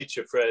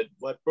you, Fred?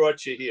 What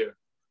brought you here?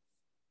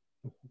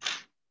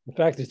 The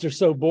fact that you're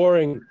so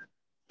boring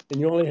and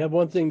you only have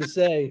one thing to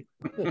say.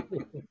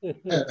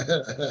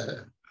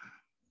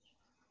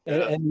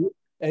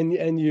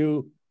 and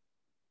you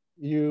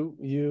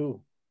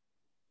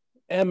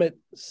Emmett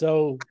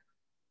so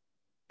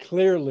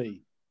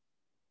clearly,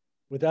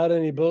 without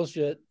any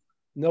bullshit,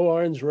 no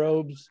orange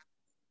robes,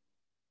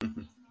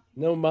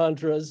 no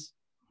mantras.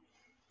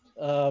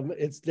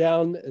 It's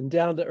down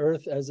to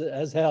earth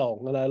as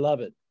hell, and I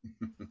love it.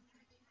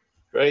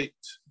 Great.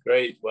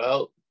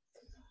 Well,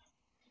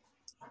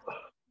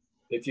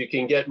 if you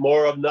can get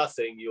more of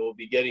nothing, you will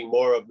be getting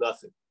more of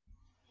nothing.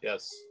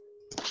 Yes.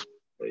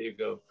 There you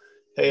go.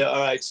 Hey, all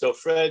right. So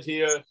Fred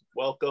here,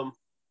 welcome.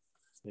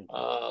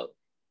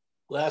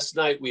 Last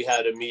night we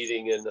had a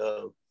meeting, and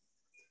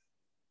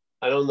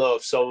I don't know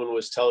if someone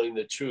was telling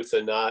the truth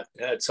or not.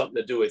 It had something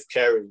to do with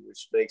Kerry,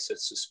 which makes it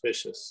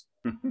suspicious.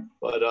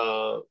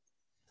 But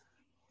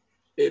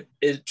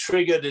it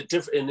triggered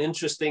an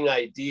interesting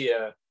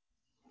idea,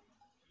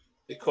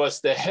 because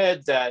the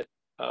head that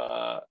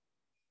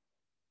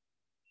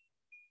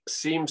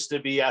seems to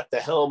be at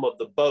the helm of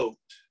the boat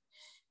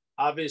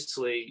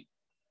obviously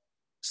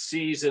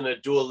sees in a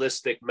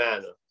dualistic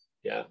manner.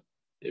 Yeah,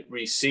 it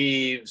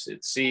receives,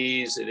 it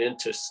sees,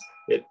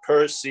 it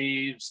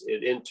perceives,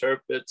 it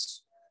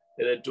interprets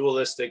in a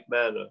dualistic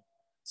manner.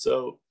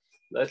 So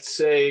let's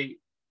say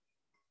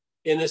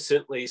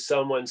innocently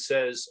someone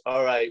says,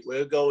 all right,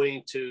 we're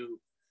going to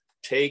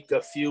take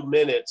a few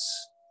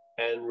minutes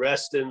and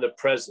rest in the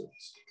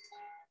presence.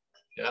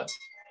 Yeah.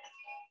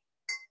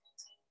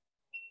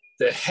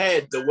 The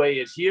head, the way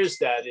it hears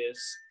that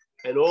is,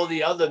 and all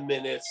the other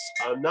minutes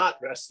are not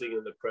resting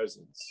in the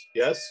presence.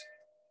 Yes?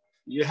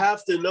 You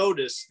have to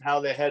notice how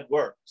the head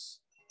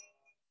works.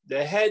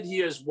 The head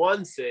hears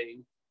one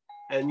thing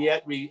and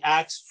yet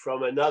reacts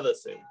from another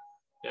thing.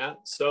 Yeah.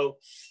 So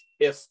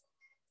if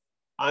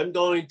I'm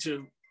going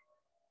to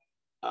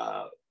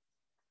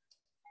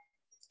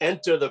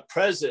enter the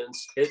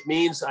presence, it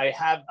means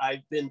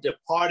I've been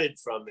departed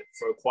from it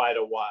for quite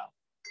a while.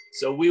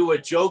 So we were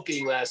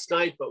joking last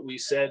night, but we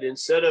said,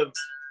 instead of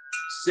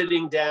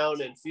sitting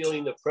down and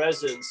feeling the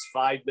presence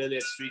 5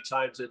 minutes, 3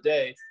 times a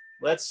day,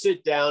 let's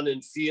sit down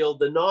and feel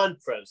the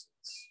non-presence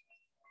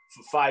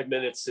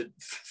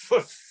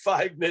for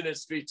 5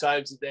 minutes, 3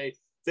 times a day.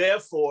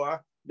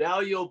 Therefore,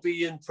 now you'll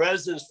be in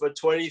presence for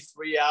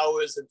 23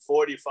 hours and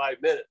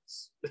 45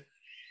 minutes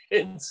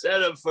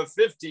instead of for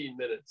 15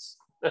 minutes.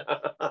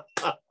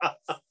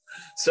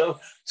 So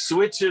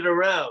switch it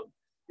around.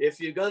 If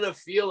you're going to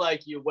feel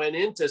like you went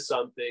into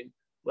something,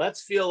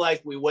 let's feel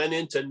like we went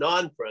into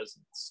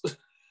non-presence.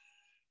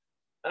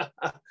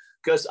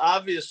 Because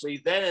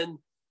obviously then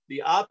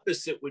the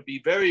opposite would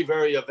be very,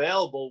 very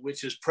available,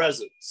 which is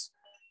presence.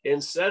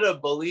 Instead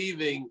of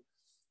believing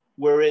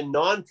we're in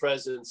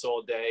non-presence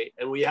all day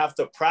and we have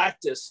to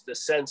practice the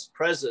sense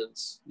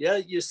presence. Yeah,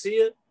 you see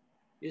it?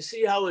 You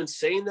see how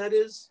insane that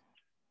is?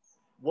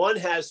 One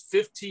has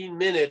 15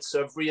 minutes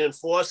of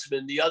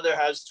reinforcement. The other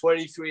has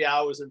 23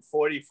 hours and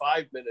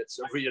 45 minutes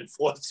of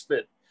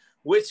reinforcement.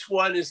 Which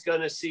one is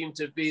going to seem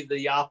to be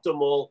the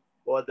optimal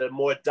or the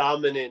more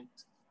dominant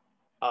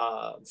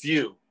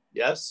view?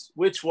 Yes?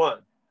 Which one?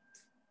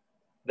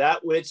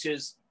 That which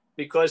is,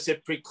 because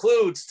it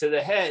precludes to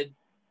the head,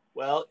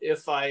 well,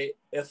 if I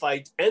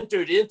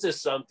entered into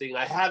something,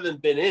 I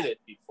haven't been in it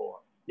before.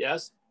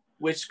 Yes?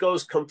 Which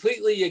goes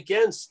completely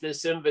against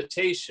this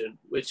invitation,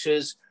 which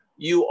is,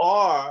 you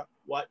are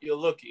what you're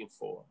looking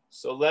for.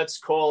 So let's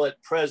call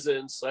it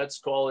presence. Let's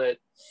call it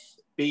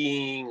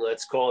being.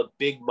 Let's call it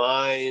big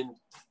mind,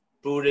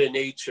 Buddha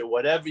nature,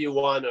 whatever you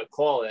want to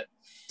call it.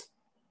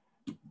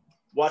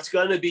 What's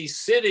going to be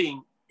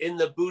sitting in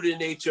the Buddha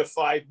nature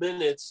 5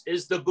 minutes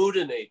is the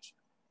Buddha nature.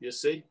 You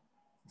see?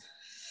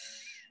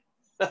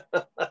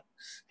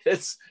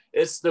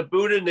 It's the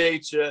Buddha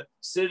nature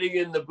sitting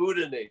in the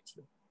Buddha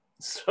nature.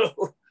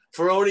 So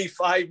for only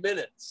 5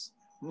 minutes.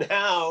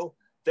 Now,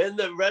 then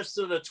the rest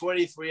of the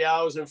 23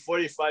 hours and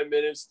 45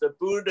 minutes, the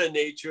Buddha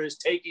nature is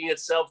taking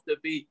itself to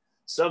be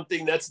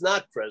something that's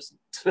not present.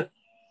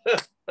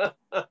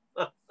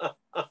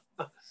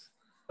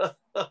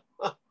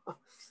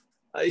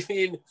 I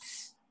mean,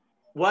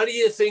 what do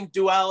you think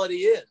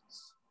duality is?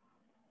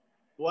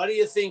 What do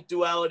you think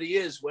duality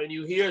is when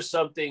you hear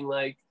something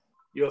like,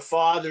 your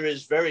father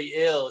is very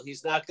ill,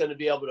 he's not going to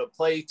be able to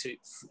play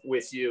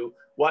with you?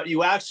 What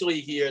you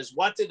actually hear is,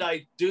 what did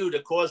I do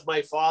to cause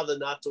my father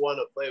not to want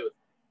to play with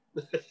me?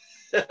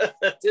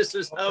 This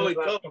is how it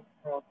goes.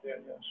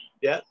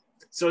 Yeah.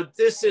 So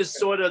this is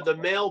sort of the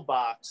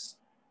mailbox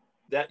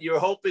that you're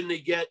hoping to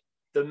get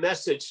the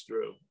message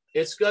through.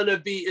 It's sort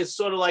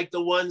of like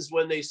the ones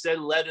when they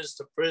send letters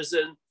to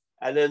prison,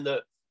 and then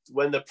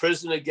when the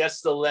prisoner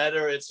gets the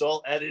letter, it's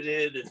all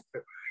edited and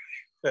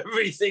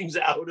everything's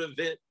out of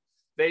it.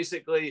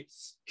 Basically,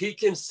 he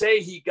can say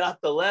he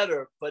got the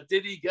letter, but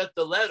did he get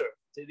the letter?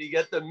 Did he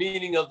get the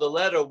meaning of the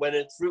letter when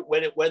it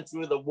went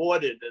through the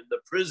warden and the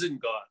prison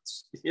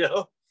guards? You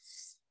know,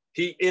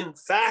 he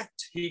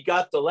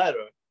got the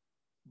letter,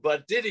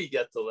 but did he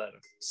get the letter?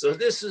 So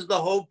this is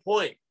the whole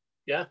point.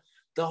 Yeah.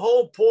 The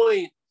whole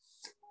point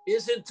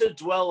isn't to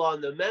dwell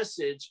on the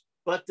message,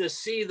 but to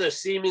see the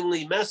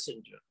seemingly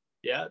messenger.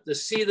 Yeah. To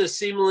see the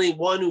seemingly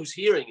one who's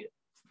hearing it.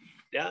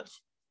 Yeah.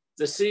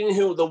 To see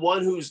who the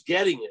one who's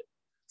getting it.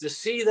 To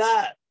see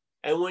that.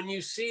 And when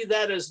you see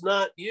that as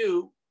not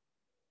you,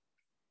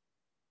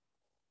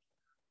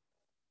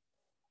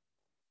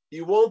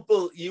 you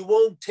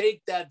won't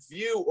take that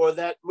view or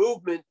that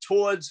movement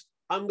towards,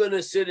 I'm going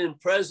to sit in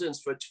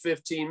presence for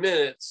 15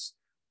 minutes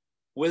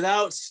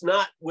without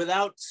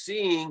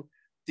seeing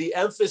the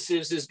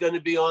emphasis is going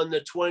to be on the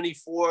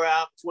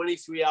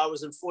 23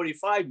 hours and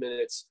 45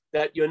 minutes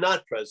that you're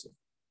not present.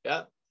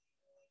 Yeah.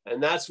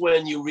 And that's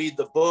when you read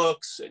the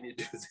books and you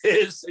do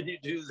this and you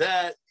do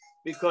that,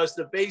 because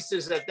the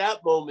basis at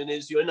that moment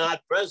is you're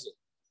not present.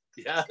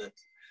 Yeah.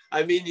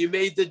 I mean, you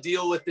made the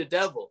deal with the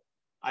devil.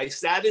 I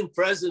sat in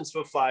presence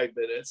for 5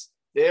 minutes.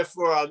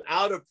 Therefore, I'm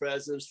out of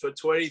presence for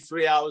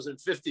 23 hours and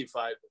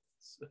 55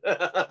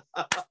 minutes.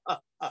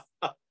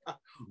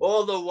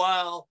 All the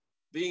while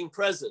being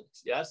present.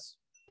 Yes.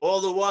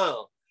 All the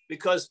while,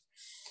 because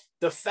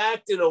the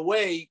fact in a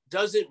way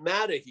doesn't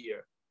matter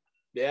here.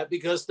 Yeah.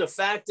 Because the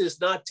fact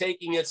is not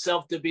taking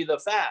itself to be the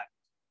fact.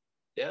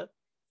 Yeah.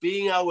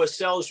 Being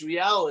ourselves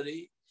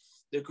reality,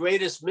 the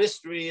greatest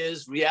mystery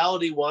is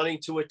reality wanting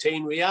to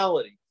attain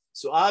reality.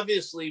 So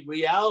obviously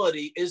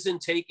reality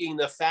isn't taking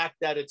the fact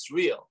that it's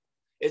real.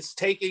 It's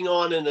taking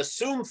on an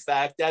assumed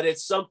fact that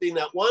it's something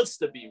that wants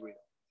to be real.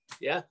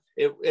 Yeah,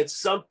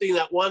 it's something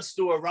that wants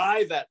to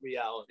arrive at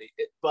reality.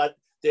 But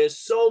there's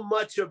so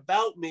much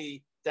about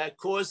me that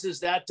causes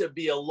that to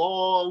be a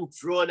long,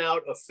 drawn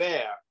out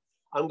affair.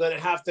 I'm going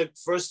to have to,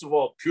 first of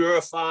all,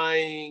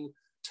 purifying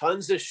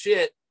tons of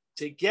shit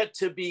to get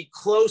to be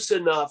close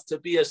enough to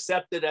be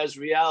accepted as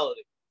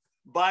reality.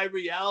 By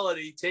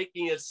reality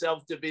taking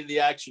itself to be the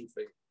action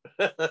figure.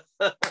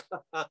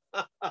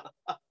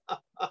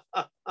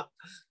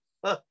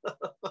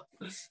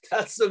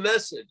 That's the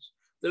message.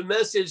 The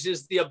message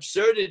is the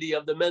absurdity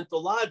of the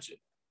mental logic.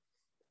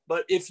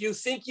 But if you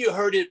think you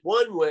heard it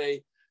one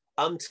way,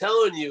 I'm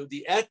telling you,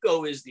 the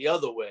echo is the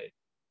other way.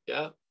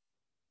 Yeah.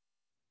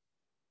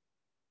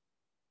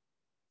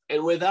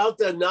 And without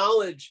the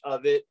knowledge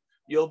of it,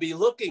 you'll be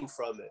looking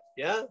from it.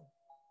 Yeah.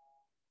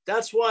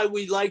 That's why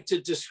we like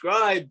to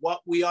describe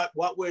what we are,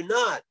 what we're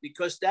not,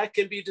 because that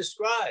can be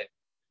described.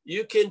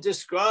 You can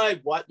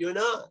describe what you're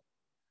not.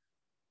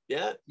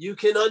 Yeah. You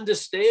can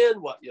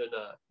understand what you're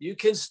not. You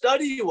can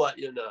study what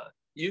you're not.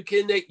 You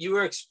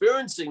are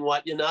experiencing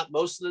what you're not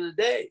most of the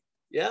day.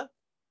 Yeah.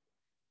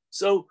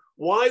 So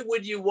why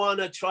would you want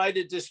to try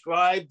to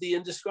describe the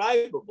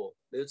indescribable?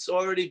 It's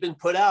already been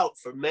put out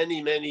for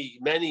many, many,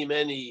 many,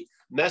 many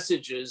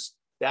messages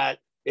that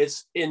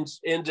it's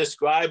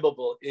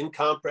indescribable,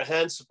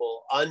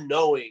 incomprehensible,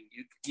 unknowing.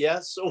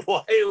 So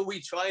why are we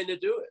trying to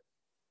do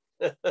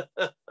it?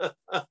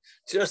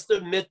 Just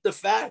admit the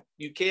fact.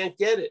 You can't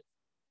get it.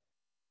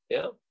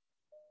 Yeah.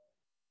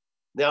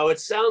 Now it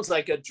sounds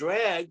like a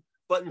drag,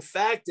 but in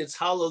fact, it's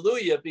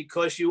hallelujah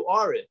because you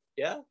are it.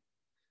 Yeah.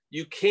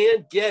 You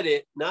can't get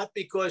it, not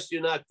because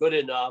you're not good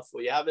enough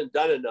or you haven't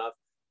done enough.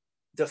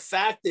 The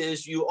fact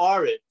is you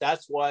are it.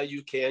 That's why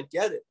you can't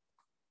get it.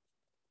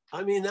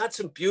 I mean, that's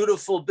a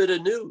beautiful bit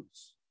of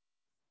news.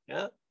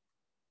 Yeah.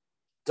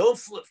 Don't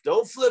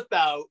flip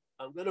out.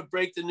 I'm going to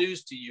break the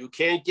news to you. You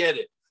can't get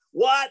it.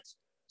 What?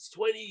 It's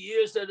 20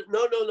 years.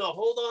 No.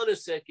 Hold on a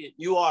second.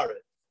 You are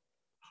it.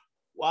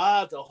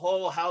 Wow. The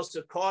whole house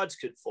of cards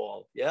could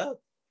fall. Yeah.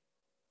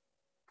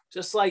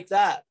 Just like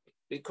that,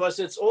 because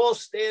it's all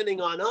standing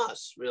on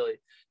us, really.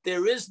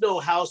 There is no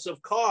house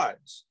of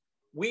cards.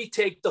 We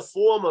take the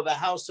form of a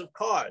house of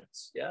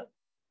cards. Yeah.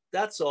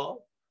 That's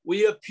all.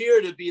 We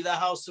appear to be the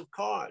house of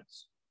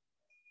cards.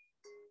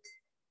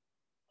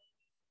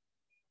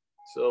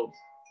 So,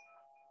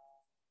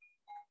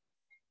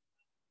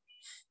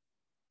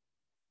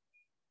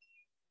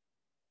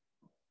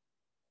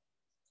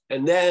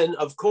 and then,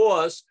 of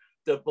course,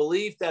 the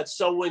belief that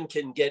someone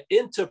can get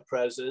into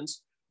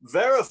presence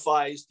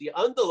verifies the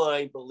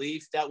underlying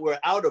belief that we're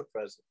out of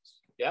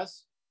presence.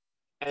 Yes?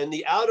 And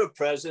the out of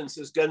presence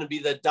is going to be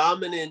the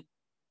dominant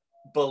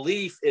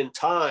belief in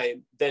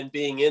time than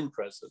being in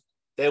presence.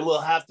 Then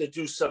we'll have to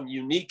do some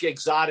unique,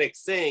 exotic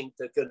thing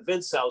to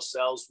convince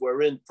ourselves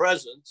we're in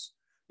presence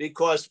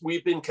because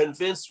we've been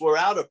convinced we're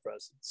out of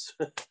presence.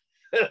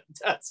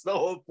 That's the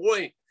whole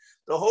point.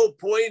 The whole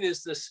point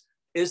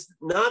is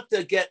not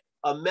to get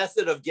a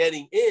method of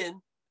getting in,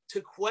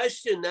 to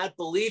question that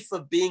belief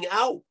of being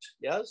out.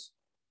 Yes.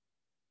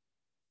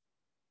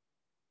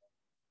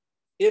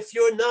 If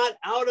you're not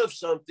out of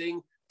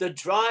something, the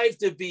drive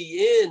to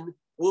be in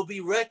will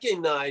be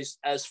recognized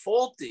as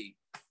faulty.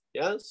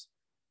 Yes.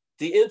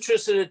 The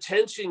interest and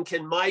attention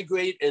can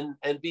migrate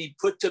and be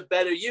put to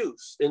better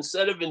use.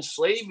 Instead of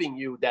enslaving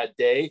you that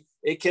day,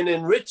 it can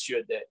enrich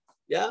your day.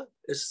 Yeah,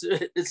 it's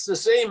the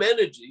same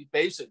energy,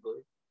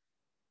 basically.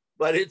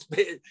 But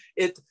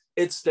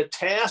it's the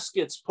task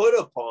it's put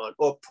upon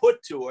or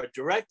put to or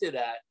directed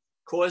at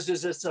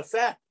causes its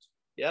effect.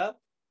 Yeah.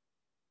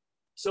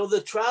 So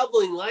the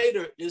traveling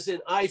lighter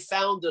isn't I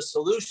found a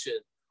solution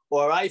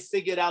or I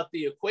figured out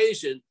the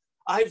equation.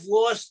 I've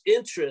lost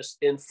interest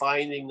in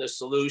finding the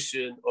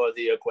solution or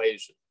the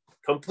equation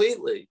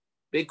completely,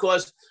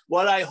 because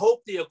what I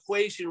hoped the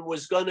equation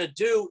was going to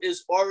do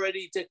is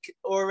already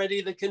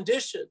the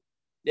condition.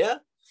 Yeah.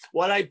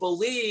 What I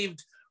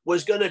believed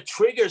was going to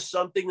trigger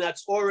something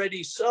that's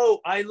already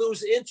so. I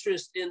lose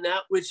interest in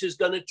that which is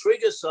going to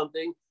trigger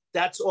something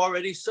that's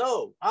already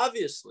so,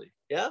 obviously.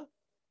 Yeah.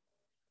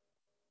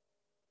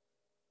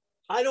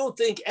 I don't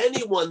think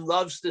anyone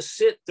loves to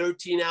sit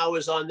 13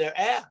 hours on their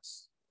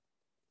ass,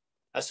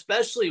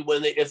 especially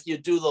when if you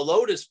do the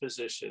lotus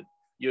position,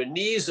 your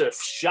knees are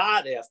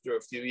shot after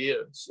a few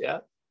years. Yeah.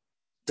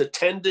 The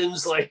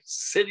tendons like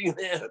sitting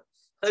there.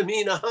 I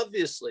mean,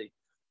 obviously,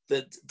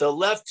 the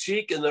left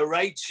cheek and the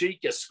right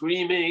cheek are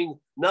screaming.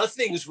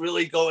 Nothing's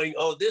really going,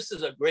 oh, this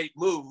is a great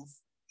move.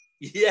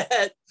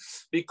 Yet,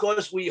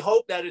 because we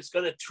hope that it's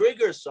going to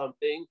trigger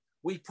something,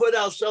 we put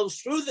ourselves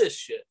through this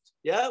shit.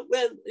 Yeah,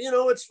 when,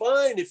 it's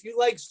fine. If you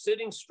like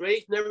sitting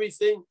straight and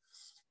everything,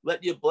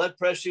 let your blood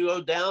pressure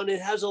go down.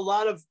 It has a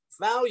lot of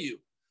value.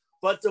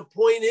 But the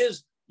point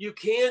is, you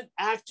can't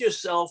act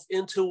yourself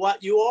into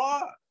what you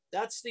are.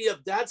 That's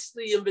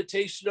the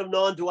invitation of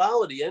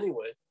non-duality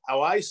anyway,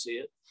 how I see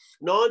it.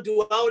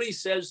 Non-duality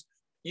says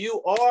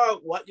you are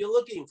what you're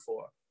looking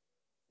for.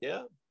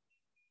 Yeah.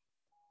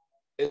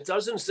 It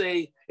doesn't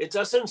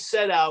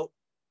set out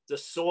the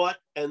sought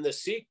and the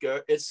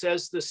seeker. It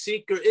says the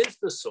seeker is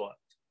the sought.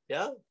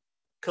 Yeah.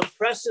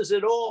 Compresses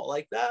it all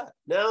like that.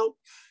 Now,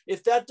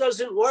 if that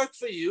doesn't work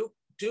for you,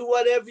 do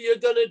whatever you're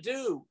going to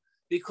do,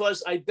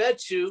 because I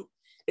bet you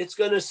it's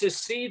going to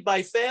succeed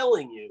by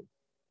failing you.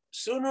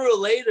 Sooner or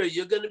later,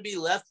 you're going to be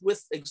left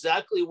with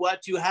exactly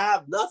what you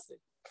have, nothing.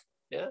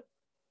 Yeah.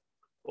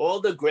 All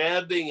the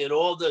grabbing and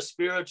all the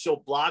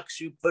spiritual blocks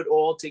you put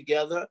all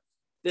together,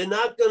 they're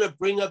not going to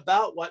bring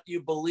about what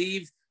you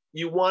believe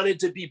you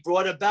wanted to be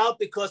brought about,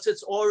 because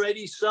it's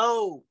already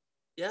so.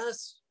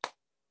 Yes.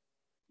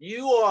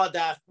 You are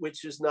that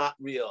which is not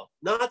real.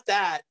 Not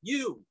that.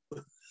 You,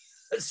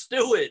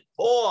 Stuart,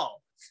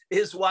 Paul,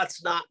 is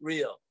what's not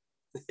real.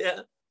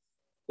 Yeah.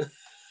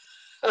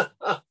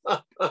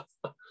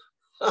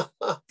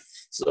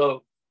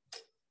 So,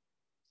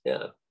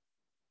 yeah.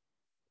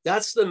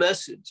 That's the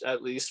message,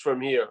 at least from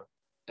here.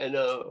 And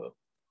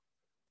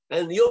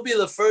you'll be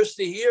the first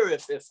to hear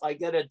if I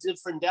get a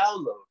different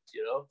download,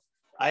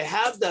 I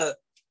have that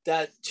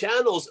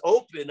channel's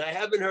open. I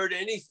haven't heard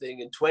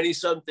anything in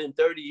 20-something,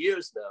 30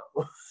 years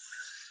now.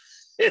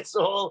 It's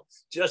all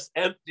just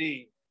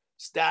empty,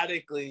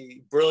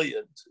 statically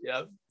brilliant.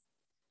 Yeah.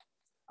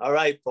 All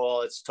right,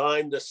 Paul, it's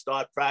time to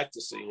start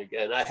practicing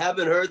again. I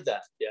haven't heard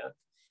that. Yeah.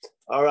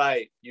 All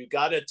right. You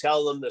got to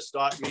tell them to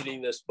start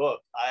reading this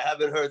book. I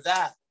haven't heard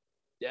that.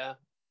 Yeah.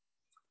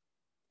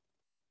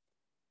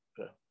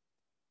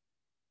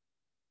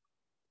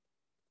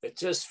 It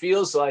just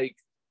feels like,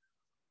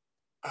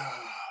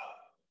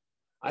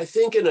 I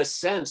think in a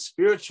sense,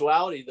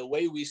 spirituality, the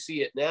way we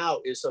see it now,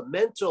 is a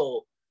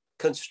mental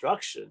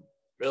construction,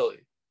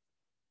 really.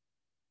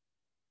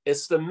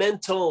 It's the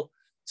mental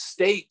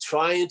state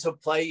trying to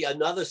play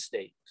another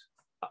state.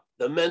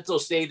 The mental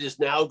state is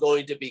now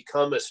going to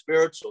become a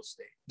spiritual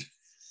state.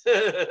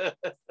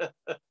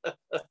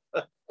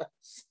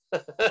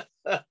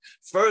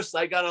 First,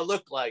 I got to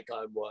look like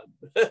I'm one.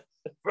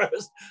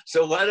 First,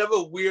 so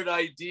whatever weird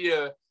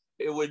idea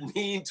it would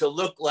mean to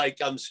look like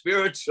I'm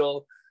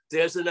spiritual,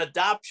 there's an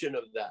adoption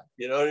of that.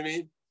 You know what I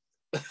mean?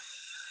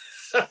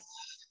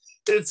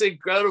 It's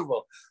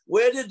incredible.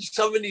 Where did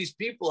some of these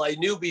people I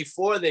knew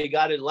before they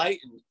got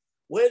enlightened,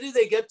 where did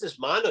they get this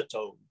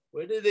monotone?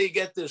 Where did they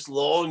get this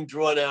long,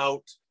 drawn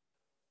out,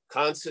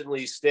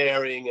 constantly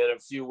staring and a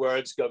few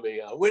words coming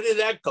out? Where did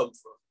that come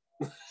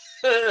from?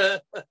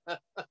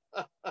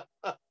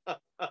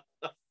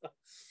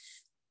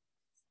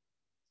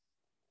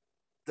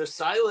 The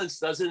silence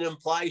doesn't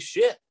imply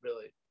shit,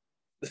 really.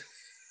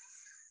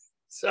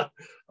 So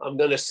I'm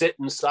going to sit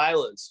in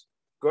silence.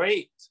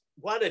 Great.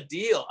 What a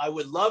deal. I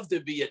would love to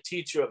be a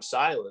teacher of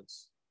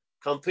silence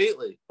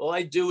completely. All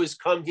I do is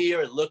come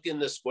here and look in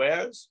the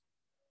squares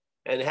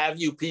and have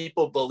you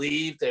people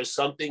believe there's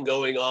something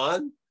going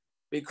on,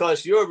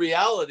 because your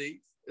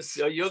reality,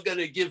 so you're going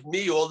to give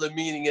me all the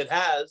meaning it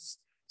has.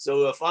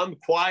 So if I'm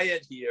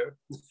quiet here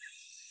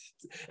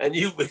and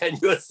you're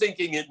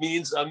thinking it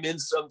means I'm in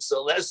some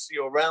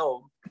celestial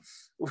realm,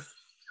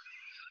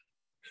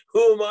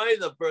 who am I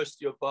to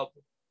burst your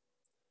bubble?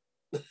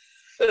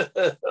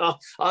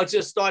 I'll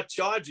just start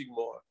charging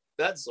more.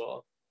 That's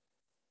all.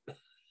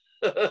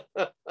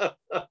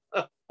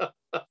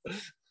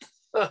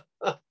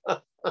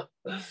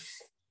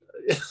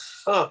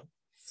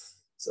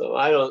 So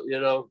I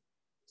don't,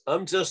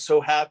 I'm just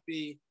so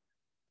happy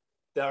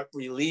that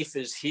relief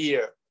is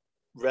here,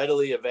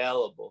 readily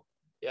available.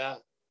 Yeah.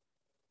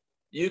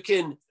 You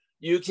can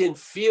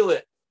feel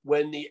it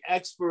when the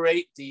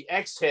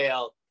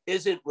exhale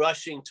isn't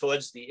rushing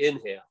towards the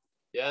inhale.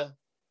 Yeah.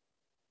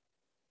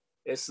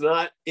 It's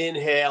not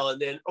inhale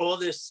and then all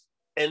this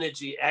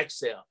energy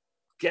exhale.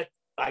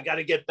 I got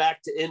to get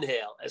back to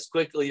inhale as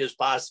quickly as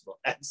possible.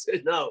 I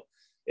said, no,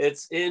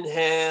 it's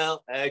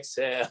inhale,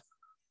 exhale.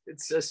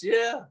 It's just,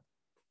 yeah.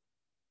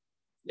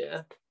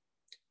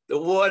 The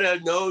water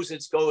knows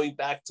it's going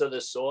back to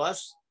the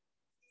source.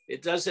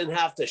 It doesn't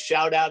have to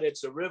shout out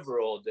it's a river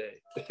all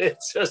day.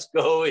 It's just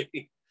going,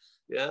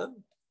 yeah.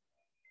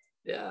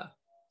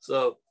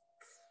 So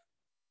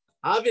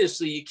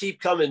obviously you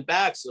keep coming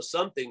back, so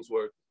something's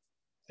working.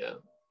 Yeah.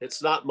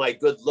 It's not my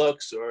good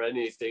looks or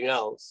anything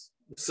else.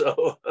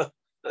 So,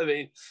 I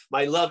mean,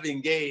 my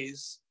loving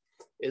gaze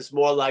is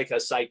more like a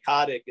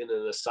psychotic in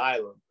an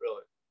asylum,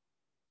 really.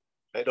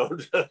 I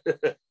don't,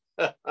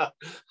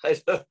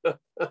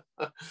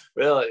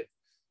 really.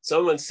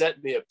 Someone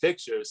sent me a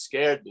picture, it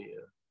scared me.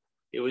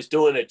 He was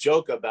doing a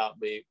joke about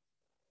me.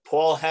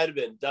 Paul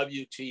Hedman,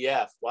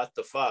 WTF, what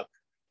the fuck?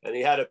 And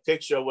he had a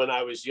picture when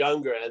I was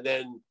younger. And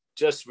then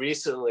just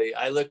recently,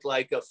 I looked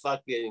like a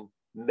fucking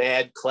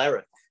mad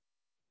cleric.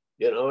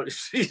 You know,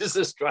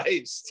 Jesus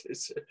Christ.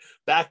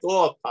 Back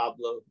off,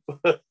 Pablo.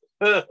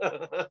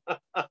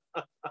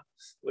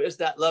 Where's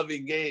that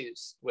loving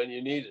gaze when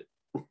you need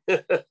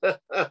it?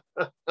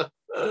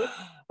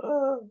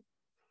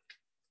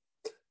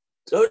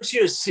 Don't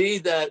you see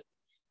that?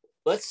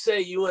 Let's say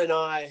you and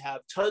I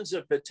have tons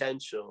of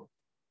potential.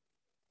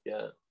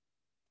 Yeah.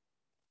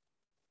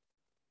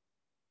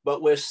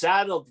 But we're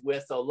saddled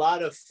with a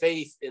lot of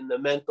faith in the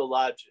mental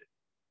logic,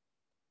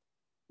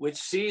 which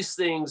sees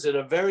things in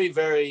a very,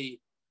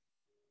 very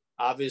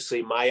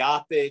obviously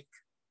myopic,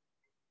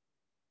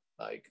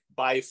 like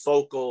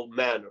bifocal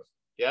manner.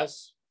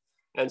 Yes.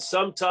 And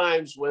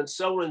sometimes when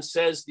someone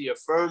says the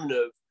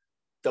affirmative,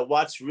 that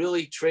what's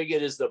really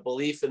triggered is the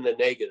belief in the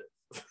negative.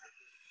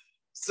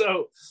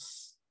 So,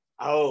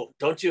 oh,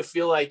 don't you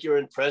feel like you're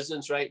in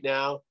presence right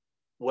now?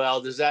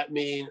 Well, does that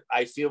mean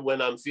I feel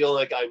when I'm feeling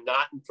like I'm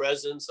not in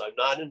presence, I'm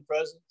not in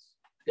presence?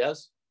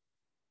 Yes.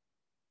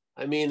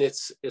 I mean,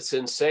 it's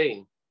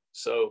insane.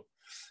 So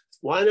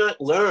why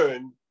not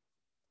learn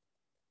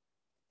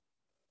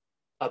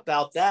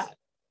about that?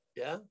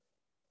 Yeah.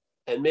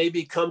 And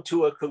maybe come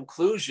to a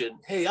conclusion.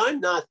 Hey, I'm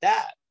not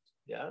that.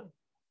 Yeah.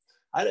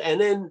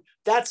 And then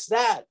that's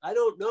that. I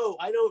don't know.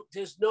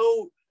 There's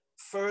no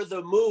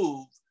further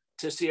move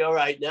to see, all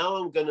right, now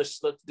I'm going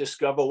to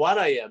discover what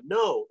I am.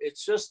 No,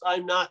 it's just,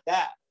 I'm not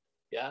that.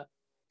 Yeah.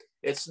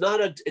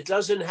 It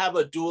doesn't have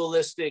a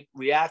dualistic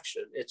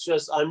reaction. It's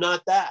just, I'm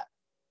not that.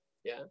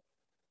 Yeah.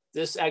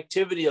 This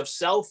activity of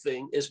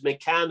selfing is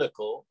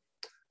mechanical.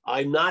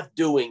 I'm not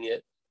doing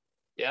it.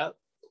 Yeah.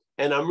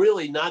 And I'm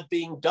really not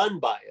being done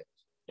by it.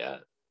 Yeah.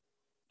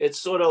 It's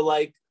sort of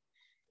like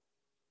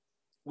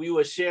we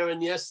were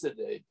sharing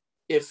yesterday.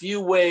 If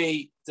you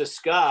weigh the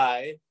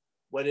sky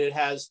when it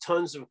has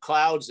tons of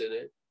clouds in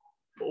it,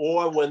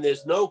 or when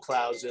there's no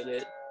clouds in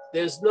it,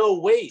 there's no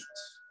weight.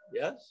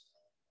 Yes.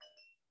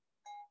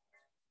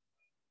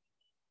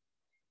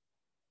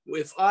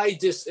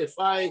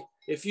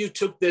 If you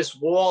took this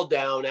wall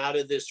down out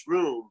of this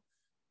room,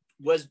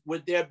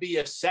 would there be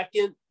a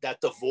second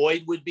that the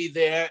void would be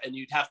there and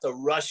you'd have to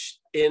rush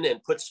in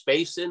and put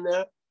space in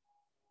there?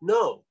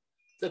 No,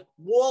 the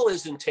wall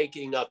isn't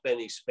taking up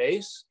any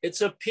space.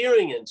 It's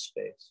appearing in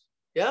space.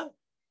 Yeah.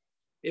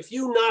 If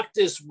you knock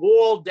this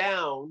wall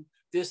down,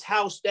 this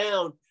house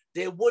down,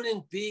 there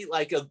wouldn't be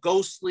like a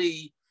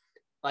ghostly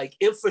like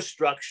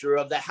infrastructure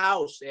of the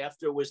house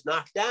after it was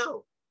knocked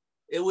down.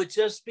 It would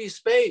just be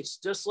space,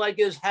 just like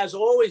it has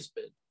always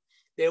been.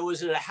 There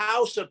was a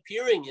house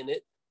appearing in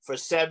it for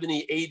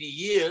 70, 80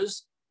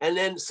 years, and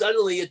then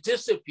suddenly it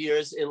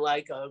disappears in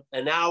like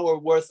an hour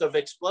worth of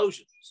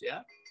explosions.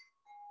 Yeah.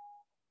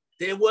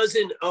 There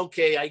wasn't,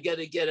 okay, I got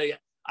to get a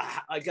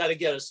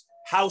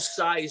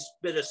house-sized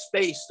bit of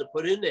space to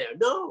put in there.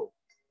 No.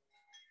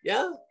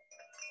 Yeah.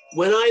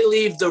 When I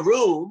leave the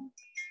room,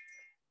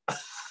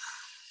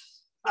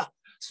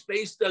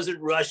 space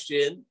doesn't rush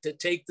in to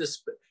take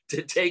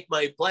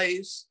my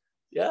place.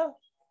 Yeah.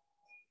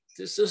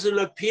 This is an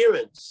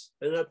appearance,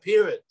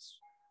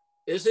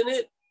 isn't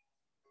it?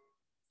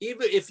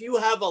 Even if you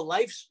have a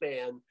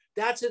lifespan,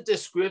 that's a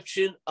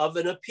description of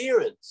an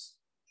appearance.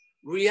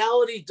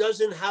 Reality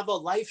doesn't have a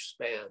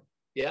lifespan.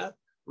 Yeah.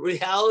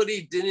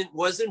 Reality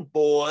wasn't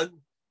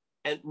born,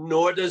 and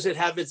nor does it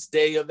have its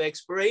day of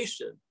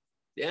expiration.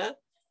 Yeah.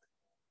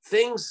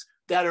 Things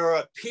that are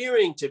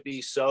appearing to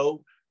be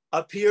so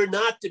appear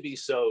not to be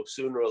so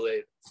sooner or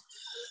later.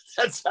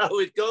 That's how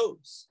it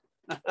goes.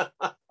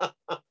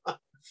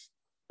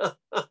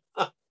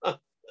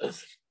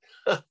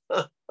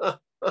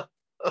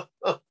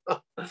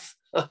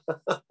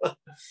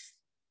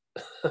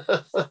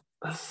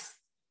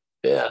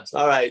 Yeah.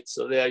 All right.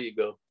 So there you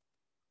go.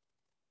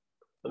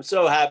 I'm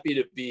so happy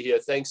to be here.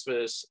 Thanks for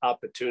this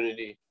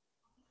opportunity.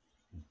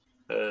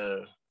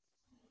 Yeah.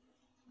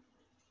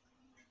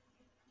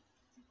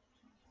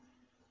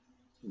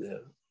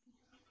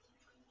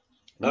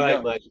 All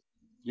right, Mike.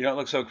 You don't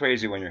look so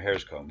crazy when your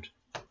hair's combed.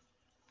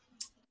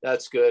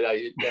 That's good.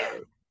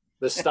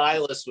 The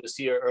stylist was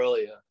here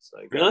earlier. So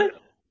really?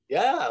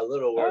 Yeah, a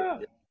little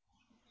work. Oh.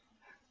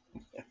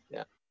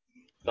 Yeah.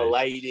 the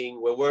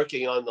lighting. We're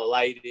working on the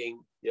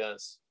lighting.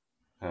 Yes.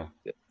 Huh.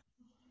 Yeah.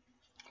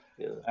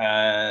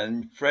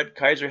 And Fred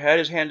Kaiser had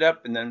his hand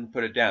up and then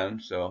put it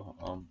down. So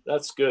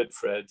That's good,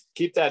 Fred.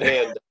 Keep that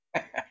hand.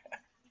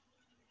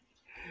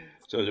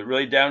 So is it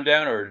really down,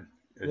 or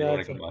do you No, want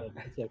it's to come okay. on?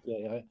 It's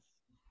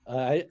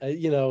okay.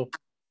 You know,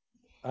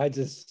 I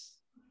just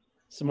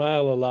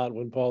smile a lot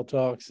when Paul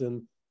talks,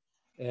 and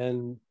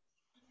then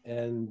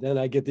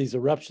I get these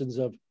eruptions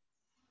of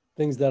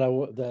things that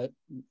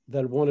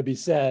want to be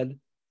said,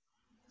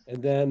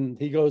 and then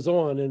he goes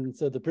on, and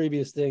so the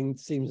previous thing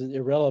seems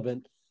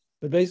irrelevant.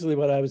 But basically,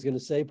 what I was going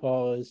to say,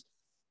 Paul, is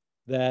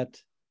that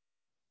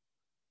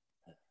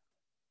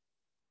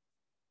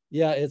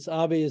yeah, it's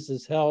obvious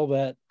as hell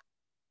that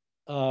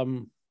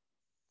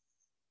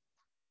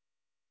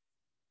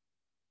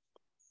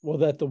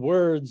that the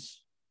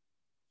words,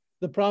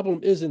 the problem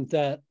isn't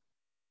that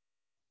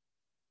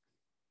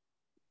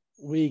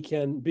we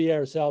can be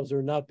ourselves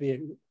or not be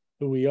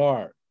who we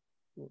are.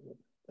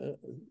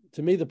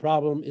 To me, the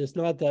problem is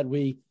not that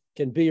we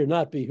can be or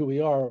not be who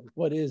we are.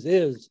 What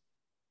is.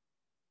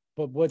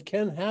 But what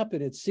can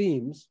happen, it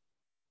seems,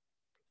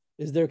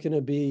 is there going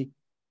to be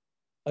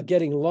a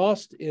getting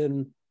lost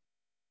in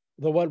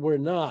the what we're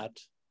not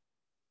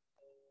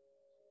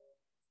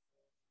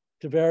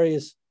for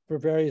various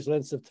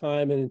lengths of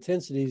time and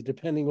intensities,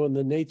 depending on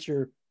the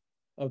nature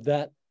of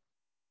that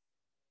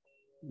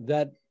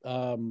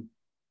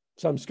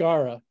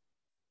samskara,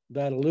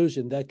 that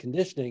illusion, that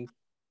conditioning.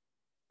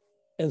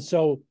 And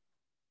so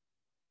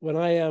when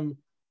I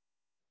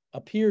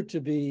appear to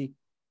be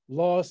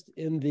lost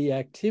in the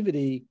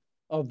activity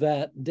of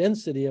that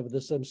density of the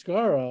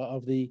samskara,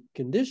 of the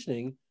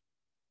conditioning,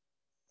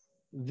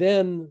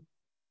 then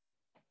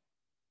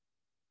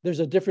there's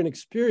a different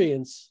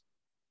experience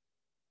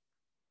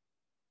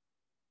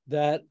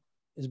that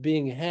is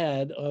being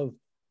had of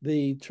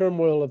the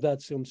turmoil of that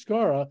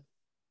samskara.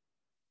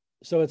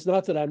 So it's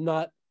not that I'm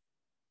not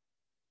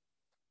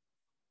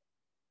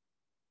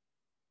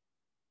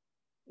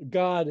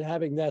God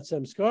having that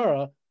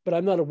samskara, but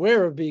I'm not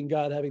aware of being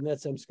God having that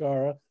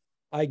samskara.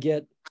 I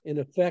get, in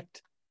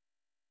effect,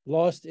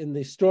 lost in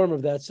the storm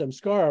of that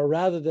samskara,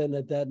 rather than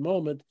at that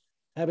moment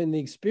having the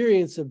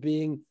experience of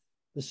being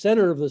the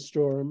center of the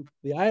storm,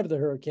 the eye of the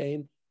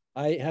hurricane.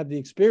 I have the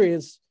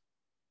experience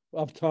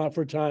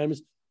for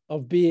times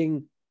of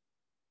being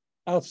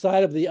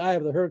outside of the eye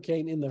of the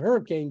hurricane, in the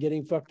hurricane,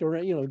 getting fucked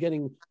around,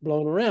 getting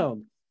blown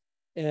around.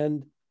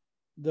 And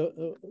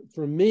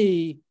for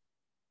me,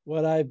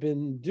 what I've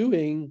been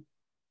doing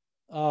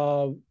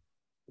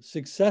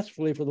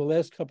successfully for the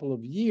last couple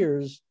of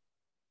years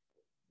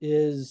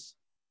is,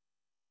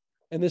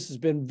 and this has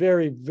been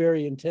very,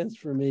 very intense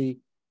for me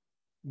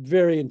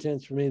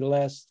the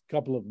last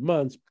couple of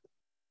months,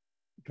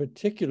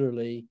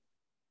 particularly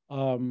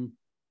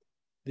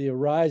the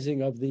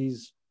arising of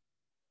these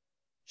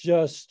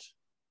just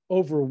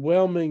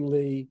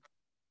overwhelmingly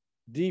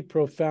deep,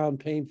 profound,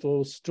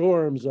 painful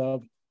storms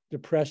of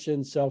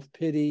depression,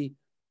 self-pity,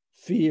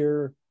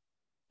 fear,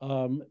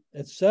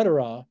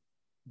 etc.,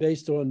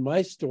 based on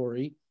my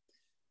story.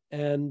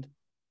 And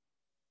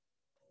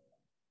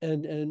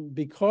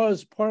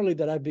because partly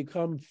that I've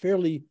become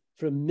fairly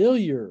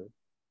familiar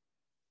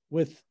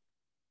with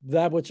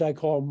that which I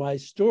call my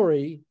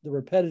story, the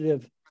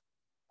repetitive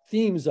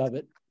themes of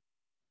it,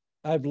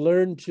 I've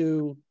learned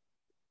to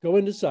go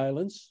into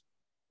silence,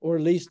 or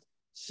at least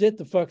sit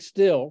the fuck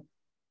still,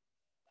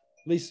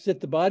 at least sit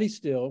the body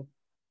still,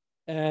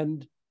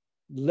 and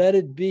let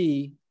it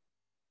be.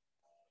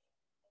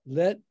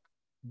 Let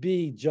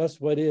be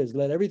just what is.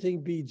 Let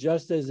everything be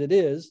just as it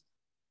is.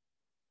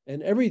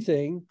 And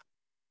everything,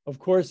 of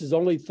course, is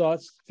only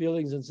thoughts,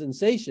 feelings, and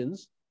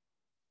sensations.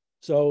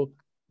 So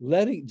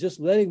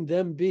letting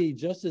them be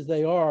just as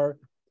they are,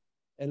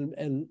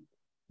 and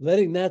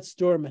letting that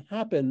storm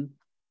happen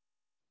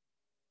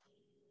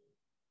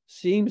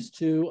seems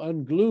to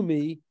unglue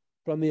me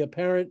from the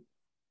apparent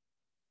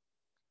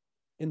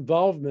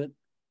involvement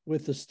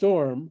with the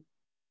storm.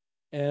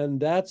 And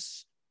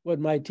that's what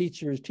my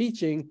teacher is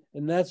teaching,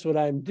 and that's what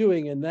I'm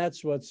doing, and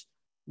that's what's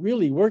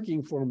really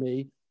working for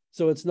me.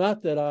 So it's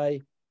not that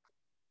I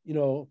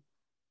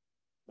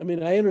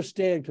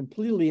understand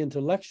completely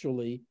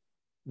intellectually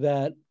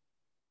that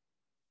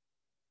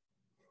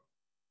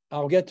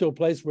I'll get to a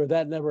place where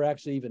that never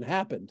actually even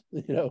happened,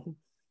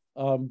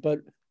 but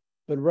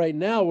right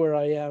now where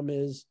I am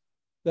is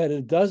that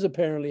it does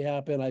apparently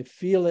happen. I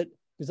feel it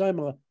because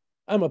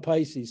I'm a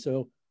Pisces,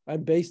 so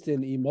I'm based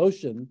in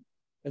emotion.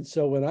 And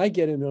so when I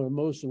get in an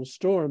emotional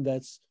storm,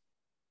 that's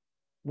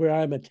where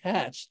I'm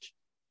attached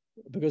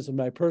because of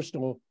my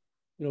personal,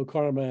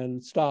 karma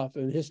and stuff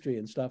and history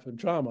and stuff and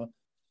trauma.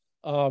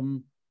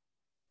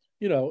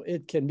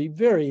 It can be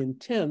very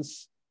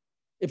intense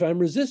if I'm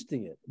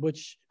resisting it,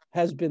 which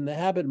has been the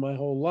habit my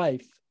whole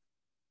life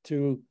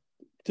to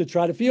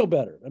try to feel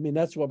better. I mean,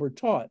 that's what we're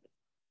taught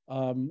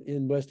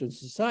in Western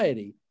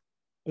society.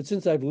 But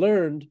since I've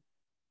learned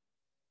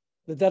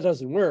that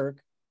doesn't work,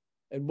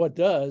 and what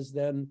does,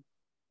 then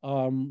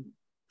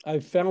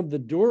I've found the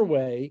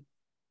doorway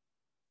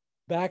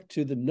back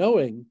to the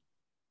knowing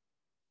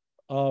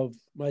of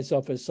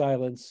myself as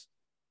silence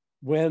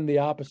when the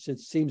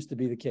opposite seems to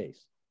be the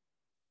case.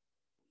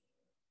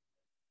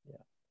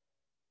 Yeah.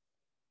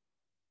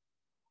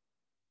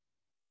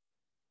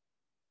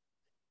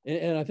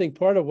 And I think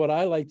part of what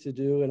I like to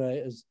do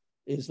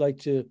is like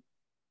to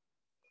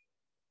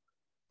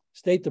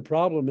state the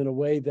problem in a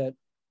way that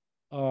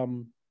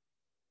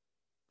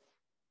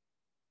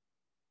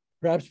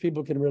perhaps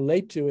people can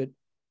relate to it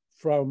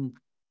from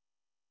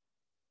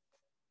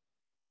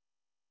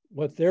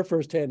what their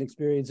firsthand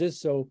experience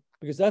is. So,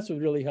 because that's what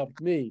really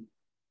helped me.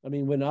 I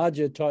mean, when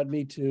Ajit taught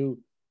me to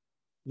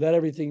let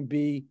everything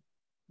be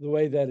the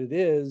way that it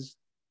is,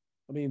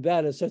 I mean,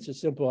 that is such a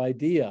simple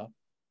idea.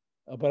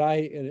 But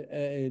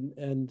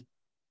and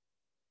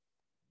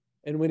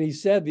when he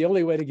said the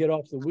only way to get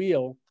off the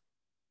wheel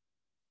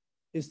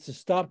is to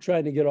stop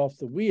trying to get off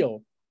the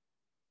wheel,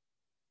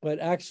 but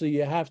actually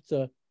you have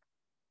to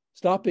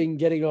stopping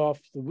getting off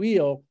the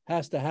wheel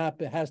has to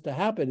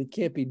happen. It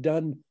can't be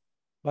done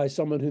by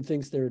someone who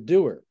thinks they're a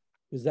doer,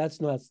 because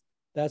that's not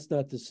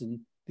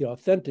the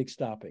authentic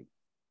stopping.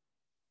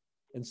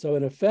 And so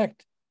in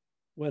effect,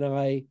 when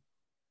I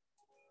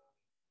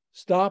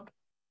stop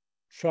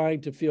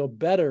trying to feel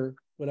better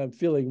when I'm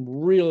feeling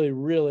really,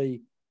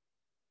 really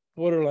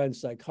borderline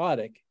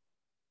psychotic,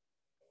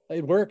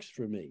 it works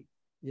for me.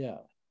 Yeah.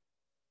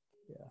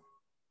 Yeah.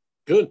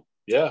 Good.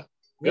 Yeah.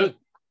 Good.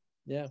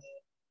 Yeah.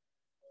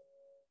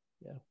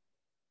 Yeah.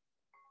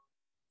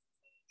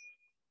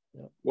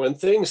 Yeah. When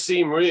things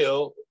seem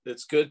real,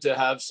 it's good to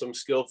have some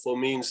skillful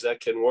means that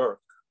can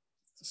work,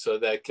 so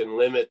that can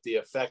limit the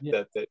effect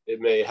that it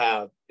may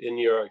have in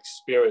your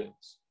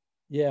experience.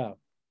 Yeah.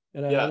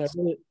 And I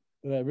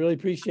really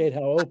appreciate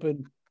how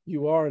open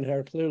you are and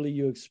how clearly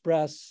you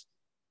express,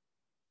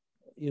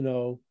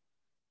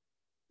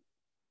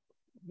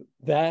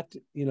 that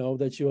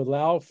you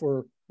allow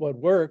for what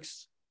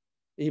works,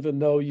 even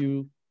though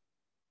you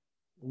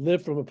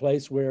live from a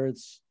place where at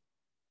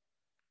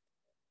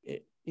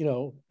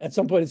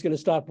some point it's going to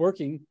stop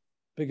working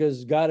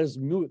because God is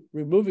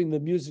removing the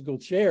musical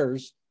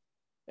chairs,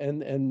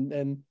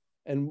 and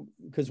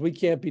because we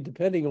can't be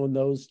depending on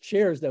those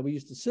chairs that we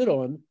used to sit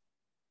on,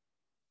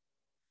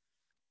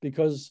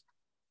 because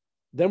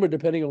then we're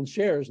depending on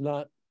chairs,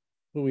 not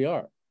who we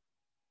are.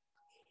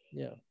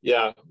 Yeah.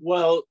 Yeah.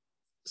 Well,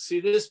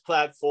 see, this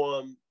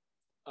platform,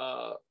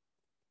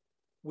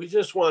 we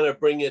just want to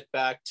bring it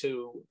back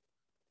to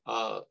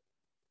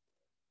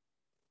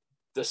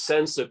the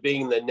sense of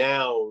being the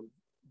noun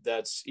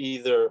that's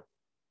either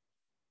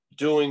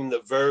doing the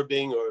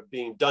verbing or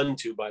being done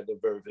to by the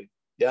verbing.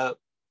 Yeah.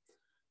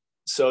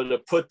 So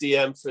not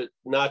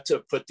to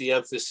put the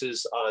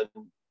emphasis on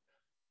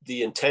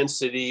the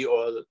intensity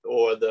or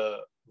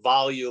the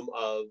volume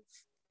of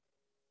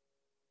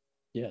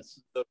the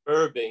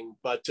verbing,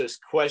 but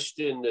just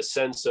question the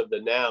sense of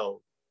the noun.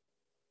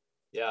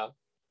 Yeah.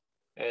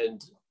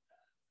 And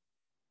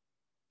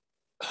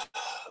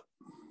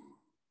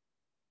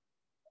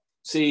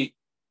see,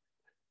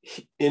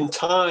 in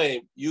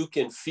time, you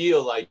can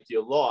feel like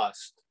you're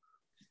lost,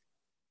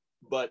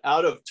 but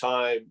out of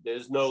time,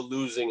 there's no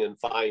losing and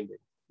finding.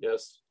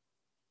 Yes.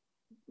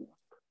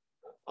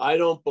 I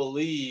don't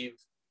believe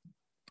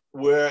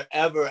we're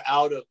ever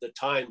out of the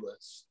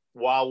timeless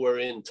while we're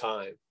in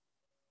time.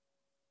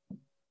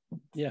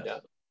 Yeah.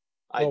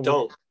 I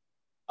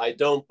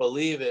don't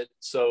believe it.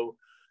 So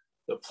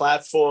the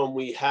platform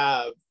we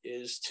have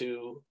is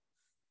to,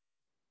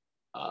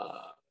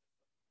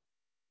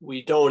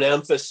 we don't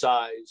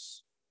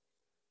emphasize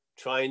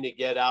trying to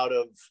get out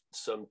of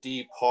some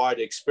deep, hard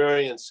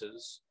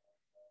experiences,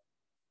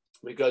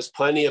 because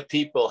plenty of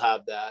people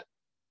have that.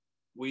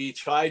 We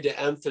try to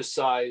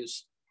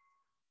emphasize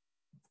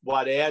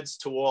what adds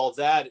to all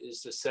that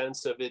is the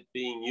sense of it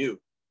being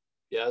you.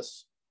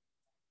 Yes.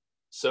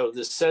 So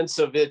the sense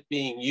of it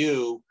being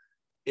you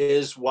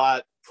is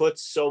what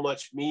puts so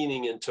much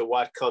meaning into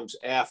what comes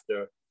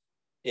after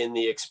in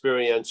the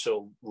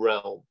experiential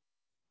realm.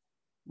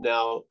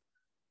 Now,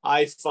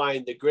 I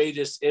find the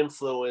greatest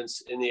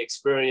influence in the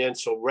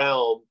experiential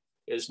realm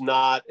is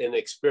not an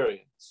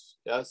experience.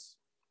 Yes.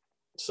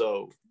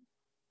 So,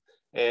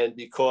 and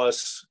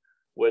because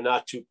we're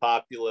not too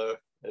popular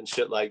and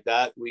shit like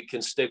that, we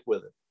can stick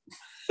with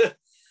it.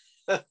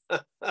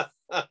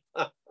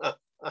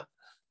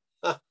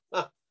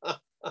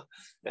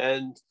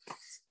 And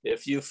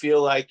if you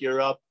feel like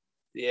you're up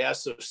the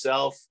ass of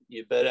self,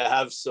 you better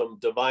have some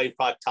divine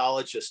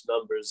proctologist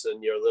numbers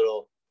in your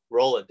little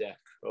Rolodex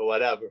or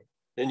whatever,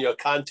 in your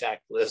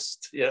contact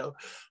list,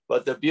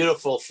 But the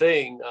beautiful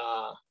thing,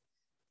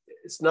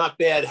 it's not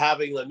bad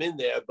having them in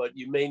there, but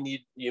you may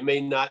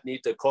not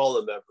need to call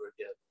them ever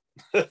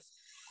again.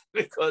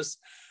 Because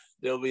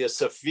there'll be a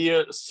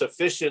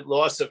sufficient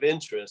loss of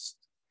interest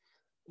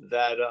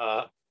that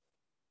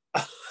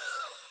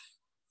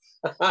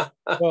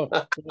well,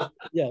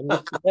 yeah.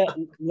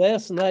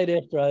 Last night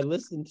after I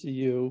listened to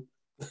you,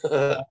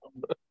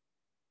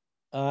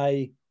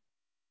 I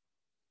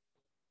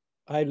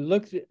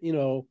looked at,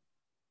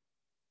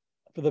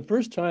 for the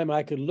first time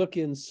I could look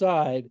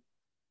inside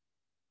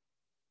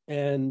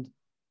And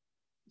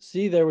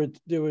see, there were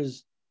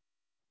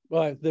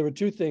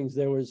two things.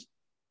 There was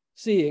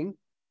seeing,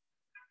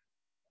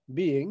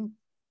 being,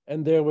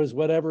 and there was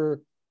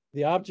whatever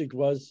the object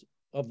was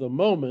of the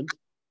moment.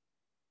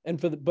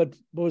 And but what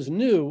was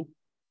new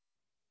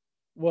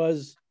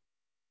was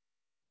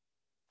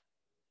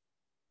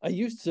I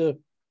used to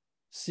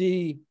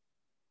see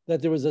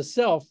that there was a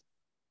self,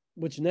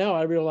 which now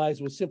I realize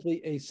was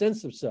simply a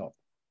sense of self.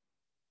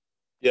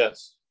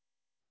 Yes.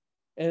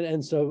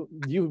 And so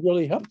you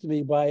really helped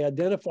me by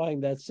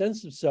identifying that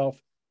sense of self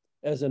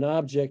as an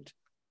object,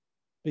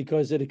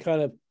 because it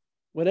kind of,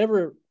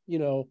 whenever,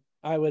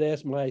 I would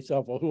ask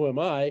myself, well, who am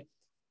I?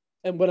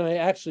 And when I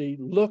actually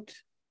looked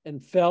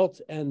and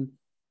felt and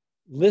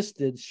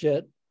listed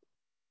shit,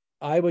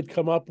 I would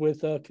come up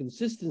with a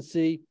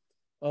consistency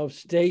of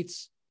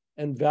states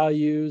and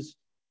values,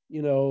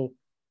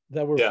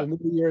 that were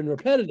familiar and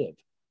repetitive.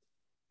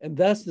 And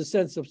that's the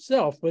sense of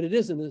self, but it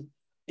isn't,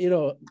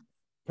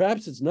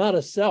 perhaps it's not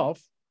a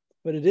self,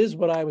 but it is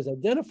what I was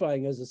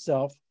identifying as a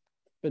self.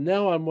 But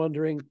now I'm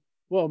wondering,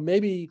 well,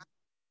 maybe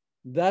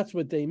that's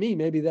what they mean.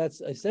 Maybe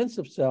that's a sense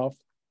of self,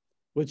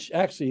 which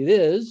actually it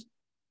is.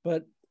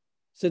 But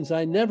since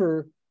I'm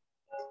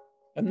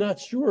not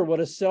sure what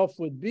a self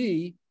would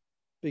be,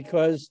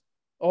 because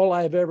all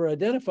I've ever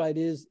identified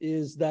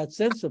is that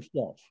sense of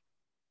self.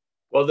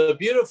 Well, the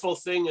beautiful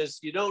thing is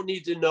you don't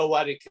need to know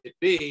what it could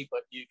be,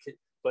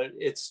 but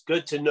it's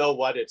good to know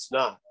what it's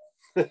not.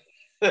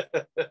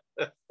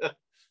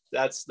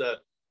 That's the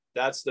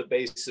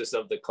basis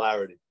of the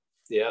clarity.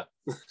 Yeah.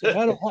 So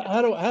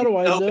how do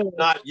I know?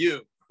 Not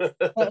you.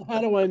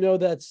 How do I know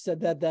that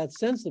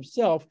sense of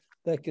self,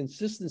 that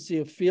consistency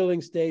of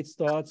feeling, states,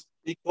 thoughts?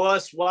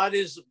 Because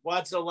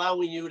what's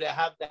allowing you to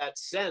have that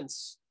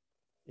sense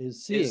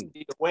is seeing, is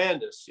the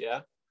awareness. Yeah.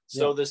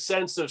 So the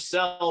sense of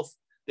self,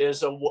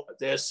 there's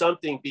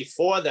something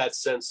before that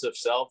sense of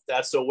self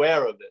that's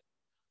aware of it.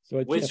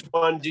 So which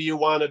one do you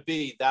want to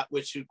be? That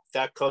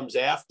comes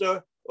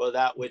after, or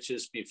that which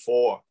is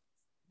before?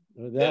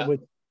 That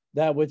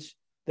which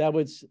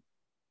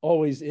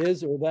always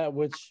is, or that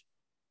which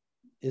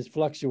is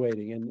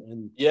fluctuating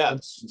and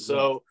yes.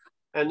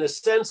 And the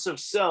sense of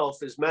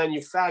self is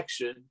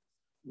manufactured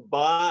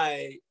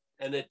by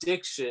an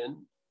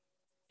addiction,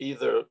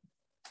 either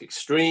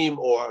extreme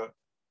or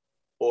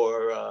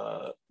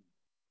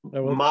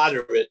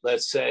moderate,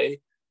 let's say,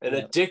 an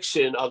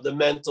addiction of the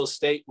mental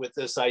state with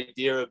this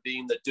idea of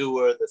being the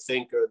doer, the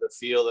thinker, the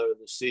feeler,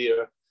 the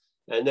seer.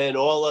 And then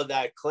all of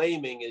that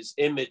claiming is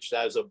imaged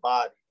as a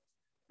body.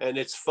 And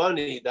it's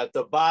funny that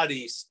the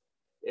body's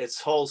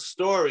its whole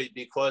story,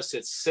 because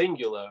it's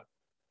singular,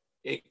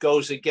 it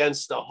goes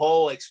against the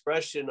whole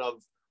expression of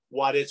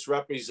what it's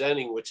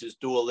representing, which is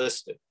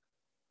dualistic.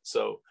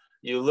 So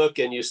you look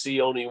and you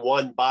see only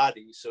one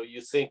body. So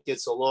you think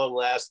it's a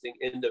long-lasting,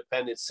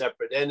 independent,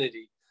 separate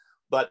entity.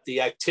 But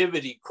the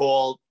activity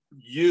called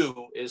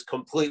you is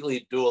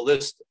completely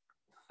dualistic.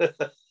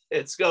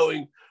 It's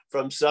going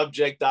from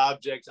subject,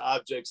 object,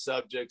 object,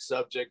 subject,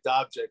 subject,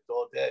 object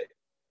all day.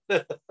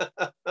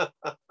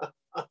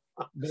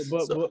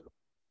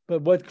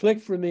 But what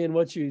clicked for me in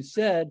what you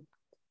said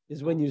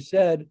is when you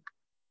said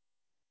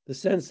the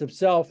sense of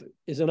self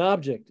is an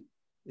object.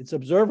 It's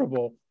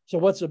observable. So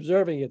what's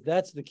observing it?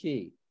 That's the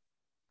key.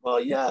 Well,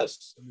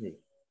 yes.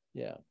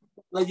 Yeah.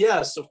 Well,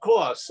 yes, of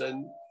course.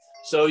 And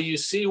so you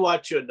see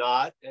what you're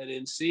not, and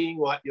in seeing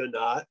what you're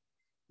not,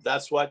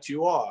 that's what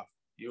you are.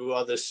 You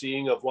are the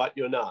seeing of what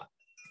you're not.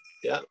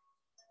 Yeah.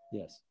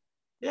 Yes.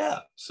 Yeah.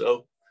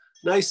 So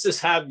nice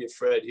to have you,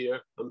 Fred,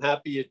 here. I'm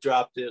happy you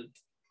dropped in.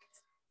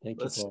 Thank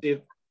you. Let's see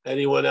if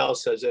anyone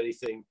else has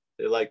anything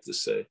they'd like to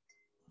say.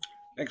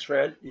 Thanks,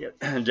 Fred.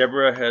 Yeah.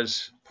 Deborah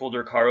has pulled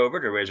her car over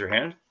to raise her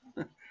hand.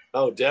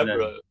 Oh,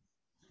 Deborah.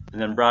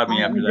 And then brought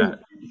me after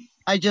that.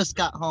 I just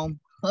got home.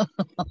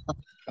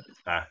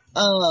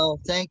 Oh,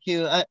 thank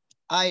you.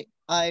 I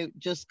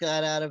just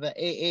got out of an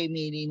AA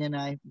meeting and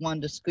I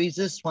wanted to squeeze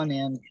this one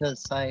in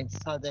because I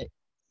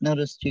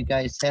noticed you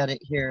guys had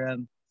it here.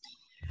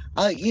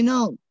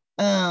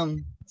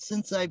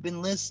 Since I've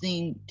been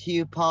listening to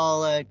you,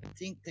 Paul, I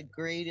think the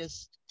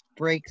greatest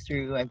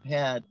breakthrough I've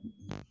had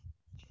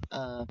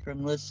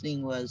from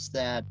listening was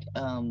that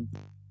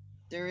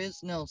there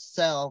is no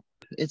self,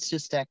 it's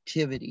just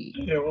activity.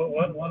 Yeah,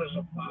 what is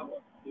a power,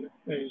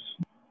 please?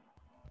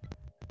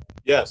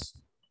 Yes.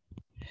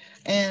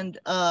 And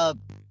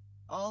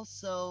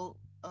also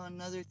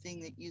another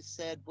thing that you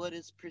said, what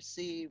is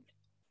perceived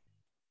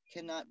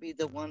cannot be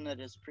the one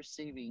that is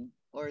perceiving.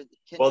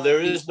 Well,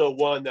 there is no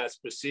one that's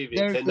perceiving.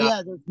 There's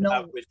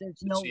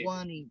no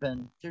one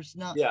even. There's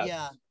not.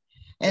 Yeah.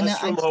 And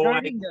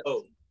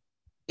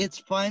it's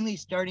finally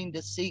starting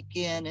to seep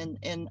in,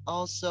 and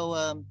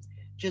also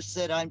just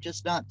that I'm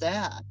just not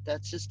that.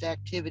 That's just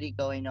activity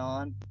going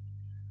on.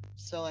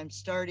 So I'm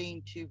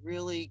starting to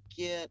really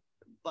get,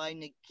 by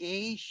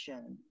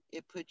negation,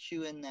 it puts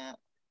you in that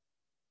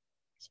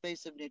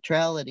space of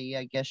neutrality,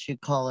 I guess you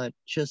call it.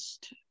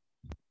 Just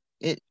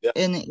it,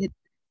 and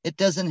it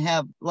doesn't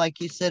have, like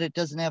you said, it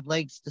doesn't have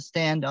legs to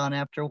stand on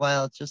after a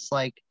while. It's just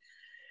like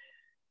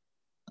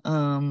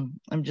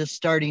I'm just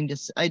starting to,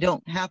 I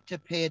don't have to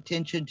pay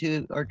attention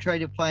to or try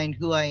to find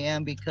who I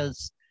am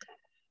because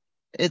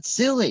it's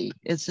silly.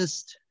 It's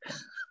just,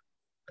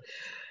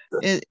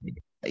 yeah,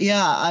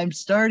 I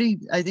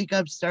think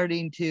I'm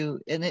starting to,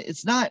 and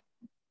it's not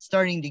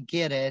starting to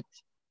get it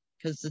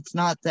because it's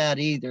not that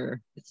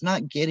either. It's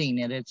not getting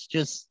it. It's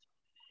just,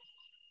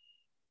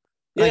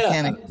 I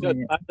can't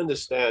explain it. I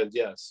understand.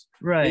 Yes.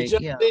 Right. You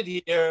just Yeah. sit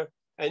here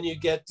and you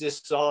get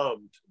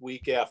disarmed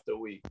week after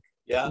week.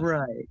 Yeah.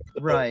 Right.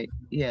 So Right.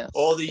 Yes.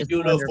 all the It's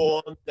uniforms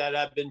wonderful. that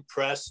have been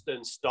pressed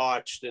and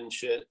starched and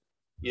shit,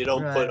 you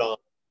don't put Right. on.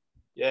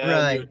 Yeah.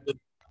 Right.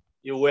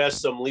 You wear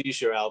some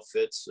leisure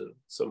outfits,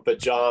 some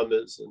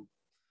pajamas, and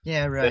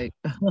Yeah. Right.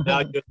 now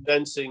you're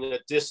sensing a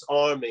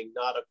disarming,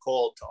 not a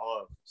call to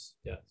arms.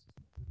 Yes.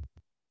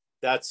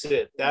 That's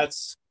it.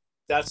 That's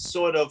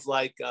sort of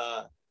like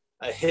a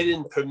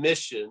hidden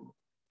permission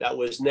that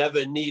was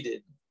never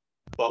needed,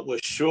 but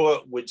would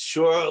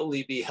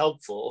surely be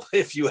helpful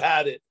if you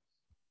had it.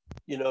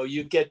 You know,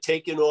 you get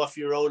taken off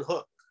your own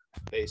hook,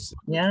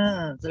 basically.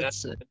 Yeah.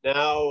 That's it.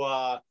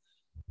 Now,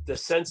 the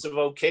sense of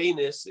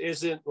okayness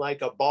isn't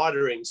like a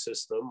bartering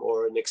system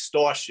or an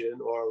extortion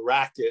or a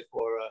racket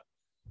or a,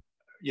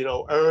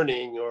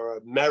 earning or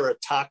a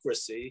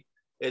meritocracy.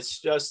 It's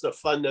just a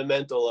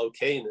fundamental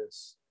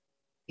okayness.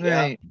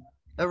 Right.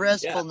 A Yeah,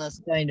 restfulness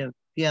kind of.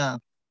 Yeah.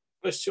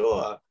 for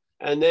sure.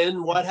 And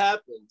then what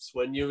happens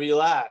when you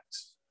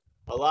relax?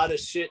 A lot of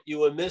shit you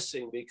were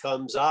missing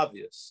becomes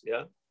obvious.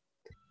 Yeah.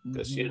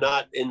 Because you're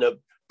not in the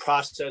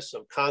process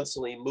of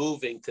constantly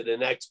moving to the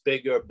next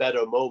bigger,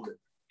 better moment.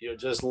 You're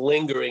just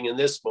lingering in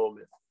this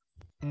moment.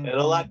 And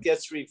a lot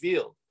gets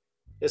revealed.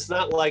 It's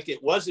not like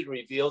it wasn't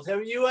revealed.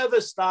 Have you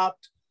ever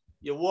stopped?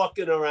 You're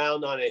walking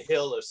around on a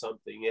hill or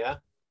something, yeah?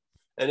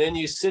 And then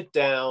you sit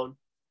down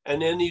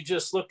and then you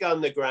just look on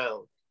the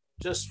ground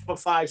just for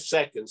 5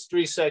 seconds,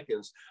 3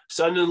 seconds.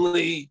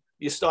 Suddenly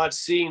you start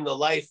seeing the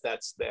life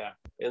that's there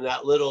in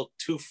that little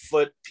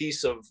 2-foot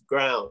piece of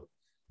ground.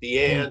 The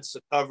ants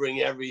are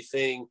covering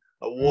everything.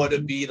 A water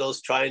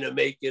beetle's trying to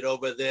make it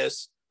over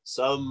this.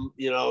 Some,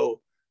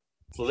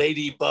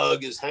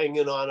 ladybug is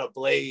hanging on a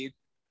blade.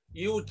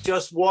 You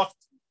just walked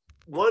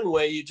one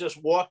way, you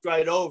just walked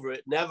right over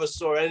it, never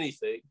saw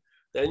anything.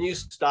 Then you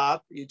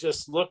stop, you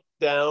just look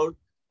down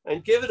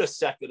and give it a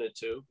second or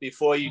two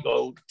before you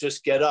go,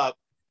 just get up.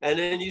 And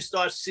then you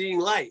start seeing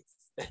life.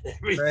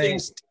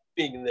 Everything's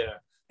being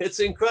there. It's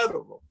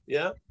incredible.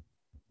 Yeah.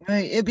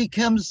 Right.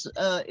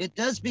 It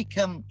does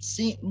become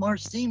more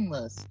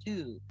seamless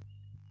too.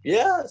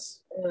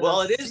 Yes.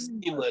 Well, it is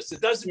seamless.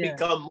 It doesn't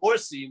become more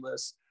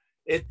seamless.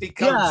 It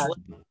becomes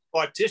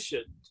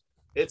partitioned.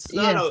 It's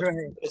not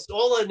it's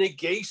all a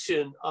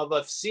negation of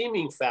a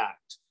seeming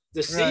fact.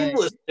 The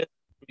seamlessness is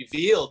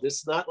revealed.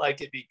 It's not like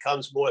it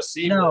becomes more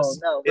seamless.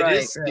 No, it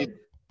is.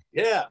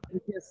 Yeah.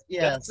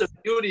 That's the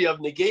beauty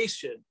of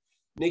negation.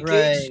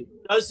 Negation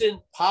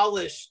doesn't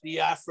polish the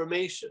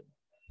affirmation.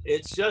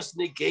 It just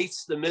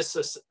negates the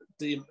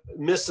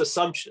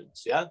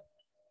misassumptions. Yeah.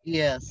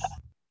 Yes.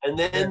 And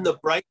then the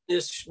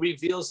brightness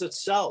reveals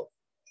itself.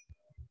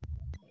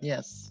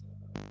 Yes.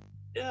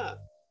 Yeah.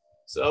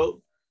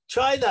 So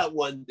try that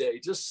one day.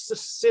 Just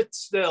sit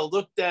still,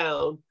 look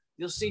down.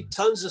 You'll see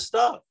tons of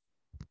stuff.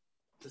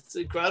 It's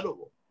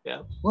incredible.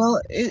 Yeah.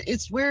 Well,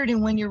 it's weird.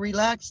 And when you're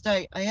relaxed,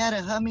 I had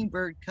a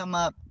hummingbird come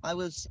up. I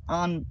was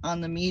on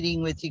the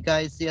meeting with you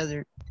guys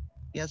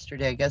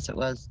yesterday, I guess it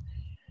was.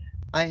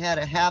 I had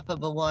a half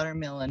of a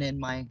watermelon in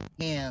my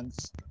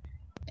hands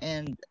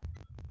and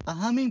a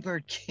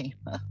hummingbird came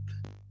up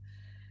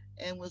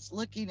and was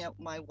looking at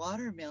my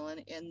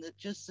watermelon and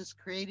just this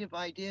creative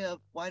idea of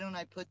why don't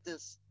I put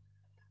this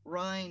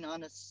rind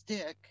on a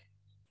stick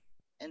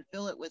and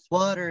fill it with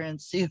water and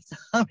see if the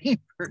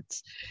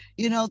hummingbirds,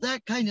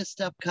 that kind of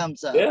stuff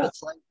comes up. Yeah.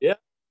 It's like,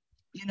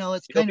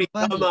 it's kind of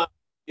funny.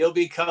 You'll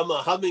become a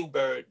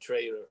hummingbird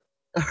trainer.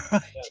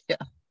 Right. Yeah.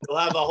 You'll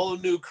have a whole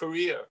new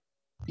career.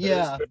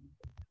 Yeah.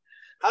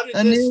 How did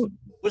this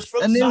was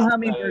from a new South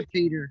hummingbird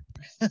feeder.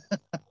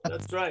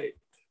 That's right.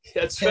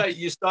 That's right.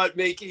 You start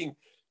making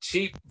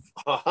cheap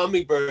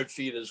hummingbird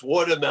feeders,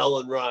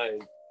 watermelon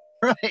rind.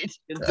 Right.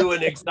 You can do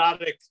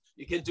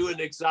an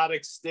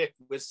exotic stick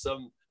with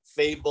some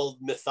fabled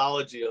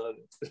mythology on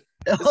it.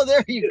 Oh,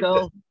 there you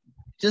go.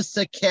 Just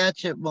to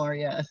catch it more,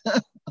 yeah.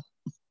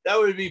 That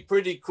would be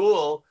pretty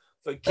cool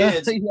for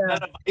kids.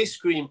 Instead of ice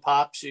cream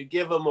pops, you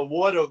give them a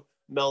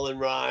watermelon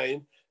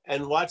rind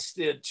and watch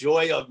the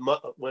joy of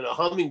when a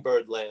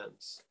hummingbird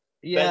lands.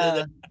 Yeah. Better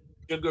than that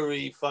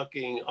sugary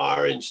fucking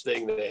orange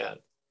thing they had.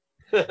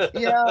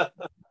 Yeah.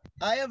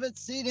 I haven't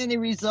seen any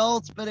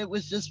results, but it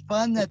was just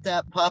fun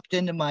that popped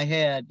into my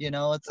head.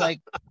 It's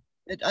like,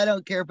 I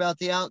don't care about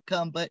the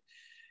outcome, but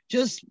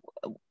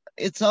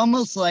it's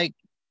almost like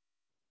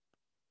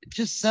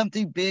just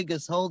something big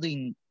is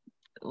holding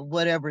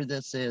whatever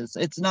this is.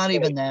 It's not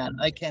even that.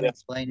 I can't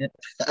explain it.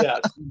 Yeah,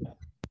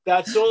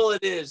 that's all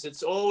it is.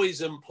 It's always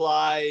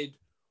implied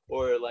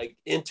or like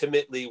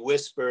intimately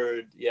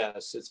whispered.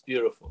 Yes, it's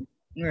beautiful.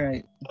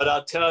 Right. But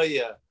I'll tell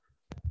you,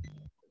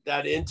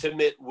 that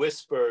intimate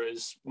whisper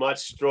is much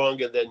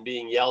stronger than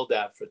being yelled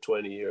at for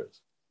 20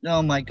 years.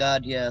 Oh my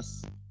God,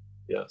 yes.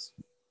 Yes.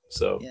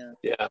 So Yeah.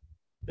 yeah,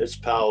 it's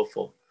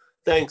powerful.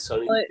 Thanks,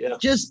 honey. But Yeah.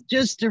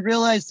 just to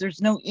realize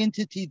there's no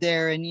entity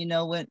there, and you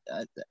know what,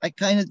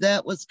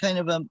 that was kind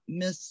of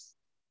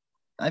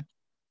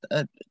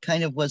I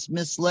kind of was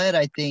misled,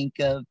 I think,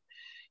 of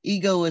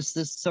ego is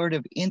this sort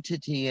of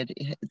entity.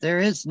 There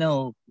is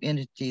no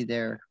entity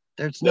there.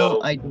 There's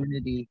no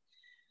identity.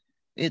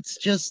 It's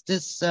just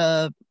this,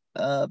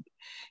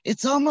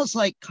 it's almost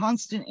like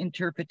constant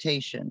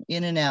interpretation,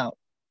 in and out,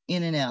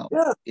 in and out.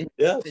 Yeah.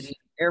 Yes.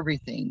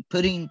 Everything,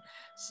 putting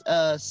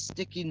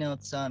sticky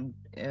notes on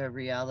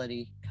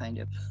reality, kind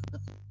of.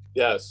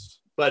 Yes.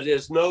 But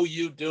there's no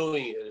you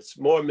doing it. It's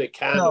more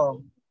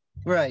mechanical. No.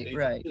 Right, It's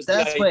right. just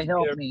That's the what idea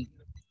helped me.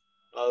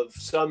 of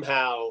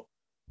somehow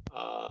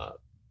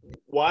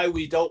why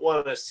we don't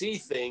want to see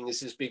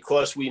things is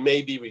because we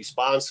may be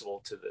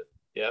responsible to them.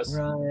 Yes.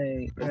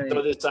 Right, And right.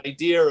 so this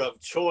idea of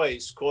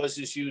choice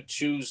causes you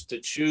to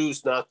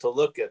choose not to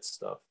look at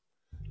stuff.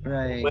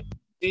 Right. When you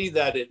see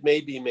that it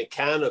may be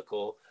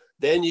mechanical,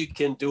 then you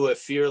can do a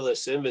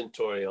fearless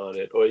inventory on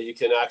it, or you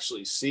can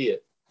actually see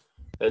it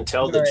and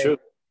tell the truth.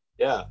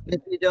 Yeah.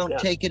 If you don't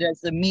take it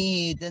as a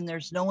me, then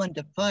there's no one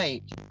to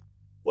fight.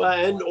 Well,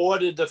 and or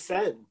to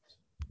defend.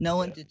 No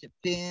one to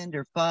defend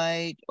or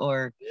fight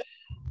or.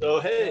 So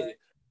hey,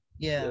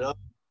 yeah. You know,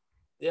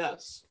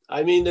 yes.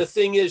 I mean, the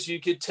thing is, you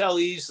could tell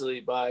easily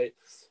by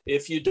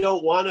if you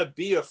don't want to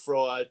be a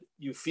fraud,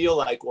 you feel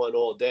like one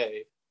all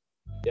day.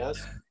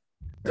 Yes.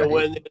 So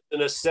when there's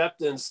an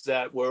acceptance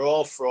that we're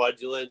all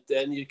fraudulent,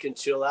 then you can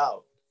chill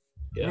out.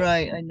 Yeah.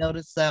 Right. I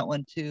noticed that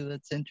one too.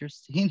 That's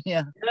interesting.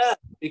 Yeah. Yeah,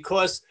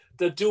 because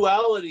the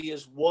duality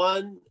is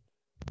one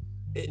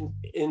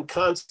in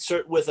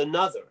concert with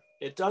another.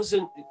 It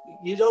doesn't,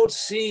 you don't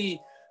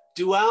see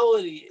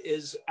duality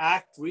is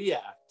act,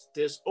 react.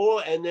 There's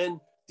and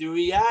then the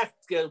react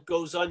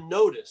goes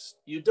unnoticed.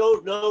 You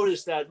don't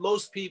notice that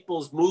most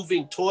people's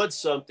moving towards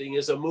something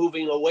is a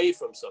moving away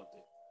from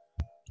something.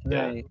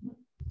 Right. Yeah?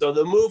 So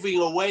the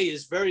moving away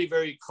is very,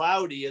 very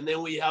cloudy. And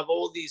then we have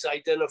all these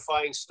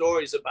identifying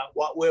stories about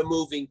what we're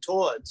moving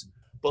towards.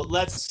 But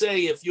let's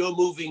say if you're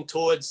moving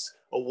towards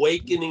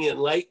awakening,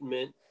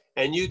 enlightenment,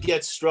 and you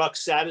get struck,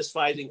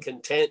 satisfied, and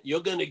content, you're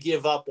going to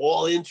give up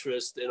all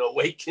interest in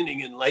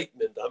awakening,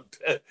 enlightenment.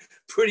 I'm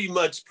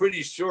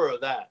pretty sure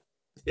of that.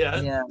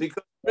 Yeah.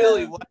 Because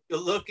really what you're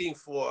looking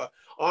for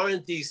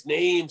aren't these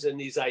names and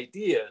these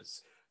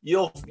ideas.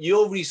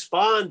 You'll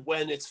respond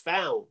when it's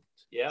found.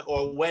 Yeah,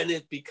 or when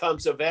it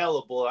becomes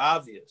available or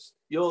obvious.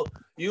 You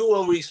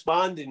will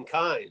respond in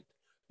kind.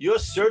 You're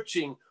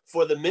searching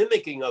for the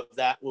mimicking of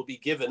that will be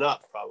given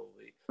up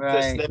probably.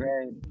 Right.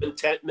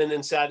 Contentment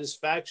and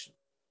satisfaction.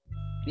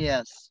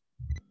 Yes.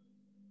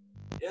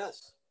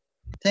 Yes.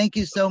 Thank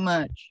you so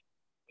much.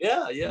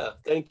 Yeah.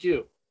 Thank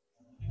you.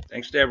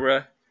 Thanks,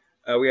 Deborah.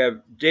 We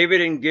have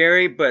David and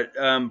Gary, but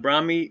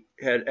Brahmi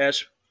had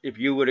asked if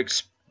you would,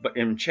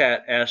 in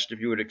chat, asked if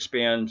you would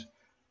expand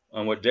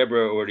on what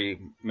Deborah already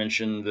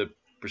mentioned, the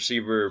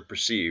perceiver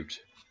perceived.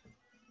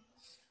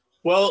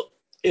 Well,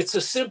 it's a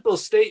simple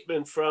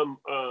statement from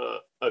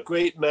a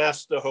great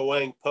master,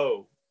 Huang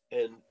Po.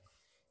 And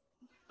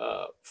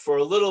for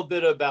a little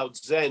bit about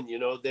Zen,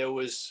 there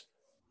was,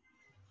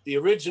 the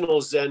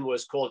original Zen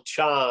was called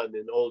Chan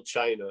in old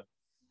China.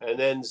 And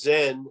then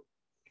Zen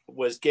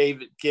was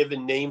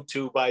given name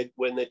to by,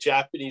 when the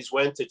Japanese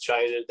went to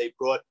China, they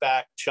brought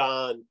back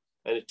Chan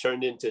and it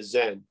turned into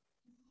Zen.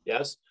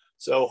 Yes.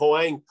 So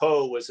Huang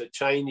Po was a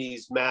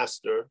Chinese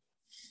master,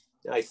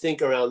 I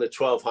think around the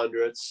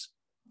 1200s.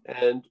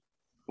 And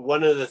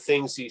one of the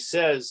things he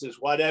says is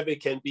whatever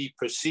can be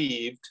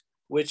perceived,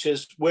 which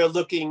is we're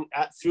looking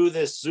at through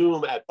this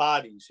zoom at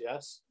bodies,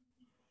 yes?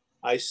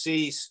 I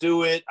see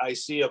Stewart, I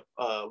see a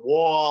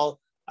wall,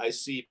 I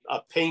see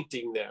a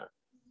painting there.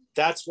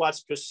 That's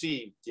what's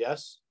perceived,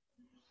 yes?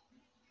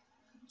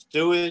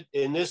 Stewart,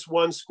 in this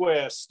one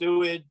square,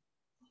 Stewart,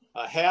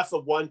 a half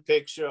of one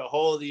picture, a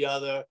whole of the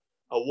other,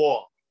 a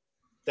wall.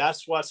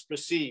 That's what's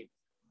perceived.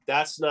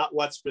 That's not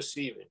what's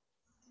perceiving.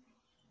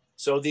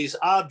 So these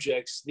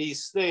objects,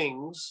 these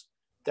things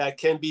that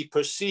can be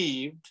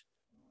perceived,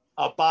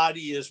 a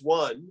body is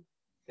one,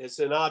 it's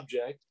an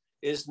object,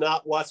 is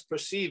not what's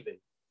perceiving.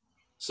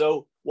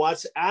 So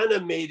what's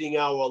animating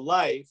our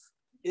life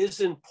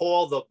isn't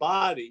Paul the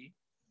body,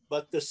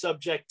 but the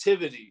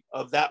subjectivity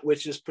of that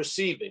which is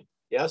perceiving,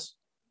 yes?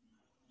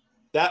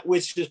 That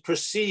which is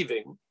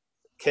perceiving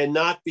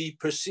cannot be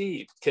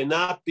perceived,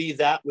 cannot be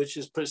that which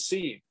is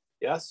perceived.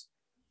 Yes?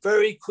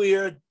 Very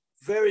clear,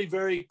 very,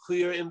 very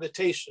clear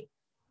invitation.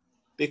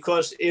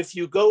 Because if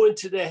you go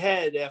into the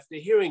head after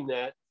hearing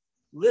that,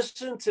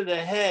 listen to the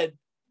head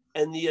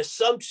and the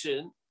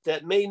assumption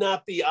that may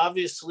not be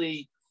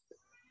obviously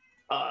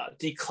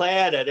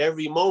declared at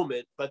every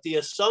moment, but the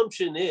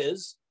assumption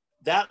is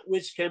that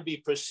which can be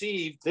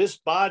perceived, this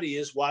body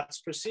is what's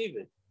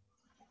perceiving.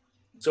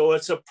 So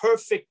it's a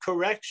perfect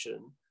correction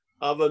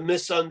of a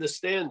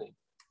misunderstanding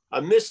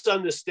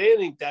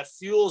that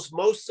fuels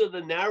most of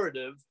the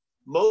narrative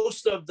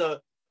most of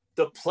the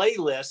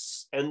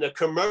playlists and the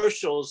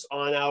commercials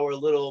on our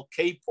little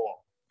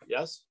K-Paul.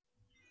 Yes.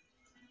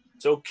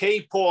 So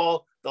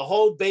K-Paul, the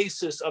whole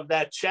basis of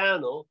that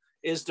channel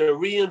is to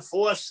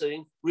reinforce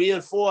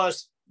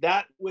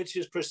that which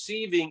is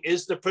perceiving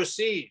is the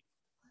perceived.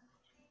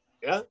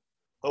 Yeah.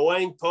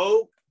 Huang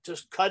Po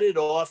just cut it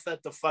off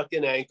at the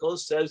fucking ankle,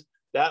 says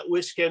that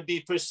which can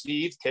be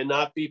perceived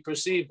cannot be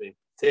perceiving.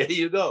 There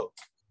you go.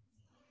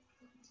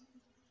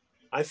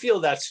 I feel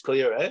that's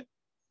clear, eh?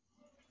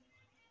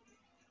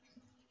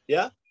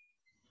 Yeah?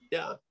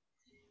 Yeah.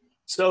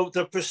 So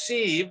the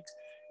perceived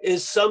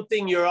is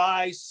something your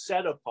eyes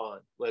set upon,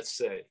 let's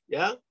say,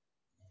 yeah?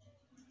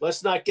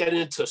 Let's not get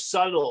into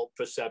subtle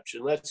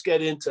perception. Let's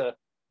get into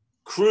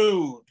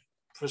crude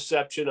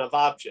perception of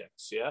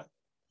objects, yeah?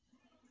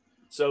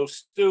 So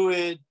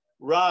Stuart,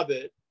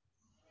 Robert,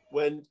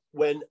 when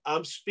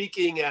I'm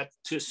speaking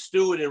to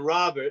Stuart and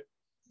Robert,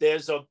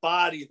 there's a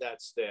body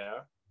that's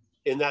there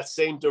in that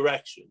same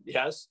direction,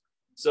 yes?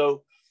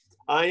 So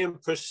I am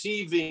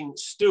perceiving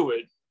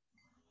Stuart,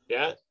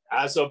 yeah,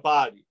 as a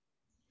body.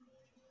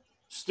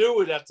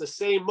 Stuart at the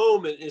same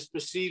moment is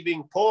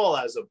perceiving Paul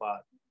as a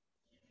body.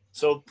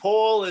 So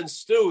Paul and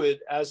Stuart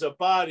as a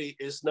body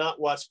is not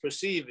what's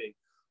perceiving.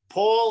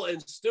 Paul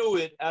and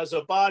Stuart as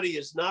a body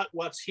is not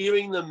what's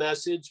hearing the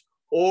message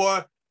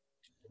or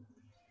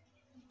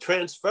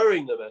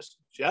transferring the message,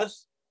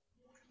 yes?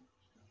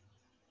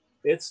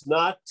 It's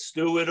not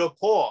Stuart or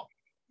Paul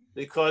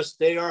because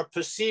they are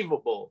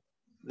perceivable.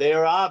 They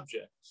are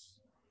objects.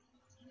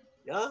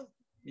 Yeah?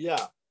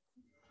 Yeah.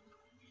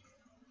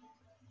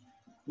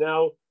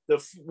 Now,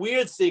 the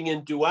weird thing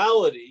in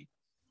duality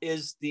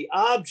is the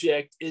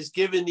object is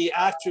given the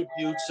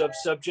attributes of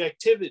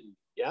subjectivity,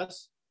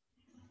 yes?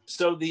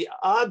 So the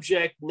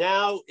object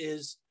now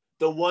is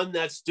the one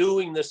that's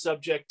doing the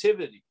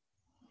subjectivity,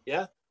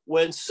 yeah?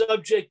 When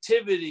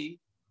subjectivity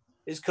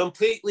is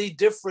completely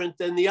different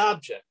than the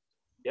object,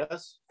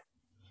 yes?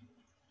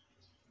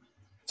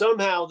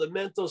 Somehow the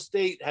mental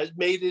state has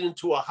made it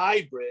into a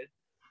hybrid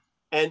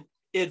and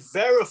it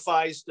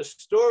verifies the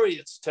story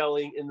it's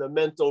telling in the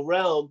mental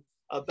realm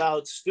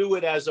about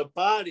Stuart as a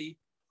body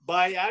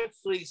by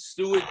actually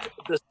Stuart,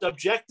 the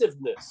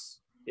subjectiveness,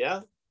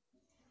 yeah?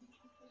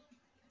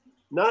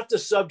 Not the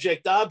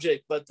subject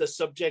object, but the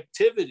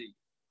subjectivity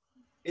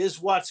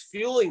is what's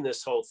fueling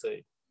this whole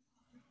thing.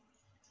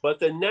 But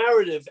the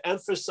narrative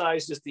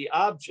emphasizes the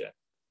object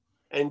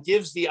and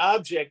gives the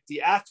object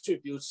the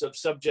attributes of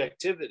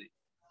subjectivity.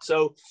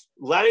 So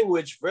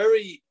language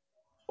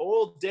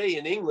all day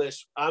in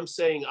English, I'm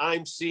saying,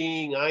 I'm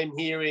seeing, I'm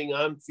hearing,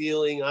 I'm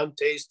feeling, I'm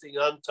tasting,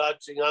 I'm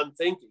touching, I'm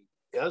thinking,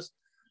 yes?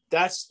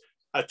 That's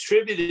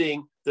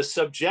attributing the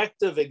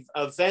subjective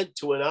event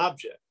to an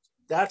object.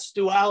 That's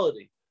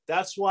duality.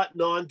 That's what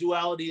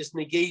non-duality is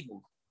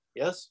negating,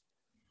 yes?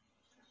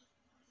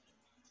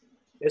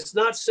 It's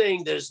not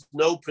saying there's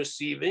no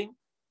perceiving.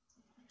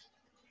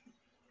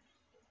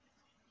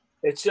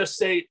 It's just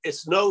saying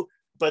it's no,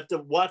 but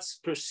what's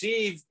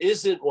perceived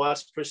isn't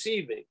what's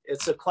perceiving.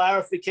 It's a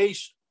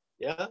clarification,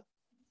 yeah?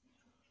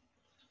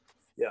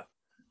 Yeah.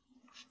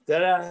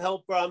 Did that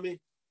help, Brahmi?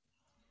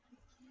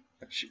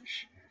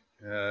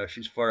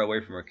 She's far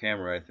away from her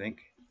camera, I think.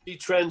 She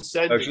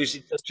transcended. Oh,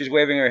 she's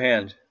waving her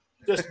hand.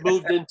 Just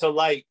moved into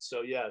light,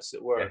 so yes,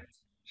 it worked. Yeah.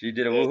 She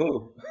did a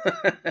woohoo.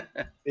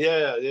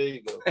 Yeah, there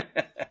you go.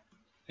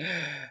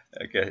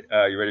 Okay,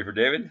 you ready for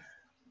David?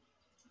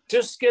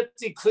 Just get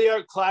the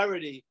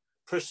clarity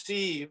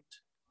perceived.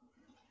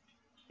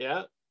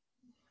 Yeah.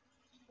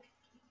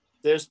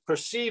 There's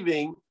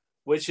perceiving,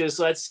 which is,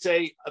 let's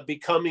say,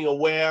 becoming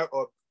aware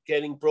or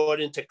getting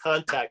brought into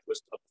contact with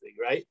something,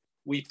 right?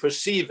 We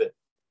perceive it.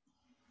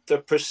 The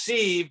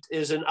perceived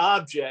is an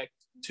object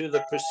to the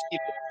perceiving,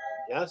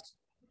 yes?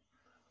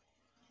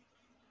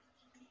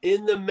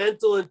 In the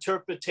mental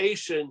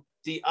interpretation,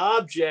 the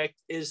object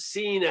is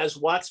seen as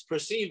what's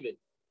perceiving.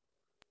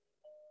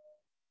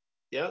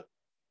 Yeah.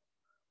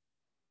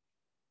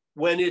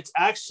 When it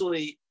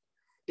actually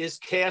is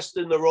cast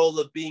in the role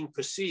of being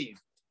perceived.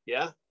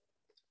 Yeah.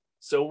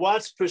 So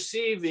what's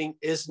perceiving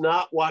is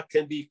not what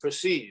can be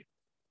perceived.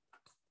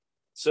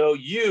 So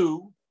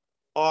you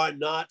are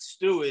not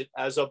Stuart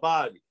as a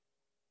body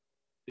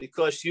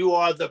because you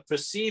are the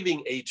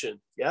perceiving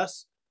agent.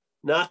 Yes.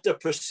 Not the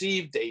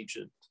perceived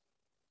agent.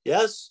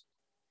 Yes.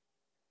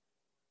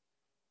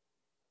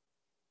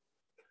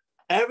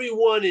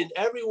 Everyone in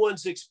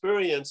everyone's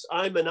experience,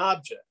 I'm an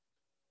object.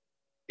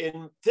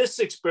 In this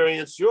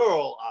experience, you're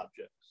all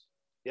objects.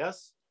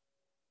 Yes?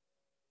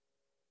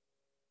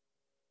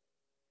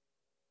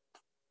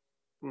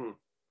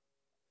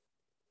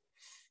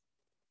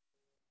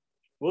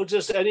 We'll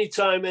just,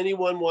 anytime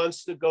anyone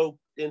wants to go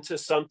into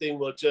something,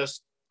 we'll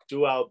just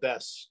do our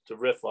best to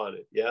riff on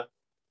it. Yeah?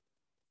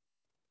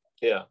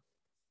 Yeah.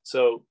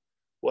 So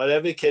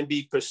whatever can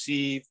be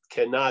perceived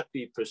cannot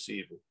be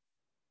perceiving.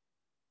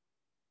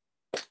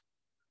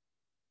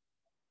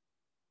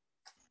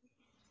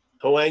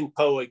 Huang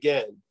Po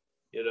again,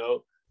 you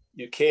know,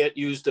 you can't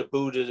use the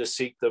Buddha to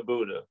seek the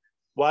Buddha.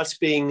 what's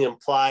being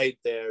implied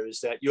there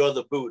is that you're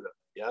the Buddha,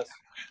 yes?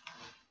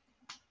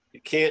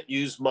 You can't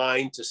use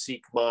mind to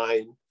seek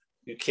mind.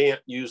 You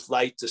can't use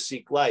light to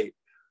seek light.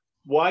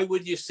 Why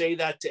would you say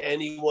that to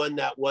anyone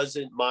that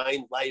wasn't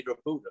mind, light, or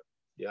Buddha?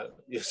 Yeah,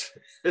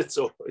 it's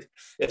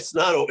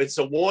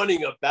a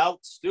warning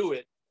about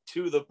Stewart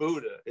to the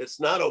Buddha. It's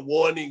not a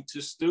warning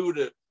to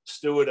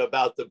Stewart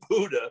about the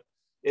Buddha.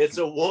 It's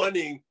a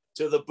warning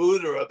to the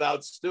Buddha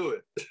about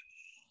Stewart.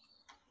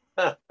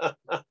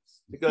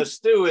 Because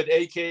Stewart,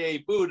 aka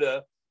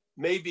Buddha,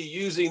 may be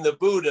using the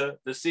Buddha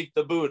to seek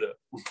the Buddha,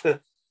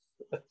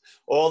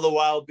 all the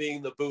while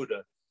being the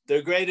Buddha.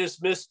 Their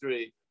greatest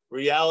mystery,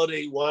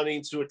 reality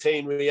wanting to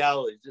attain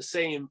reality, the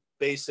same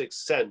basic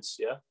sense,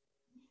 yeah?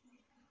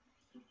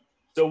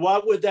 So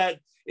what would that,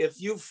 if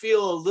you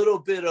feel a little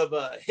bit of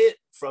a hit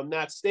from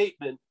that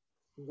statement,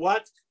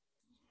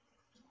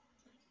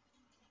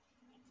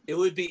 it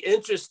would be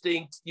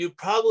interesting, you'd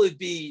probably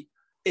be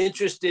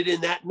interested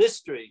in that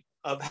mystery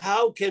of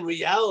how can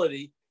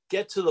reality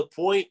get to the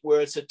point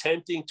where it's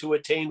attempting to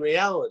attain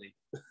reality.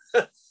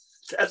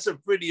 That's a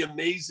pretty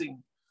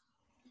amazing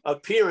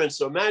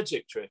appearance or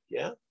magic trick,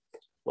 yeah?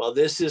 Well,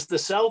 this is the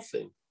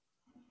selfing.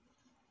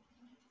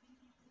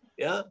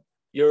 Yeah,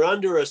 you're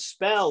under a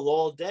spell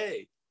all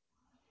day.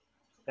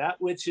 That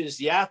which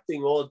is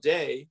yapping all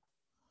day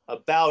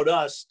about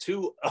us,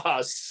 to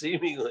us,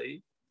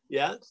 seemingly,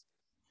 yes?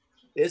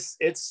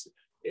 It's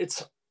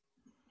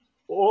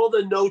all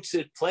the notes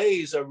it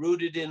plays are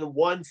rooted in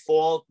one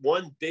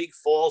big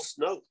false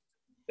note.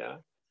 Yeah.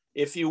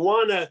 If you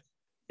wanna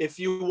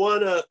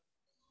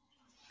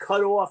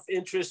cut off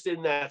interest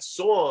in that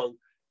song,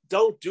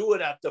 don't do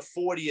it at the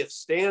 40th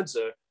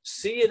stanza.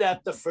 See it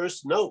at the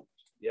first note.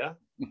 Yeah.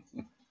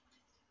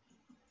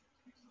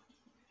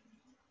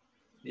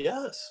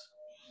 Yes.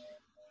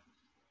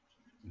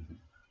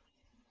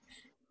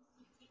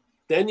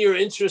 Then your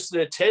interest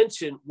and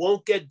attention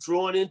won't get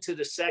drawn into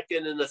the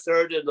second and the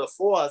third and the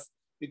fourth,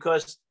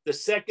 because the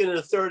second and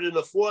the third and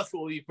the fourth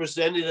will be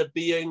presented as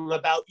being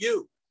about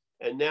you.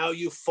 And now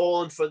you've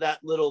fallen for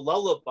that little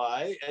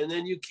lullaby, and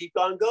then you keep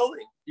on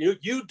going.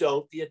 You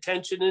don't, the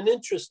attention and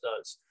interest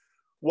does.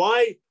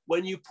 Why?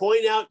 When you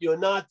point out you're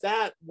not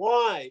that,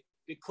 why?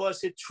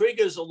 Because it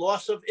triggers a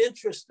loss of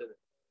interest in it.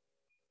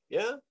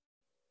 Yeah?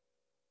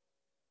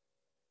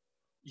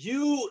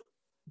 You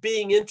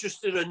being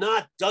interested or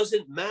not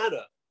doesn't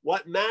matter.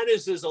 What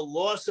matters is a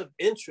loss of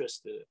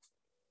interest in it.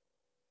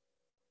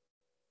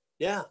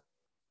 Yeah.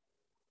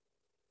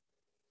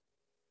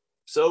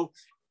 So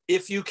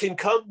if you can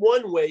come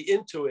one way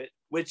into it,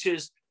 which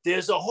is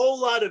there's a whole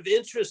lot of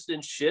interest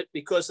in shit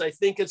because I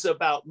think it's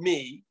about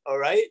me, all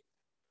right?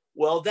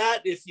 Well,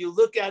 that, if you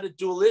look at it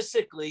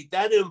dualistically,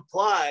 that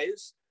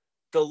implies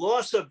the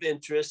loss of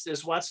interest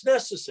is what's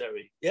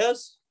necessary,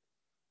 yes?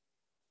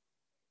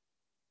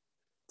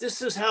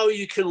 This is how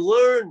you can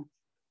learn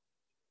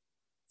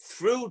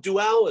through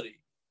duality.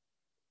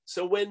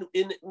 So when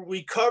in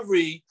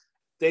recovery,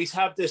 they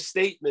have this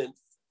statement,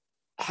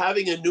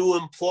 having a new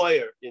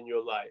employer in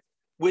your life,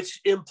 which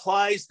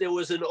implies there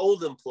was an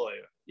old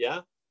employer,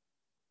 yeah?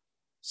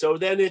 So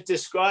then it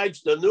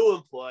describes the new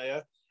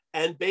employer,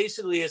 and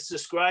basically it's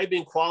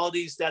describing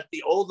qualities that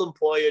the old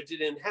employer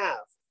didn't have.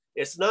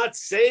 It's not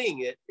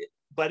saying it,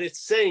 but it's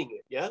saying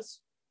it,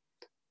 yes?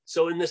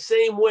 So in the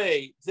same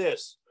way,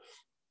 this,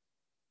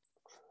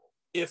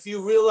 if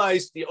you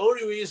realize the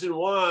only reason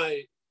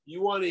why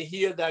you want to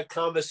hear that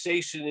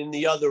conversation in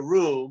the other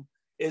room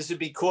is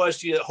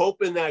because you're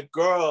hoping that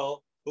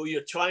girl who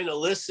you're trying to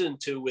listen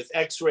to with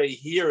X-ray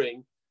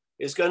hearing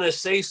is going to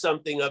say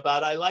something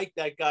about, I like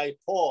that guy,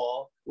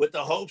 Paul, with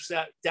the hopes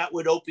that that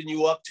would open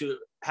you up to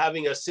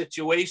having a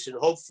situation,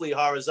 hopefully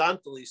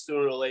horizontally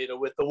sooner or later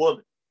with the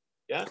woman.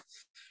 Yeah.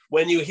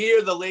 When you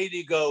hear the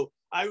lady go,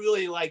 I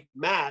really like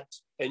Matt,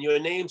 and your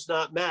name's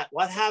not Matt,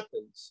 what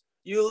happens?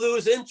 You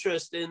lose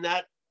interest in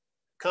that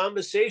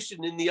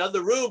conversation in the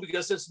other room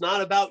because it's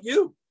not about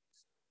you.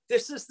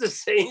 This is the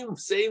same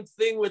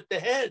thing with the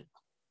head.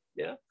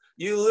 Yeah.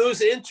 You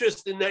lose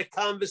interest in that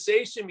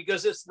conversation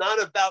because it's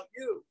not about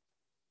you.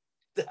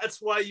 That's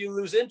why you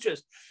lose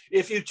interest.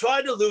 If you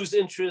try to lose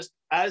interest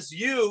as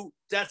you,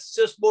 that's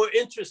just more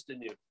interest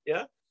in you.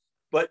 Yeah.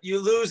 But you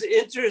lose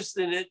interest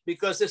in it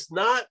because it's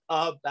not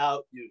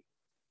about you.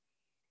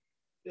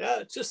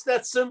 Yeah. It's just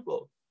that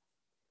simple.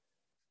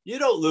 You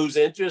don't lose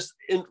interest.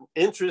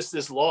 Interest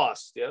is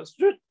lost. Yes.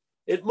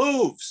 It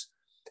moves.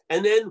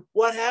 And then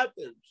what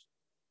happens?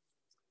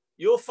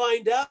 You'll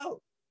find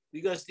out,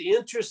 because the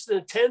interest and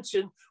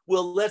attention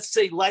will, let's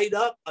say, light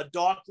up a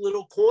dark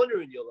little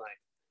corner in your life,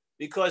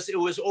 because it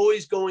was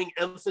always going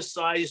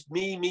emphasized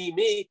me, me,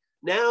 me.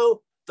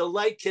 Now the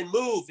light can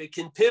move, it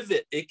can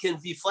pivot, it can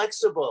be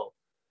flexible,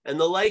 and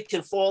the light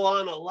can fall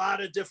on a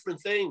lot of different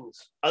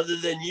things other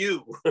than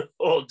you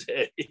all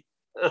day.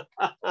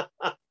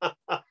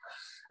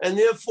 And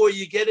therefore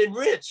you get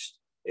enriched.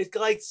 It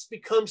like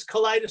becomes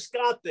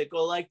kaleidoscopic,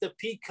 or like the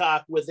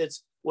peacock with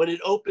its, when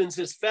it opens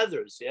its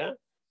feathers, yeah?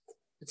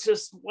 It's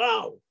just,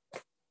 wow.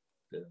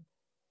 Yeah.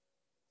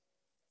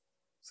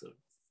 So,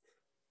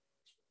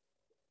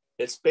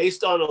 It's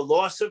based on a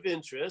loss of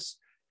interest,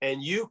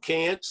 and you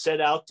can't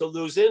set out to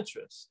lose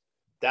interest.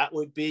 That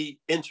would be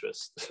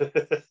interest.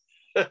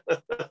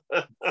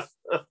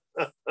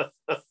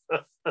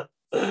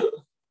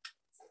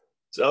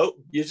 So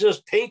you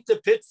just paint the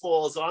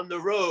pitfalls on the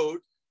road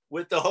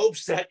with the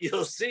hopes that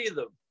you'll see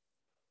them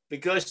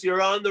because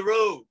you're on the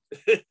road.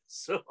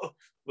 So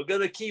we're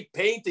going to keep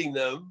painting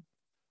them,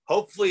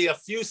 hopefully a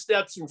few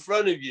steps in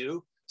front of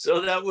you,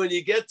 so that when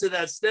you get to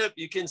that step,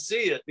 you can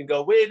see it and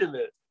go, wait a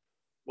minute,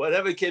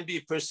 whatever can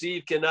be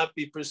perceived cannot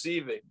be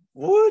perceiving.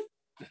 What?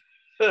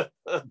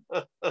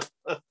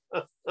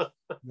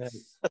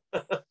 Nice.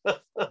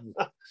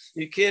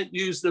 You can't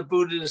use the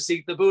Buddha to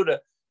seek the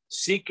Buddha.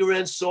 Seeker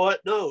and sought?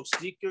 No,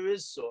 seeker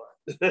is sought.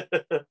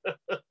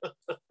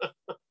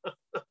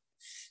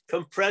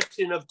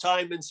 Compression of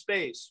time and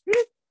space.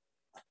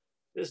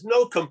 There's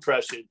no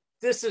compression.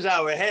 This is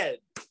our head.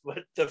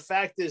 But the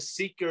fact is,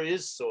 seeker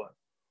is sought.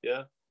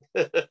 Yeah.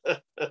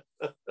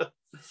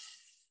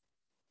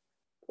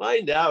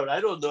 Find out.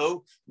 I don't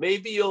know.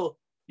 Maybe you'll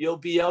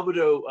be able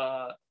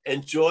to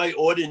enjoy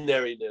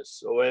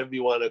ordinariness, or whatever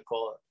you want to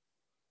call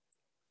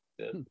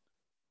it. Yeah.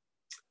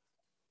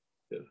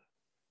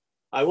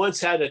 I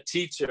once had a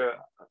teacher,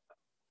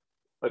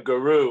 a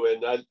guru,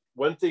 and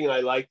one thing I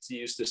like to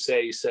used to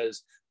say, he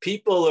says,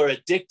 people are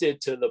addicted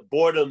to the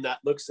boredom that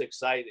looks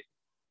exciting.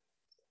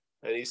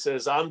 And he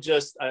says, I'm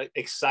just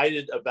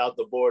excited about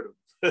the boredom.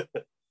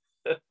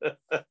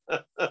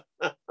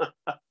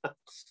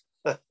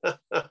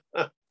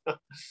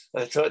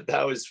 I thought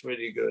that was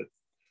pretty good.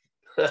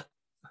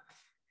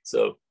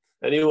 So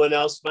anyone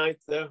else, Mike,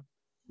 there?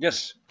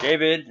 Yes,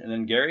 David, and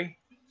then Gary.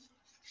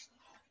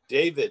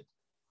 David.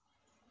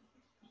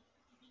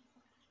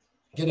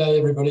 G'day,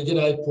 everybody.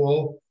 G'day,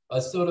 Paul. I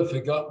sort of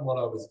forgotten what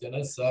I was going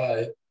to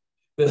say,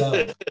 but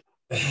I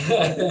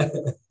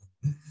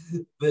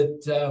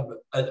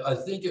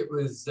think it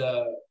was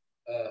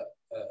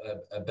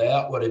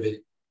about whatever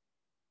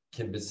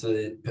can be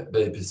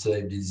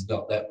perceived is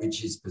not that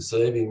which is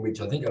perceiving, which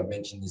I think I've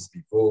mentioned this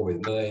before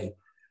with me.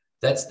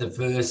 That's the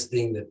first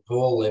thing that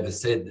Paul ever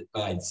said that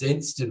made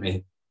sense to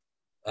me,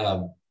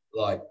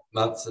 like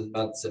months and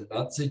months and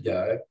months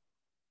ago.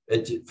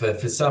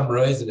 For some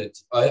reason,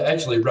 I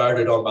actually wrote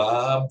it on my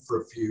arm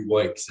for a few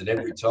weeks, and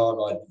every time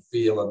I'd be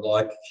feeling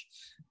like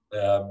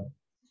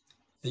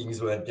things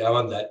weren't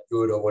going that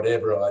good or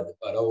whatever,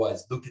 I'd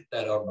always look at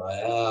that on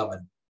my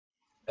arm.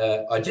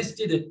 And I just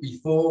did it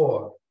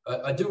before.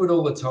 I do it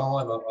all the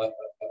time.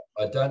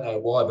 I don't know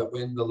why, but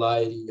when the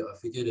lady, I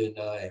forget her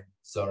name,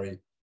 sorry,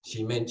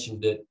 she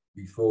mentioned it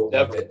before,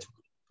 about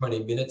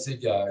 20 minutes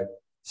ago,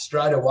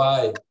 straight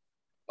away,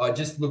 I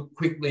just looked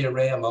quickly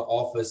around my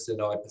office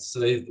and I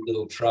perceived the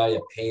little tray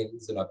of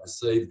pens, and I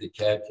perceived the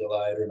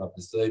calculator, and I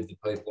perceived the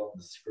people on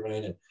the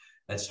screen.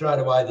 And straight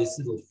away, this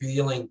little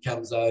feeling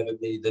comes over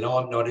me that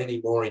I'm not any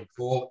more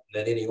important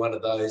than any one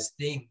of those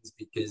things,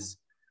 because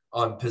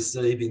I'm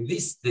perceiving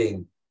this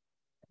thing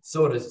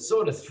sort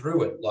of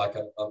through it. Like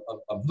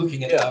I'm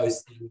looking at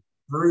those things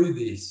through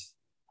this,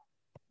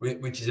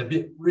 which is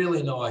a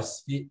really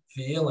nice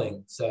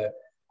feeling. So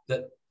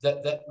that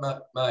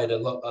made a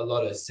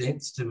lot of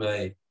sense to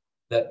me.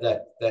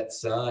 That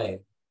saying.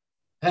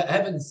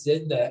 Having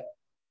said that,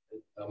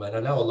 I mean, I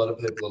know a lot of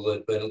people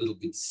have been a little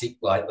bit sick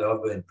lately.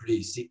 I've been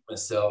pretty sick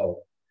myself,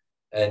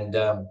 and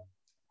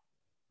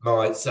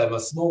my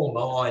small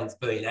mind's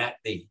been at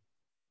me,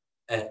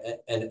 and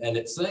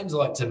it seems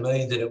like to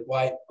me that it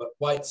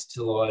waits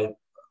till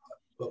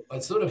I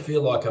sort of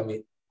feel like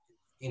I'm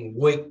in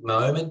weak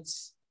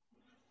moments,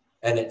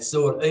 and it's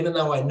sort of, even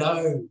though I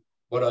know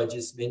what I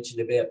just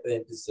mentioned about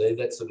being perceived,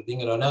 that sort of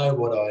thing, and I know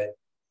what I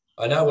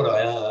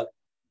am.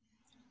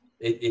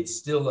 It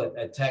still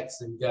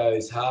attacks and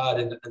goes hard.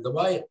 And the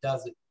way it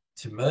does it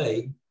to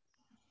me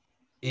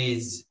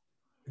is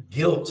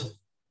guilt.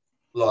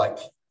 Like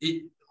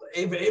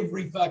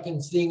every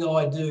fucking thing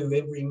I do,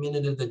 every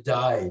minute of the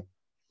day,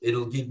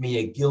 it'll give me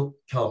a guilt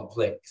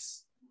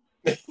complex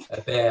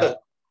about,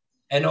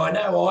 and I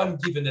know I'm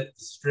giving it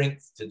the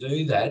strength to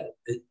do that.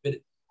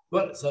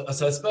 So I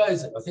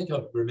suppose, I think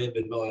I've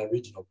remembered my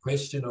original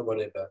question or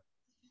whatever.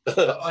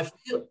 I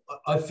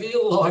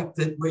feel like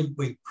that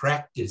we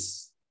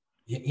practice,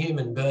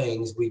 human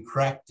beings, we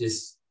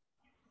practice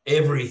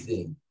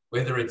everything,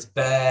 whether it's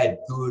bad,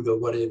 good, or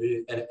whatever,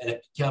 and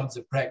it becomes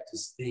a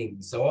practice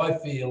thing. So I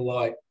feel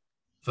like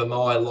for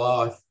my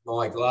life,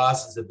 my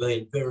glasses have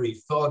been very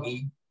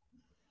foggy,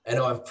 and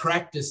I've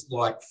practiced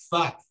like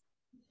fuck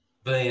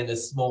being a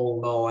small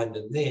mind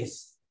and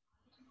this,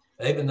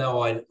 even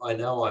though I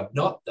know I'm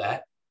not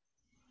that,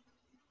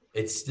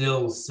 it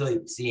still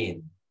seeps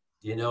in.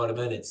 Do you know what I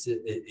mean? It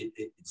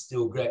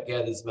still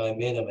gathers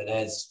momentum and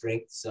has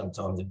strength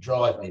sometimes. It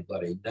drives me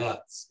bloody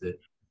nuts. But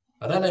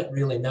I don't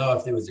really know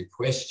if there was a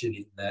question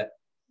in that.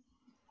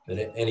 But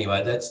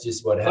anyway, that's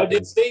just what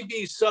happens. There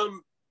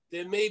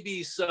may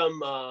be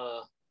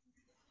some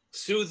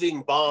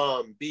soothing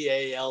balm,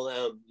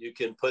 BALM, you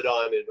can put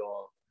on it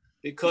all,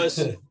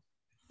 because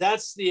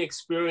that's the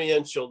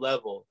experiential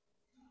level.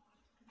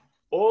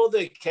 all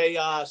the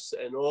chaos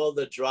and all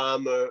the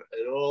drama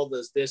and all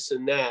this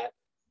and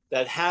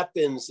that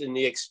happens in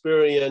the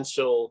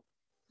experiential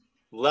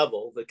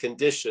level, the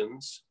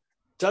conditions,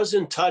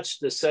 doesn't touch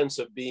the sense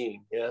of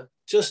being. Yeah,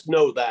 just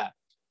know that.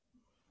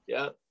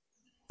 Yeah,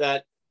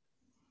 that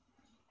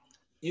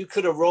you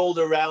could have rolled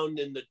around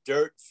in the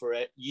dirt for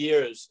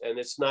years and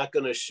it's not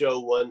going to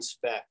show one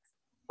speck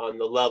on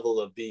the level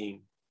of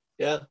being.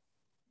 Yeah.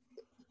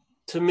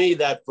 To me,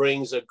 that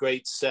brings a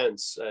great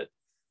sense that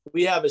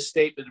we have a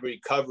statement of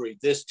recovery,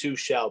 this too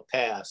shall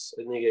pass.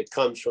 I think it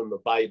comes from the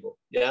Bible.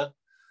 Yeah.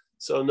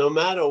 So no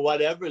matter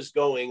whatever's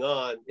going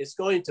on, it's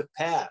going to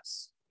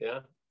pass. Yeah.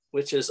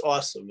 Which is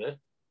awesome. Eh?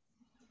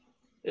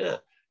 Yeah.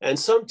 And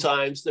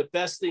sometimes the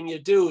best thing you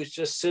do is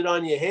just sit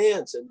on your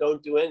hands and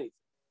don't do anything.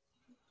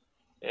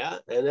 Yeah.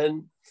 And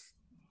then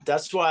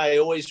that's why I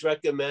always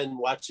recommend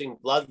watching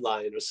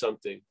Bloodline or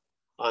something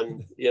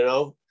on, you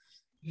know,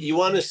 you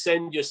want to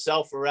send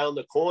yourself around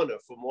the corner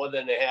for more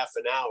than a half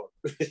an hour.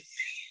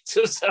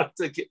 Just have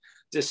to get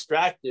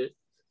distracted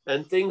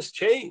and things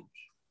change.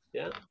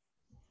 Yeah.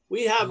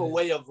 We have a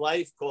way of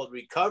life called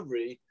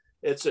recovery.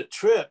 It's a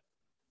trip.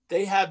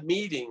 They have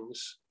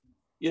meetings,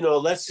 you know,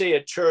 let's say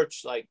a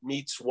church like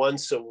meets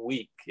once a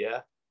week.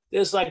 Yeah.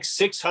 There's like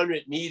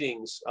 600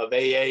 meetings of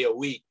AA a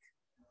week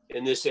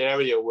in this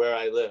area where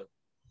I live,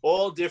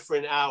 all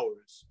different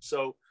hours.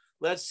 So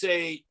let's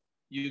say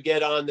you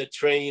get on the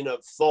train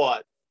of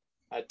thought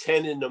at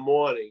 10 in the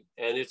morning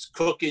and it's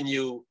cooking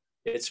you,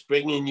 it's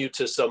bringing you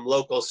to some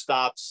local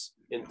stops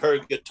in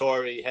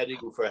purgatory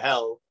heading for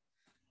hell.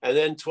 And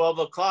then 12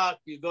 o'clock,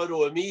 you go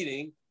to a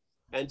meeting,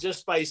 and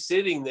just by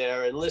sitting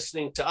there and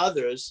listening to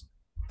others,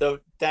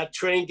 that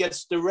train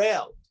gets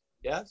derailed.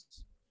 Yes?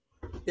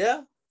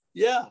 Yeah?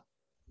 Yeah.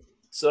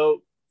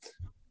 So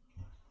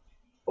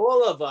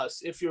all of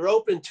us, if you're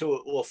open to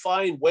it, will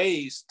find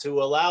ways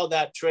to allow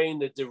that train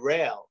to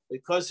derail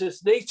because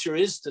its nature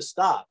is to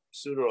stop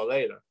sooner or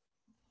later.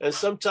 And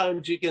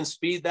sometimes you can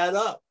speed that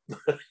up.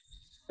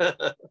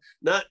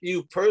 Not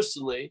you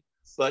personally,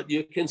 but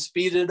you can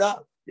speed it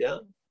up. Yeah.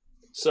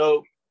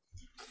 So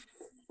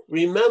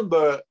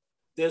remember,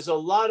 there's a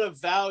lot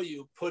of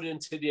value put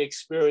into the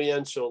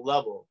experiential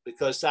level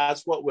because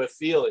that's what we're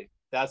feeling.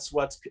 That's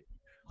what's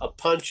a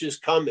punch is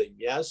coming.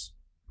 Yes.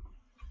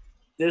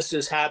 This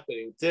is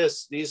happening.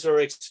 These are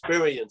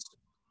experiences.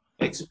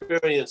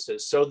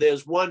 So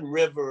there's one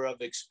river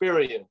of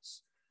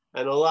experience.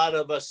 And a lot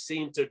of us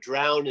seem to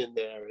drown in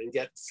there and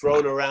get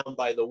thrown around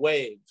by the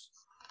waves.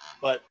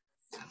 But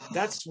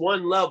that's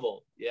one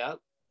level, yeah?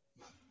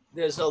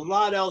 There's a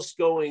lot else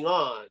going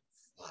on.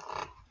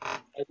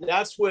 And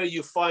that's where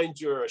you find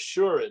your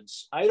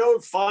assurance. I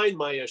don't find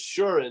my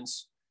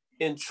assurance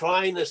in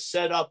trying to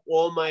set up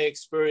all my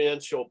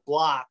experiential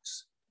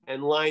blocks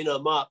and line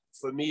them up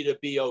for me to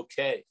be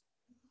okay.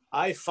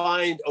 I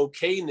find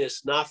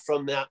okayness not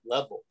from that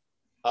level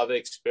of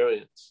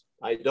experience.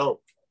 I don't.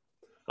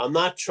 I'm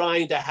not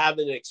trying to have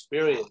an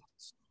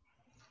experience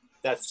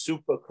that's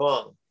super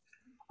calm.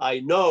 I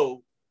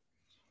know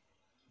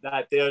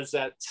that there's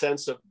that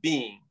sense of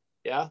being,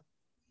 yeah,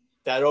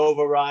 that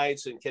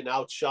overrides and can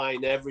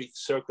outshine every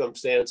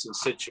circumstance and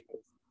situation.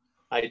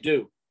 I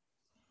do,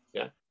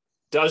 yeah.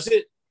 Does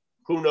it?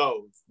 Who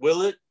knows?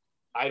 Will it?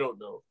 I don't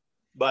know.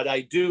 But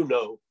I do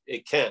know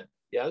it can,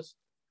 yes?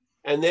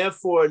 And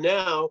therefore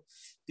now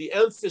the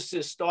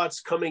emphasis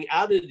starts coming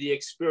out of the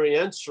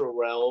experiential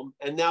realm,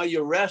 and now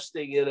you're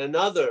resting in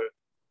another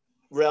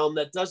realm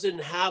that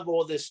doesn't have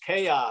all this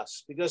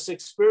chaos because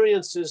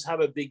experiences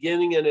have a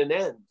beginning and an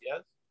end,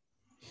 yes?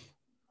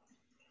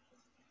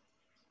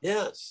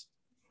 Yes.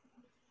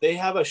 They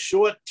have a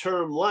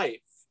short-term life.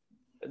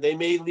 They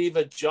may leave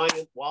a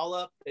giant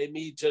wallop. They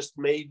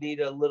may need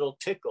a little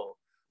tickle.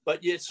 But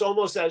it's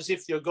almost as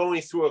if you're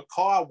going through a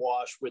car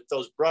wash with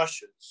those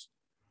brushes.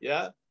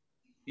 Yeah.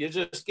 You're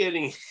just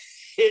getting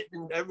hit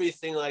and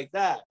everything like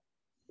that.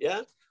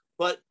 Yeah.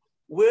 But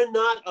we're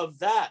not of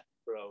that,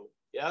 bro.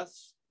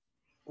 Yes.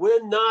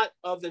 We're not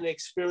of an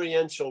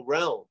experiential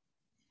realm.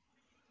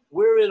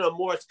 We're in a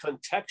more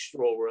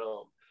contextual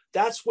realm.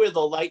 That's where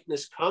the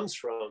lightness comes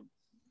from.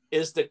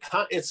 It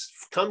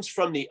comes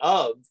from the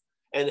of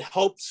and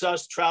helps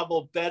us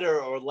travel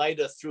better or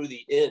lighter through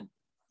the in,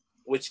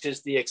 which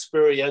is the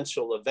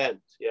experiential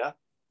event, yeah?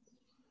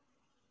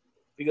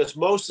 Because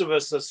most of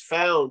us has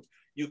found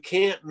you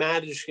can't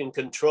manage and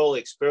control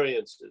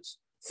experiences.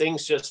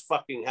 Things just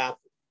fucking happen,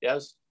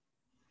 yes?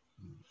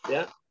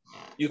 Yeah?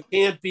 You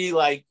can't be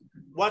like,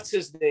 what's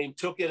his name,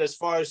 took it as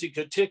far as he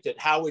could take it,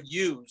 Howard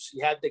Hughes.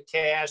 He had the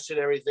cash and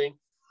everything.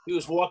 He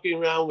was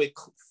walking around with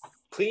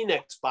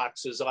Kleenex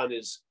boxes on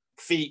his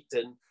feet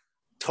and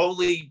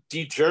totally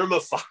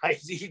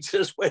degermified. He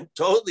just went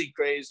totally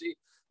crazy.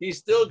 He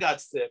still got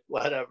sick,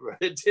 whatever.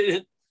 It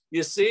didn't,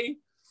 you see?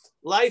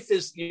 Life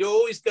is, you're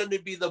always going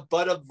to be the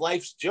butt of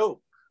life's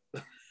joke.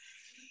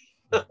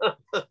 But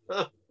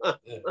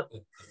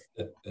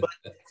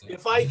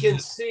if I can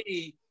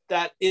see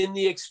that in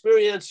the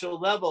experiential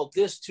level,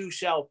 this too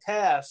shall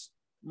pass,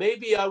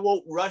 maybe I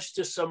won't rush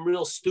to some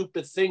real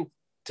stupid thing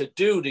to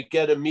do to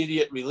get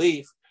immediate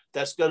relief.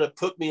 that's going to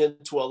put me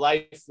into a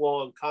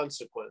lifelong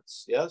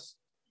consequence. Yes?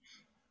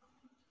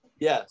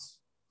 Yes.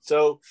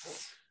 So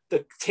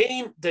the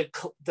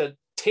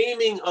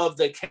taming of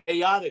the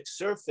chaotic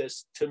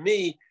surface, to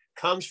me,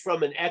 comes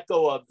from an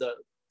echo of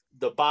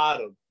the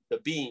bottom, the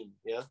being.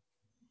 Yeah.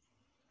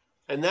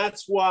 And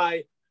that's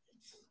why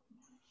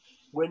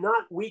we're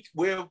not weak,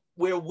 we're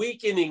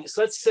weakening.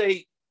 So let's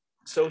say,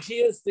 so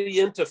here's the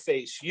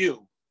interface,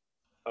 you,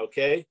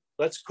 okay?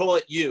 Let's call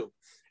it you.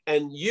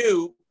 And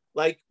you,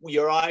 like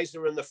your eyes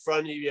are in the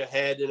front of your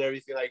head and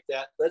everything like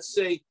that. Let's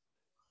say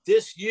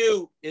this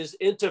you is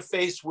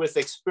interfaced with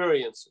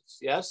experiences,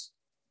 yes?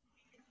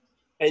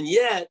 And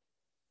yet,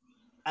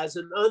 as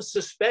an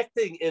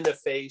unsuspecting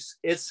interface,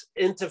 it's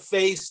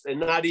interfaced and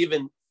not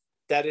even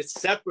that it's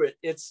separate,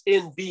 it's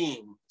in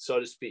being, so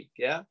to speak,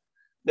 yeah?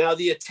 Now,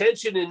 the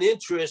attention and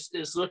interest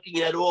is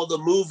looking at all the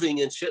moving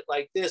and shit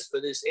like this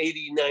for this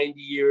 80,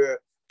 90-year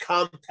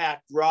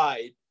compact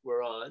ride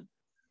we're on.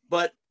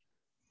 But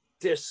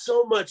there's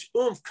so much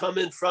oomph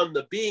coming from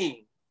the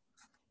being.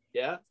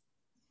 Yeah?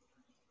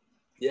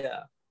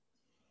 Yeah.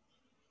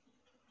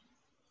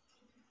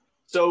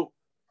 So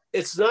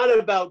it's not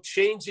about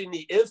changing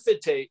the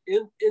interface.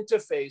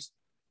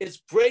 It's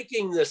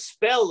breaking the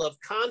spell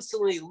of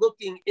constantly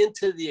looking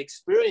into the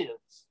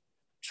experience,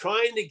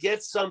 trying to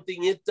get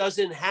something it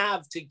doesn't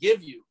have to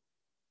give you.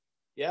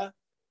 Yeah.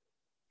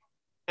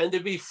 And to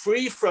be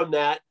free from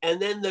that.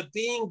 And then the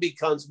being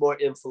becomes more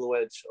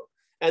influential.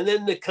 And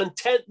then the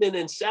contentment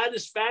and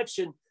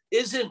satisfaction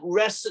isn't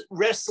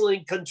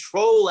wrestling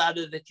control out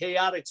of the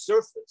chaotic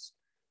surface.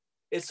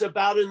 It's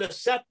about an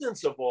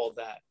acceptance of all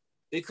that,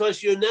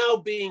 because you're now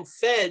being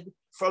fed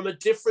from a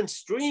different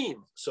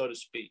stream, so to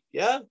speak.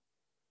 Yeah.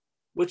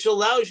 Which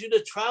allows you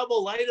to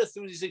travel lighter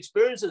through these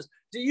experiences.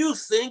 Do you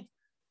think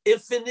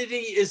infinity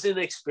is an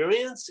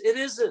experience? It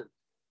isn't.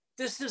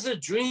 This is a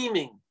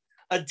dreaming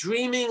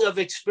of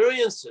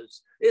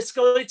experiences. It's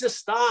going to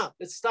stop.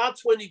 It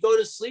stops when you go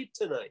to sleep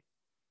tonight.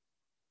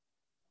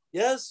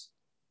 Yes?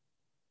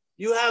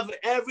 You have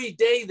every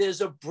day,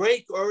 there's a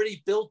break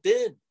already built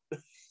in.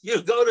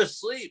 You go to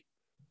sleep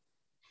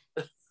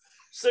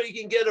so you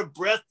can get a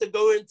breath to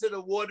go into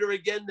the water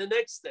again the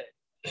next day.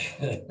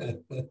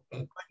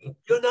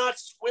 You're not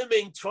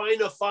swimming trying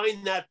to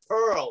find that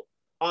pearl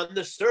on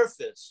the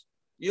surface.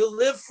 You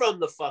live from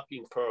the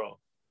fucking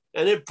pearl.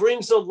 And it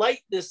brings a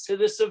lightness to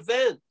this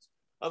event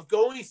of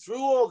going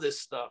through all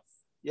this stuff.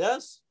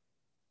 Yes?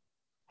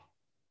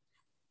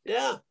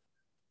 Yeah.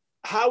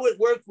 How it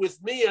worked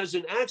with me as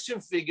an action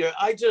figure,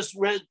 I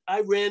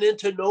ran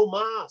into no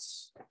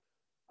mas.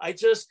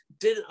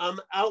 I'm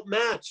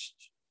outmatched.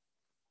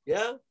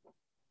 Yeah?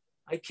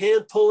 I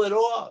can't pull it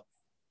off.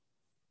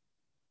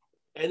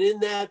 And in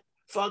that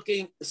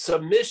fucking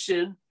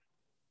submission,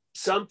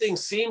 something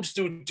seems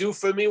to do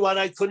for me what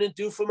I couldn't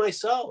do for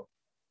myself.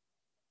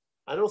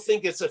 I don't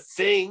think it's a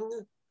thing.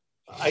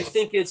 I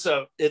think it's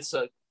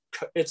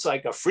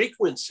like a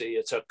frequency.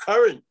 It's a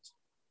current.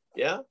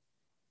 Yeah.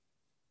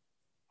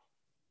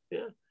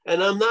 Yeah.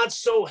 And I'm not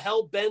so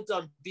hell bent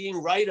on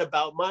being right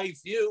about my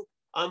view.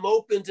 I'm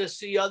open to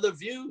see other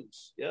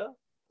views. Yeah.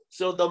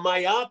 So the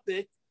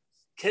myopic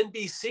can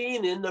be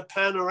seen in the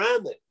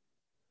panoramic,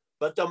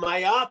 but the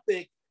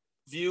myopic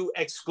view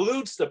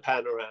excludes the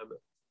panoramic.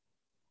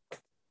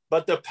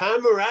 But the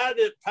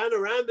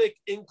panoramic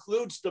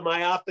includes the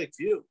myopic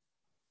view.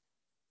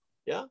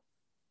 Yeah.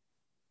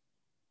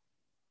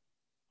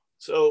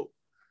 So,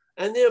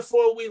 and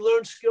therefore we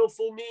learn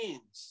skillful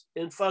means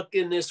in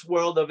fucking this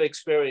world of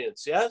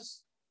experience.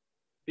 Yes.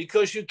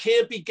 Because you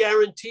can't be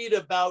guaranteed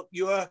about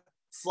your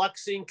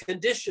fluxing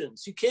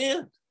conditions. You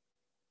can't.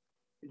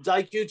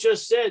 Like you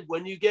just said,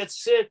 when you get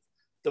sick,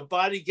 the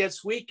body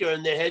gets weaker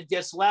and the head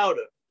gets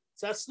louder.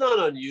 That's not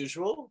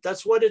unusual.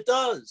 That's what it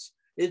does.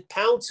 It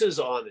pounces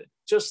on it.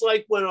 Just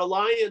like when a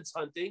lion's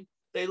hunting,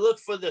 they look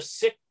for the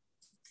sick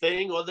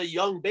thing or the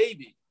young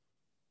baby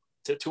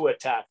to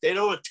attack. They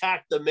don't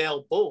attack the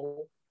male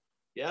bull.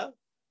 Yeah.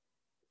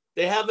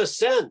 They have a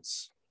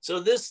sense. So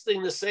this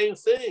thing, the same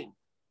thing.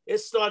 It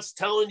starts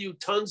telling you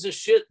tons of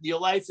shit. Your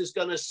life is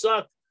going to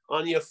suck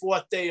on your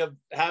 4th day of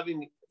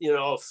having,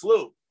 a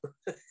flu.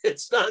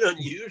 It's not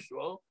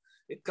unusual.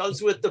 It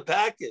comes with the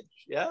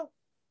package. Yeah.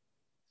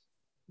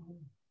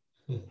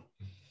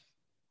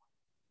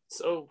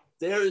 So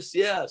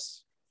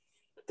yes.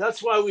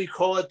 That's why we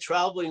call it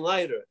traveling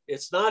lighter.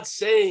 It's not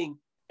saying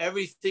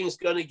everything's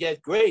going to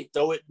get great,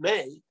 though it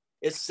may.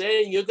 It's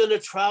saying you're going to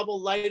travel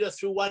lighter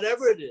through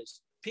whatever it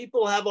is.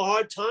 People have a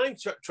hard time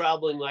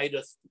traveling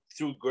lighter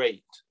through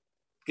great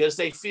because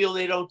they feel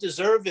they don't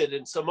deserve it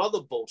and some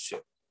other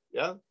bullshit.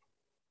 Yeah.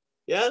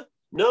 Yeah.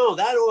 No,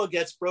 that all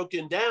gets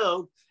broken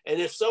down. And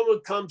if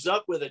someone comes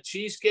up with a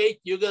cheesecake,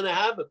 you're going to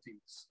have a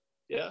piece.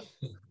 Yeah.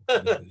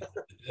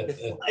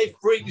 If life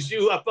brings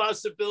you a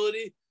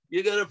possibility,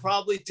 you're going to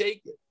probably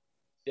take it.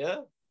 Yeah.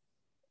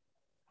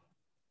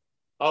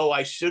 Oh,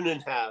 I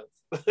shouldn't have.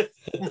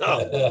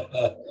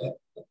 No.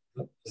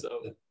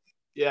 So,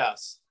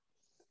 yes.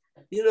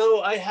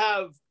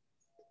 I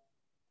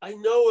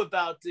know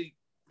about the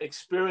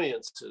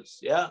experiences.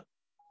 Yeah.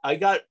 I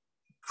got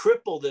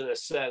crippled in a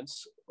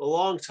sense a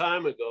long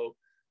time ago.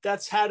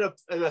 That's had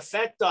an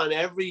effect on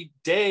every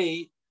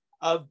day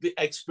of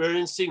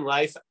experiencing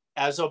life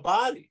as a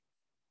body.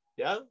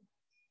 Yeah.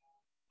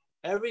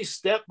 Every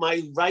step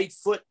my right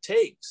foot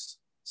takes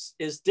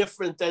is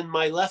different than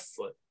my left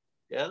foot.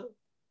 Yeah.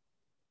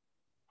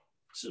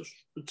 So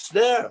it's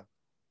there.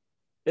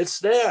 It's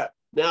there.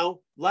 Now,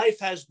 life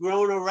has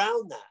grown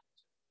around that.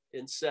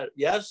 Instead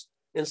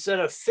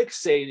of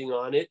fixating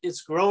on it,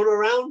 it's grown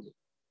around it.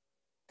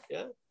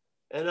 Yeah.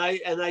 And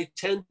I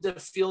tend to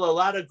feel a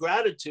lot of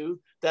gratitude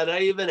that I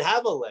even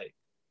have a leg.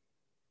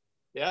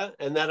 Yeah.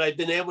 And that I've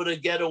been able to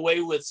get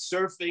away with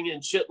surfing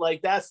and shit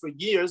like that for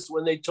years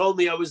when they told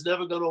me I was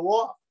never going to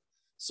walk.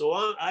 So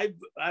I've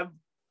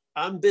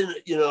been,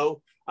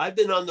 I've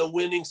been on the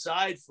winning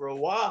side for a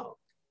while.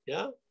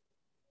 Yeah.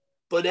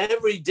 But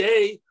every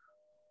day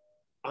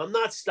I'm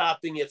not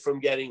stopping it from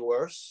getting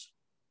worse.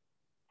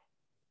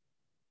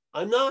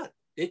 I'm not.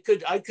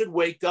 I could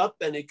wake up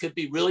and it could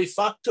be really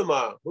fucked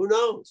tomorrow. Who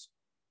knows?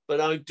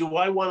 But do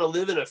I want to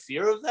live in a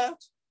fear of that?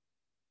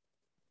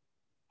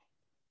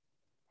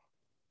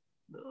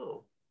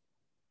 No.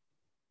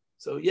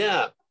 So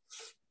yeah,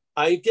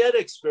 I get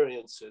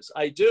experiences.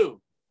 I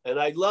do. And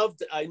I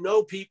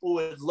know people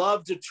would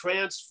love to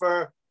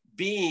transfer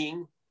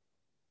being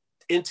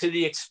into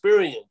the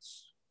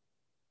experience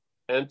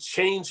and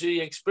change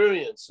the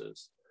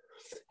experiences.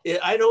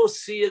 I don't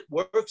see it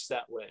works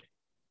that way.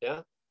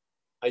 Yeah,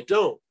 I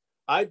don't.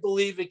 I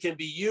believe it can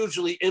be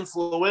hugely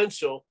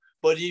influential,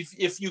 but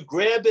if you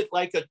grab it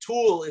like a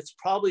tool, it's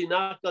probably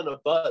not going to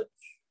budge.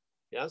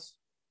 Yes.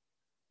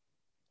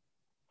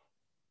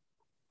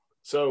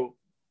 So,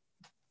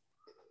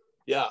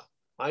 yeah,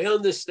 I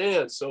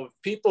understand. So if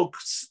people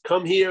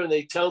come here and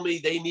they tell me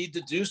they need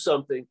to do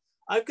something,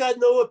 I've got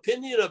no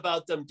opinion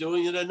about them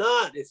doing it or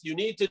not. If you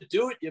need to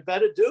do it, you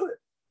better do it.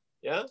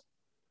 Yeah.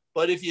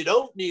 But if you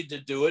don't need to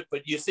do it,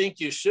 but you think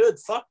you should,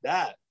 fuck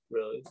that,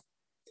 really.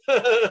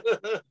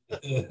 I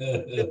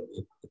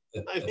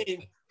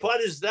mean,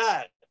 what is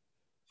that?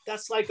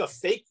 That's like a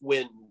fake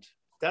wind.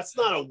 That's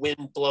not a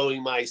wind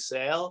blowing my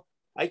sail.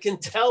 I can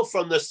tell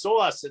from the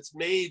source it's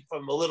made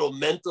from a little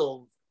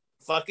mental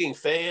fucking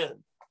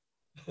fan.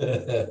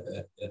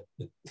 Yeah,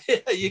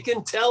 you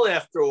can tell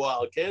after a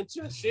while, can't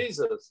you?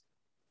 Jesus.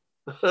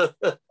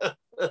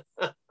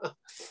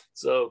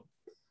 So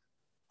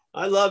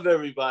I love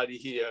everybody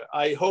here.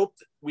 I hope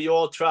we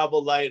all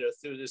travel lighter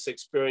through these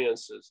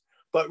experiences.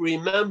 But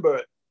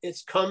remember,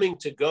 it's coming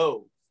to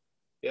go.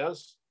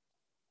 Yes?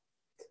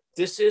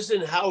 This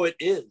isn't how it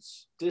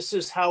is. This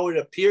is how it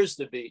appears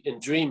to be in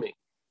dreaming.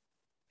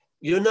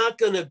 You're not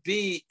going to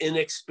be in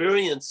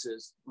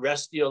experiences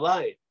rest of your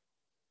life,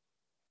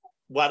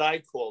 what I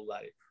call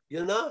life.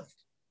 You're not.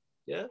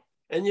 Yeah?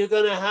 And you're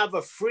going to have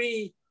a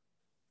free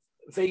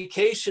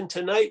vacation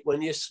tonight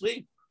when you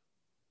sleep.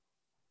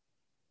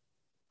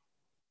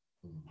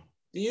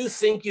 Do you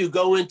think you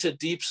go into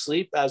deep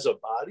sleep as a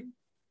body?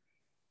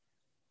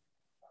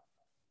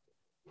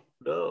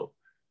 No.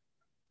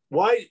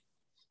 Why?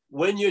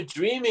 When you're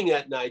dreaming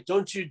at night,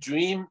 don't you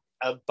dream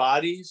of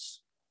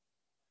bodies?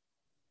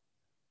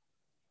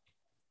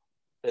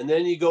 And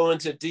then you go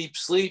into deep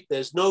sleep.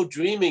 There's no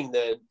dreaming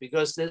then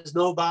because there's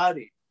no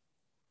body.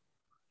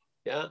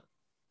 Yeah.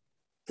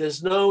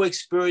 There's no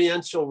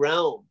experiential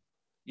realm.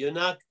 You're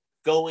not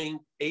going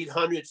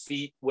 800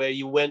 feet where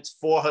you went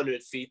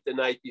 400 feet the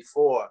night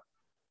before.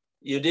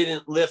 You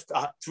didn't lift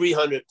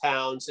 300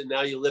 pounds and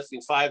now you're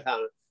lifting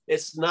 500.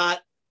 It's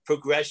not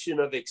progression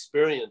of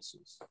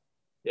experiences.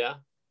 Yeah.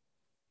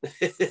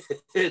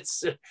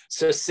 It's a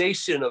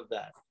cessation of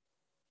that.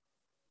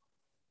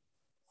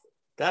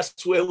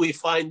 That's where we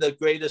find the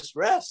greatest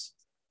rest.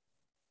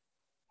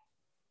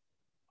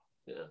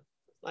 Yeah.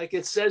 Like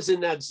it says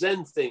in that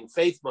Zen thing,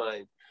 Faith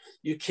Mind,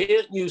 you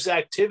can't use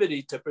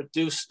activity to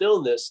produce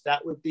stillness.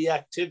 That would be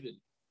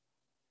activity.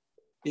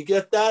 You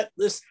get that?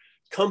 Let's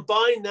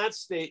combine that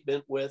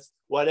statement with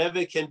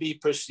whatever can be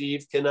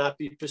perceived cannot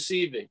be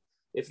perceiving.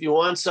 If you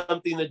want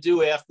something to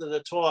do after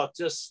the talk,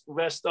 just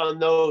rest on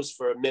those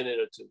for a minute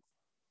or two.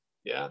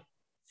 Yeah.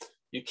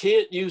 You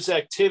can't use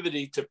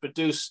activity to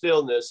produce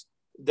stillness.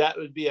 That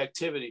would be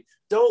activity.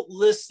 Don't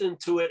listen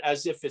to it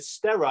as if it's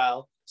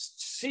sterile.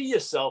 See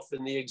yourself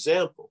in the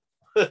example.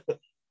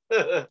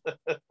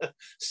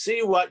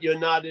 See what you're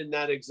not in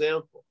that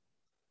example.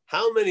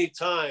 How many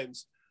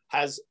times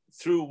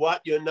through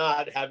what you're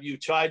not, have you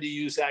tried to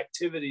use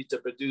activity to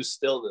produce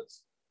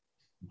stillness?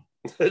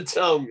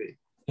 Tell me.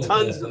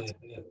 Tons of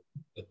times.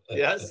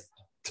 Yes?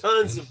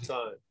 Tons of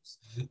times.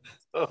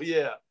 Oh,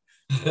 yeah.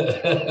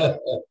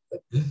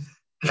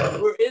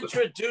 We're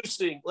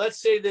introducing, let's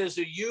say there's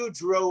a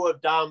huge row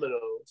of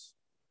dominoes.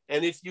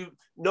 And if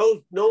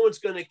no one's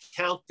going to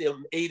count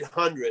them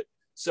 800.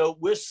 So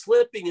we're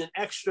slipping an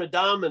extra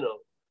domino.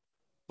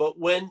 But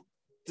when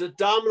the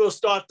dominoes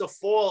start to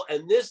fall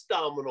and this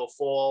domino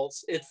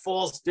falls, it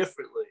falls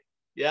differently.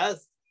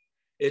 Yes?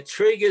 It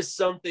triggers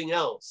something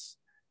else.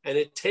 And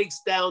it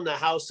takes down the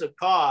house of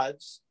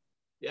cards.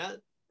 Yeah.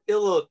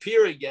 it'll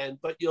appear again,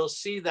 but you'll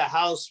see the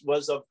house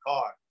was of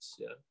cards.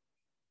 Yeah.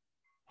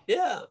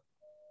 Yeah.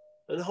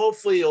 And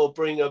hopefully it'll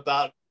bring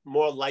about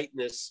more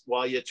lightness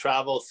while you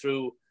travel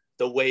through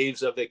the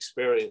waves of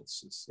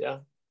experiences. Yeah.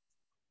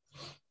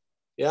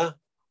 Yeah.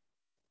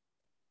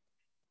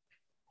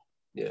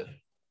 Yeah.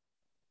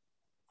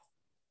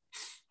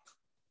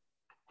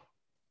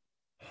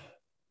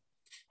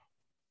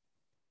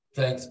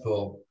 Thanks,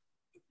 Paul.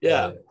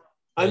 Yeah.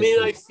 I thank mean,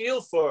 you. I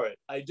feel for it.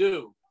 I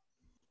do.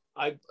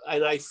 I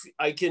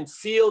can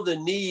feel the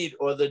need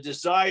or the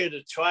desire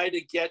to try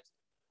to get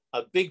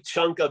a big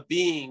chunk of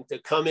being to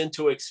come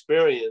into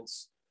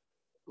experience,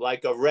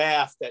 like a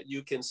raft that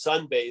you can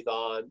sunbathe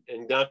on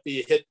and not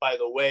be hit by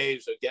the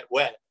waves or get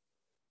wet.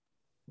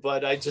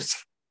 But I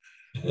just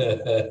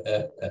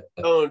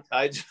don't.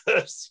 I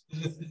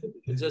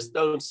just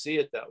don't see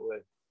it that way.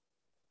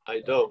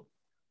 I don't.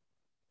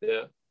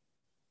 Yeah.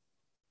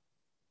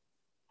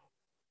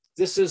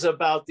 This is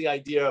about the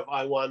idea of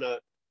I want to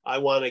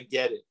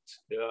get it.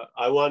 Yeah.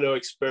 I want to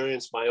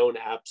experience my own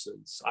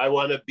absence. I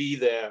want to be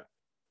there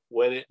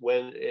when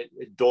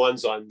it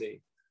dawns on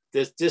me.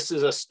 This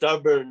is a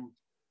stubborn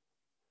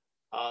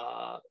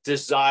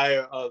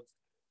desire of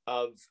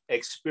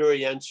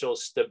experiential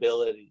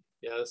stability.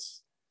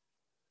 Yes.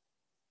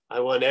 I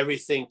want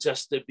everything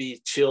just to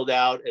be chilled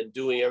out and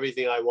doing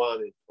everything I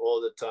wanted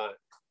all the time.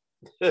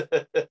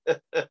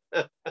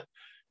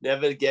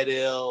 Never get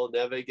ill,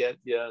 never get,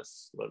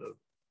 yes, whatever.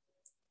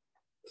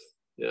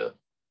 Yeah.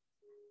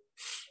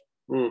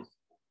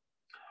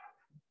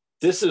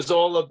 This is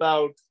all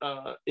about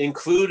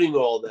including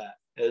all that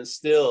and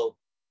still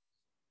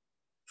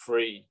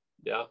free.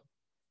 Yeah.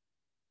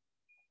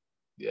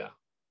 Yeah.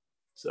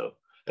 So,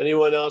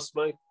 anyone else,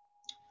 Mike?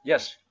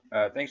 Yes.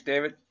 Thanks,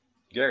 David.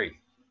 Gary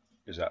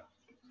is up.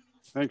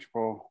 Thanks,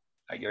 Paul.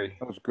 Hi, Gary.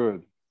 That was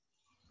good.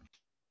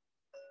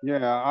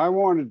 Yeah, I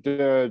wanted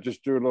to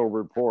just do a little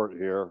report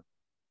here.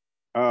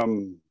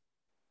 The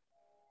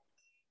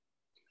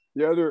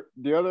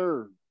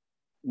other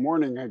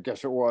morning, I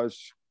guess it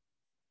was.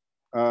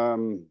 I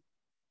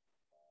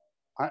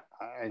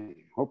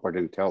hope I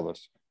didn't tell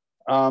this.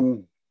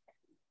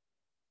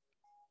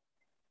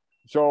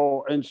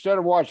 So instead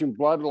of watching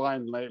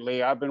Bloodline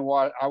lately, I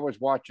was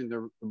watching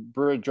The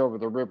Bridge Over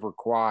the River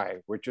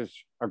Kwai, which is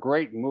a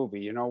great movie.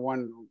 You know,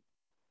 one.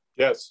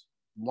 Yes.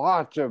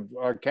 Lots of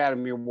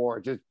Academy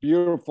Awards. It's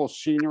beautiful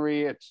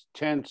scenery. It's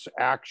tense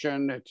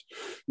action. It's,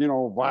 you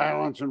know,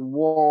 violence and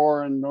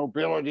war and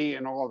nobility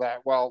and all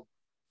that. Well,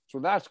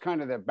 so that's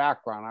kind of the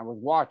background. I was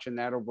watching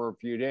that over a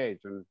few days.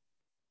 And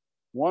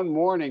one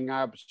morning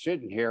I was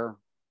sitting here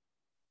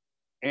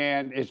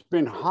and it's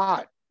been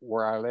hot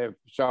where I live.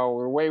 So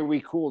the way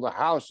we cool the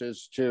house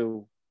is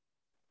to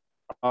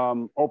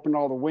open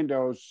all the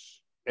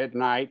windows at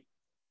night,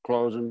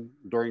 close them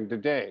during the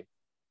day.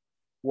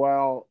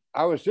 Well,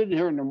 I was sitting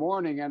here in the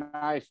morning and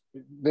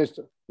this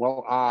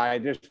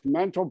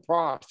mental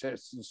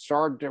process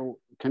started to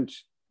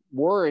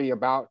worry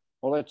about,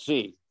 well, let's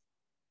see,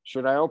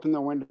 should I open the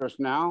windows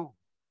now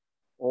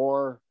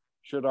or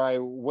should I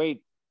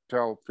wait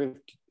till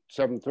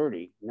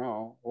 7:30?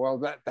 No, well,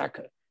 that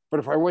could, but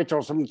if I wait till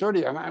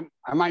 7:30,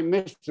 I might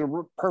miss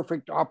the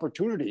perfect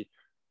opportunity.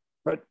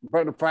 But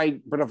if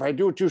I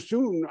do it too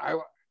soon,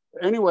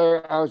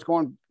 anyway, I was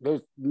going,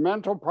 this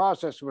mental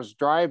process was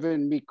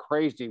driving me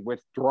crazy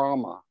with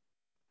drama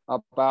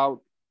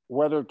about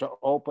whether to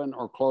open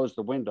or close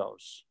the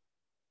windows.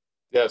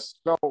 Yes.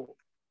 So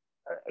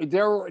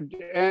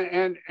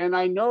and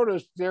I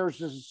noticed there's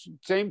this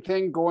same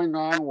thing going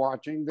on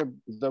watching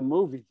the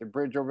movie, The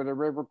Bridge Over the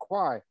River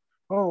Kwai.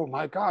 Oh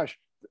my gosh,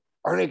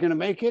 are they going to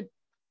make it?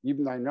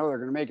 Even though I know they're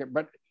going to make it.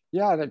 But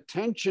yeah, the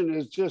tension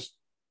is just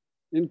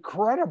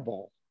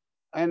incredible.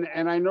 And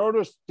I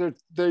noticed that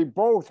they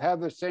both have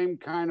the same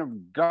kind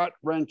of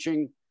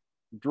gut-wrenching,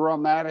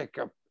 dramatic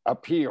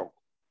appeal.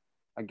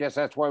 I guess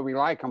that's why we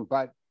like them,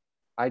 but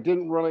I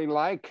didn't really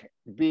like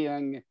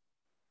being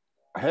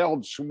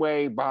held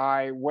sway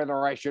by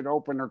whether I should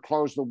open or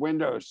close the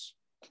windows.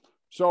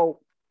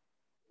 So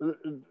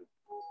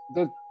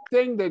the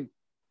thing that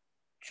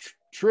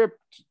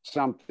tripped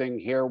something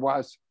here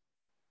was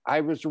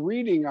I was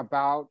reading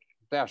about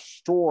that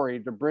story,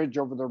 The Bridge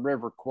Over the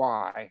River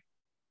Kwai,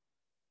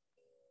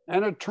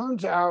 and it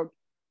turns out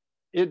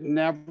it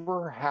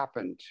never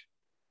happened.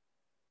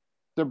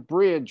 The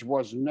bridge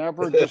was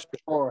never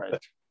destroyed.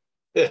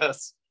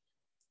 Yes.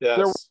 Yes.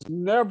 There was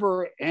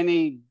never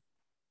any,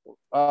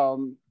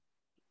 all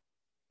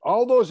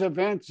those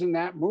events in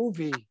that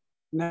movie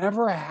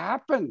never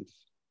happened.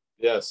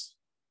 Yes.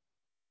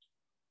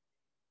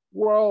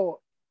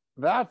 Well,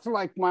 that's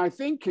like my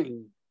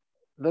thinking.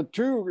 The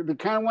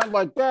kind of went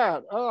like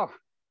that. Oh,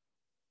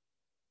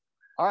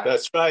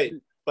 that's right.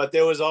 But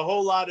there was a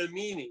whole lot of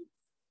meaning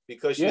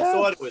because you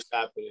thought it was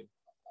happening.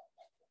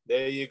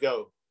 There you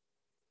go.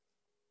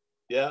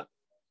 Yeah.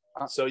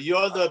 So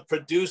you're the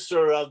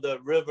producer of the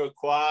River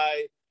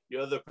Kwai.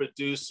 You're the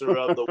producer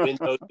of the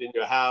windows in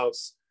your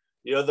house.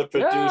 You're the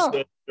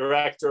producer,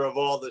 director of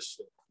all this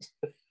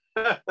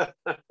shit.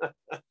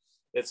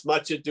 It's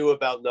much ado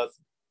about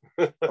nothing.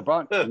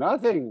 about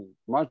nothing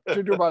much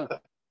to do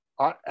about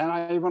and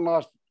I even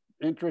lost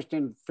interest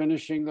in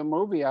finishing the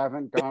movie. I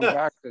haven't gone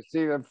back to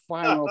see the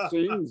final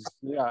scenes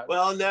yet.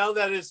 Well, now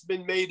that it's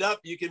been made up,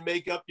 you can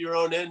make up your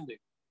own ending.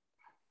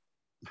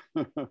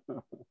 You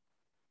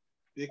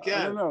can.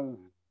 I don't know.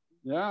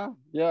 Yeah.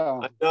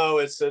 I know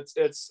it's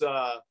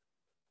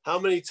how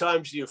many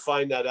times do you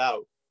find that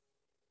out?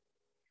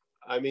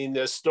 I mean,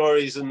 there's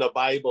stories in the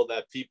Bible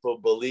that people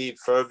believe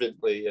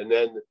fervently, and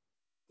then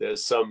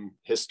there's some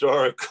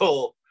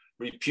historical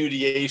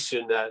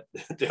repudiation that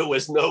there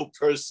was no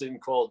person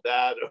called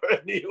that or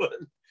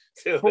anyone.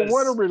 But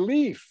what a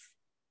relief.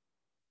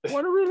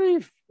 What a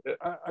relief.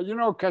 You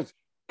know, because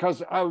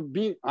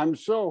I'm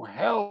so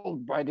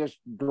held by this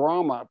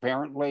drama,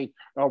 apparently,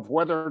 of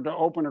whether to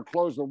open or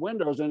close the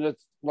windows, and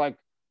it's like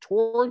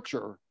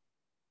torture.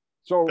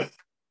 So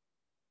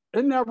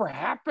it never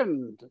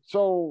happened.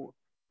 So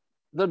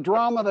the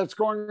drama that's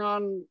going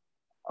on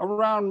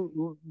around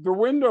the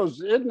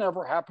windows, it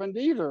never happened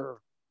either.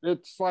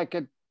 It's like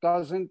it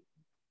doesn't.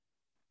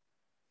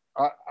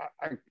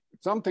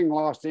 Something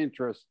lost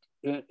interest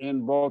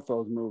in both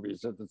those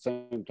movies at the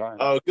same time.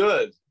 Oh,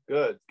 good.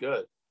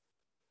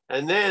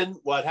 And then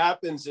what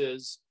happens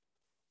is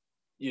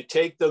you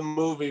take the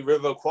movie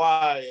River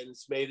Kwai and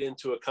it's made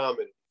into a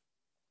comedy.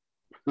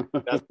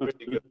 That's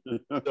pretty good.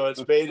 So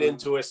it's made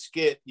into a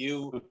skit,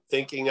 you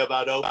thinking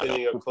about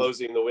opening or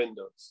closing the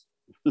windows.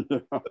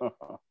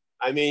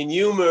 I mean,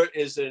 humor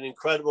is an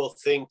incredible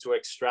thing to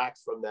extract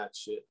from that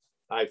shit,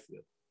 I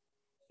feel.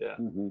 Yeah.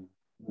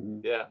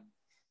 Yeah.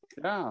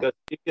 Because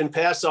you can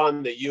pass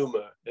on the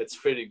humor. It's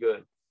pretty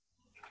good.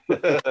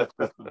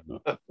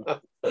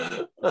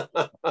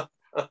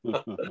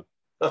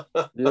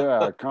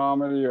 Yeah, a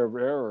comedy of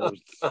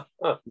errors.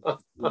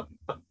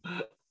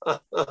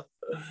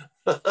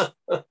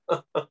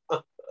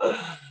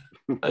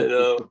 I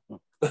know.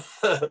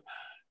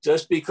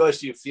 Just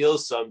because you feel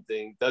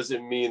something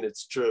doesn't mean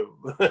it's true.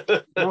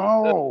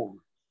 No,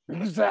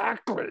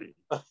 exactly.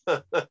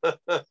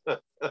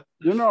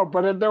 You know,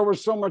 but there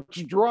was so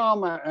much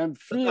drama and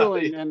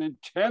feeling and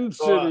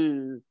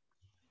intensity.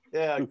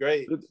 Yeah,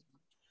 great.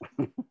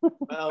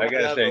 Well, I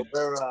gotta say,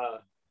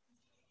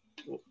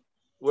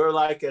 we're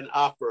like an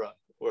opera.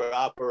 We're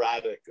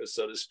operatic,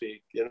 so to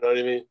speak. You know what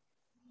I mean?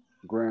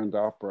 Grand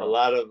opera. A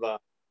lot of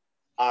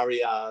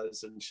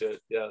arias and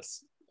shit.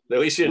 Yes,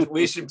 we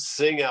should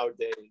sing our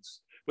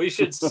days. We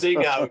should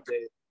sing our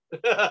days.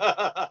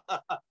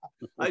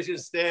 I should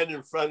stand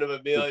in front of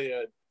Amelia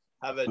and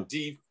have a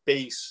deep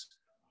bass.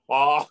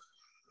 Oh,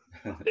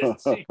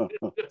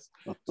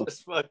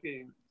 just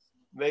fucking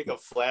make a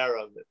flare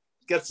of it.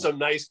 Get some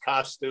nice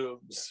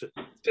costumes.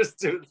 Just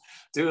do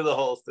the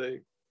whole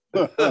thing.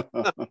 You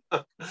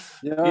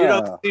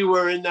don't see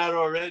we're in that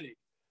already.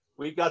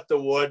 We got the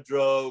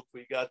wardrobe,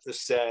 we got the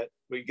set,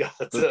 we got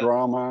the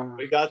drama,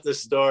 we got the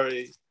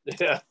story.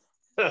 Yeah.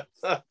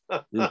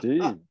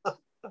 Indeed.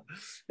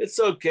 It's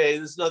okay.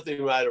 There's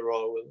nothing right or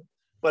wrong with it.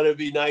 But it'd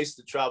be nice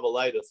to travel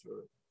lighter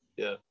through it.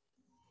 Yeah.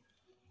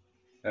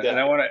 And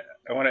I want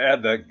to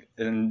add that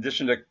in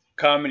addition to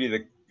comedy,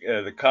 the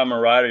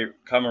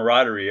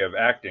camaraderie of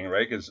acting,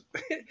 right? Because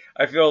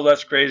I feel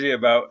less crazy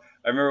about.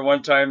 I remember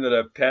one time that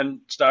a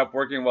pen stopped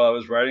working while I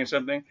was writing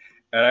something,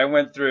 and I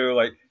went through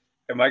like,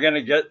 am I going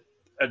to get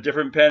a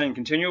different pen and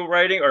continue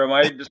writing, or am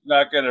I just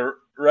not going to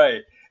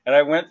write? And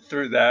I went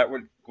through that,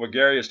 what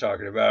Gary is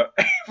talking about,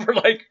 for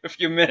like a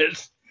few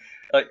minutes.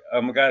 Like,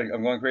 oh my God,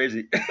 I'm going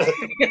crazy.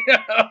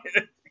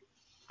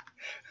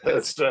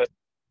 That's right.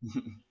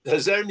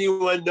 Does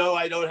anyone know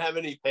I don't have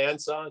any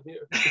pants on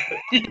here?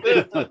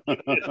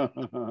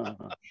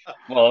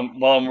 Well,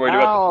 I'm worried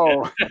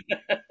about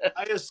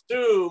I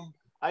assume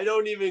I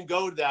don't even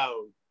go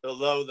down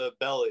below the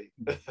belly.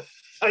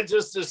 I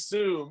just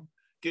assume.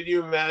 Can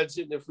you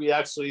imagine if we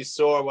actually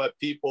saw what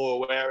people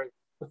were wearing?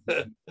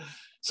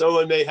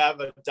 Someone may have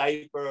a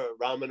diaper, a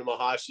Ramana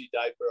Maharshi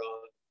diaper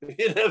on.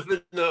 You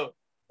never know.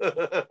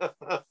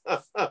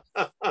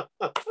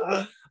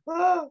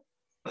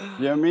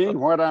 You mean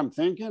what I'm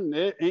thinking?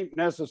 It ain't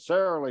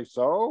necessarily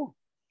so.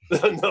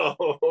 No.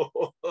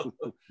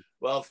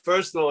 Well,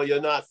 first of all,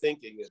 you're not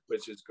thinking it,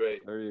 which is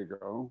great. There you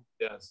go.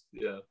 Yes.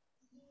 Yeah.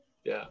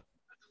 Yeah.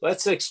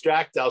 Let's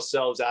extract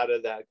ourselves out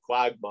of that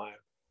quagmire.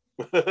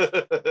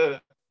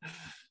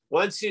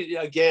 Once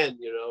you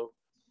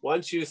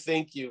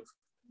think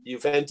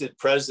you've entered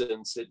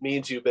presence, it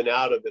means you've been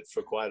out of it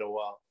for quite a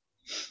while.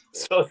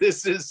 So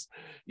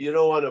you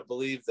don't want to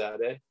believe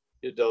that, eh?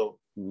 You don't.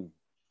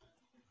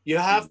 You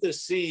have to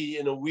see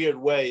in a weird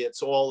way,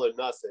 it's all or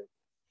nothing.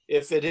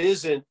 If it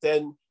isn't,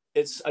 then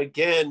it's,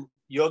 again,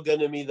 you're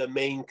going to be the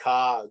main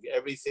cog.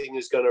 Everything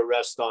is going to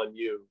rest on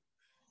you.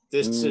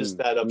 This is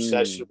that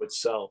obsession with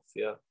self.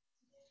 Yeah.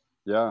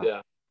 Yeah.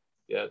 Yeah.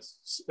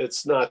 Yes.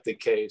 It's not the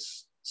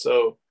case.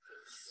 So,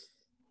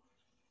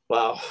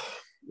 wow.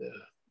 Yeah.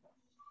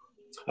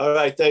 All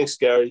right. Thanks,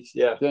 Gary.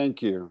 Yeah.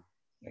 Thank you.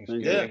 Thanks,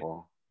 Thank Gary. you,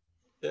 Paul.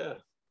 Yeah.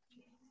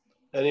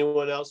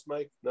 Anyone else,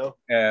 Mike? No?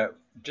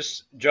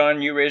 Just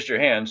John, you raised your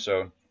hand,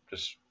 so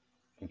just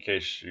in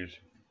case you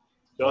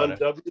John wanna...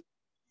 W.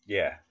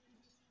 Yeah.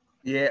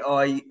 Yeah,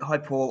 hi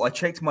Paul. I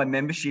checked my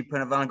membership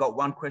and I've only got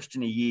one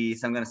question a year,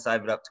 so I'm going to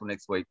save it up till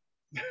next week.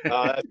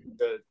 That's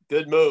good.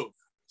 Good move.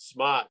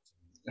 Smart.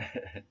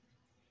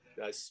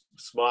 That's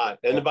smart.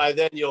 And by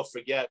then you'll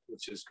forget,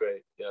 which is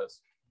great.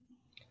 Yes.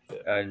 Yeah.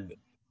 And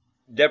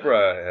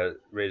Deborah has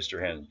raised her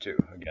hand too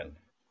again.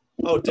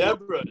 Oh,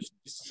 Deborah,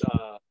 she's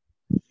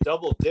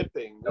double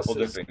dipping. Double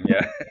dipping,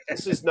 yeah.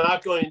 This is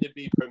not going to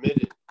be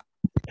permitted.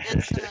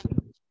 It's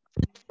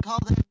call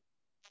that.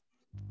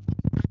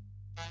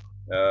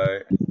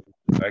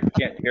 I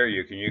can't hear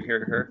you. Can you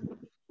hear her?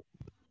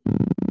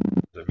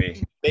 Is it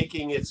me?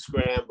 Making it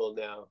scramble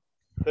now.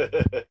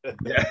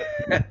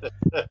 Yeah.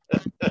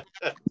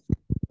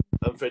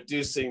 I'm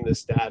producing the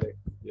static.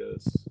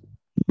 Yes.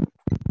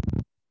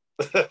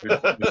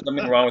 There's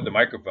something wrong with the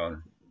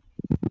microphone.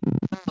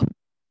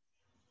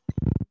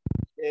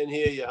 Can't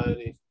hear you,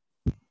 honey.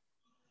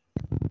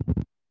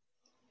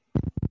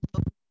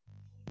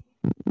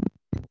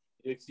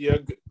 You're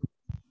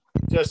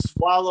just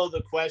swallow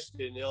the question.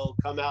 It'll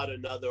come out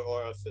another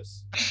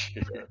orifice.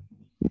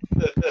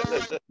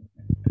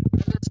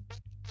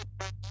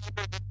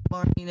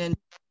 Morning and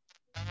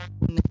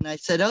I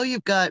said, "Oh,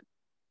 you've got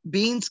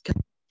beans."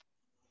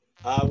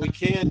 We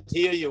can't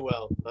hear you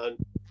well, hon.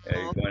 Yeah,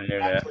 you're going in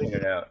and out. In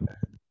and out.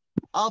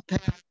 I'll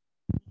pass.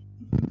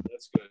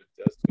 That's good.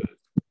 That's good.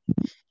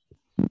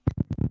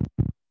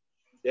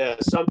 Yeah,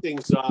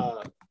 something's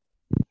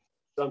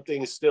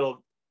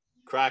still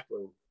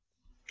crackling.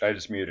 I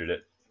just muted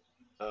it.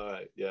 All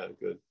right. Yeah,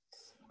 good.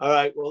 All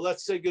right. Well,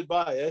 let's say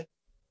goodbye, eh?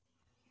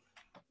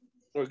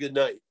 Or good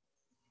night.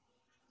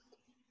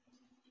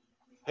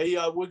 Hey,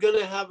 we're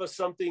gonna have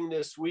something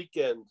this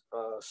weekend,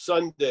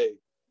 Sunday,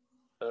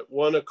 at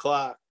 1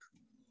 o'clock.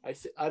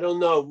 I don't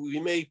know. We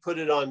may put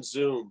it on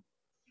Zoom.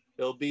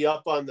 It'll be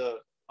up on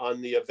the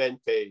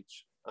event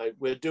page.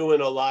 We're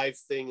doing a live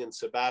thing in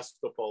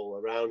Sebastopol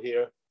around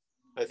here.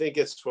 I think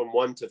it's from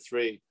 1 to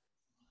 3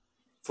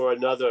 for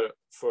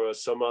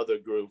some other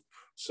group.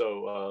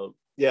 So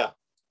yeah,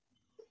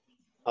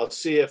 I'll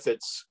see if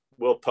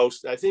we'll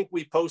post. I think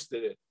we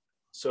posted it.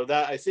 So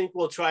that I think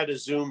we'll try to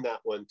Zoom that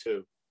one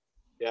too.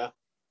 Yeah.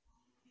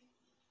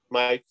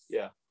 Mike,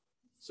 yeah.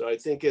 So I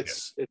think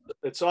it's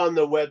on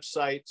the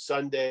website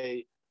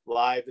Sunday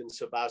live in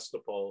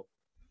Sebastopol.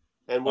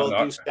 And we'll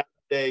do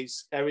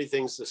Saturdays.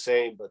 Everything's the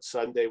same, but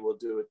Sunday we'll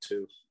do it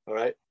too. All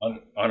right. On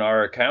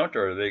our account,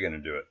 or are they going to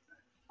do it?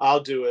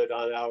 I'll do it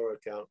on our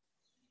account.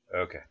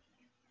 Okay.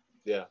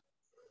 Yeah.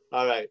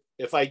 All right.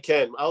 If I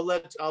can,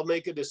 I'll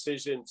make a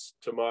decision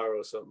tomorrow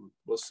or something.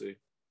 We'll see.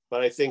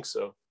 But I think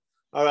so.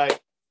 All right.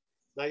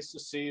 Nice to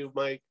see you,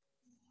 Mike.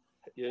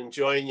 You're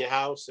enjoying your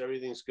house.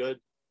 Everything's good.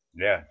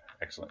 Yeah.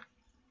 Excellent.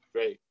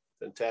 Great.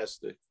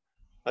 Fantastic.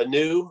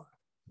 Anu,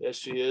 there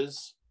she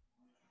is.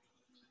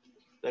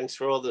 Thanks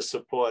for all the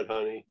support,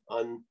 honey,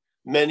 on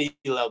many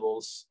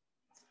levels.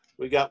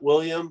 We got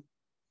William.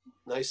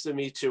 Nice to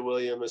meet you,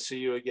 William. I'll see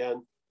you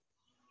again.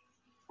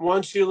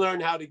 Once you learn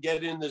how to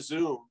get in the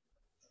Zoom,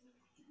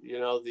 you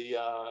know, the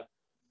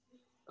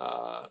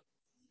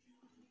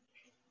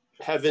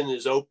heaven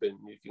is open.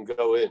 You can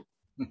go in.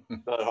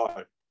 Not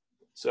hard.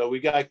 So we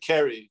got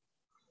Kerry.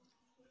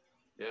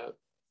 Yeah.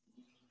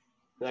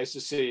 Nice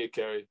to see you,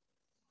 Kerry.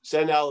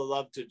 Send out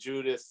love to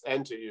Judith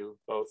and to you,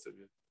 both of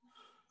you.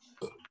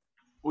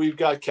 We've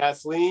got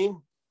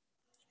Kathleen,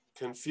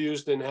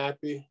 confused and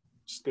happy.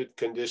 It's good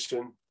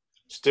condition.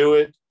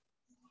 Stuart,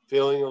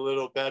 feeling a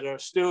little better.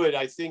 Stuart,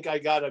 I think I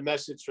got a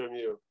message from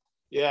you.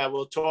 Yeah,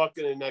 we'll talk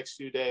in the next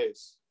few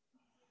days.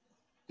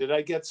 Did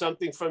I get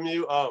something from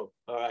you? Oh,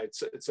 all right.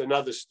 It's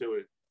another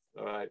Stuart.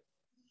 All right.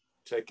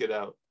 Check it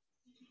out.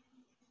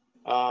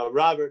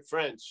 Robert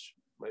French,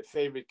 my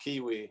favorite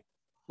Kiwi.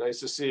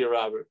 Nice to see you,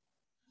 Robert.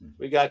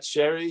 We got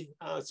Sherry.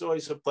 It's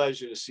always a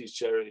pleasure to see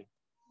Sherry.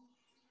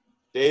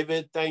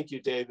 David, thank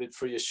you, David,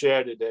 for your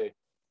share today.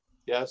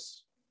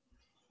 Yes?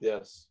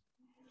 Yes.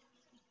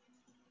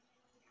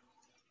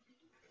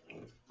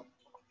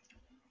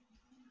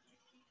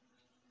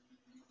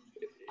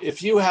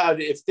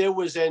 If there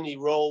was any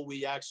role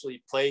we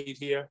actually played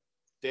here,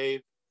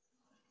 Dave,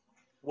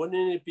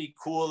 wouldn't it be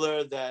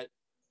cooler that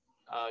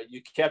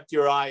you kept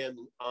your eye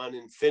on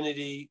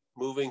infinity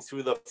moving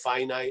through the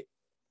finite?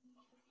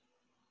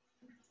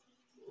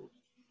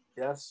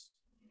 Yes?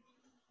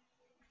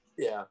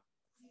 Yeah.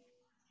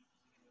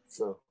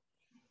 So,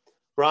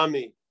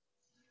 Brahmi,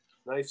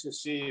 nice to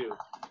see you.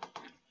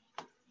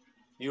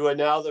 You are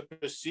now the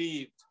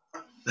perceived.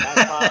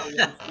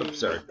 I'm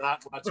sorry.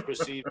 Not what's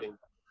perceiving.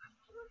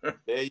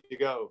 There you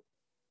go.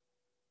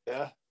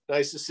 Yeah.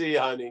 Nice to see you,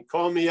 honey.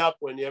 Call me up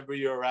whenever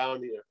you're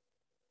around here.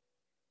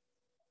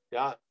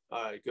 Yeah.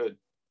 All right, good.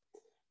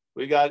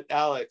 We got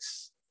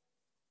Alex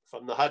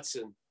from the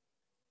Hudson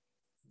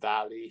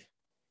Valley.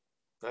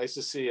 Nice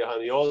to see you,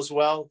 honey. All's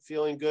well?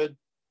 Feeling good?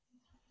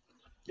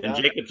 And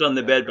yeah. Jacob's on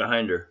the bed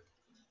behind her.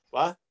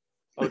 What?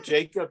 Oh,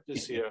 Jacob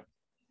is here.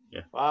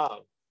 Yeah.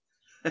 Wow.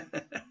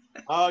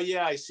 Oh,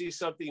 yeah, I see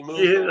something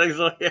moving.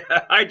 Yeah.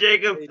 Hi,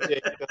 Jacob. Hey,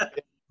 Jacob.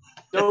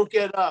 Don't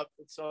get up.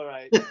 It's all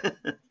right.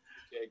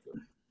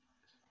 Jacob.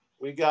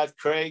 We got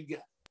Craig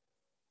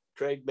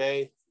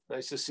May.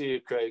 Nice to see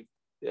you, Craig.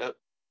 Yep.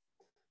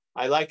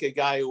 I like a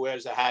guy who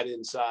wears a hat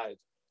inside.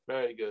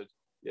 Very good.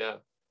 Yeah.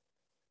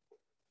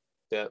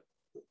 Yeah.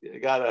 You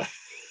got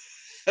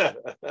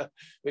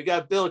we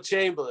got Bill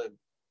Chamberlain.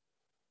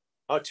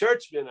 Oh,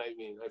 Churchman, I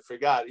mean. I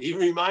forgot. He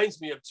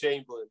reminds me of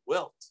Chamberlain.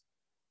 Wilt.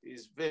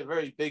 He's a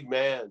very big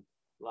man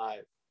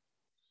live.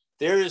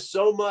 There is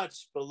so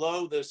much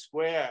below the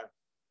square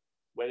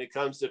when it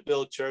comes to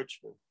Bill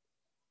Churchman.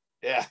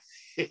 Yeah.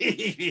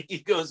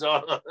 He goes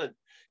on.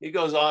 He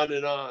goes on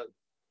and on.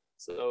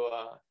 So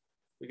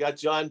we got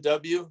John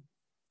W.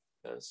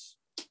 Yes.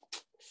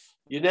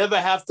 You never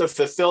have to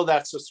fulfill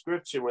that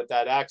subscription with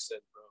that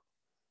accent, bro.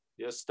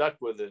 You're stuck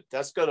with it.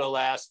 That's going to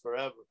last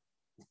forever.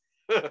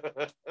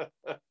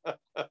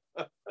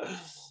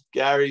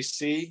 Gary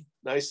C.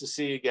 Nice to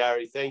see you,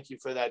 Gary. Thank you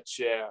for that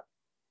share.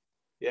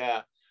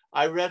 Yeah.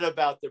 I read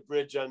about the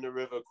bridge on the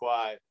River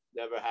Kwai.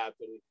 Never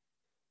happening.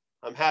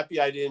 I'm happy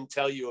I didn't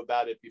tell you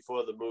about it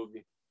before the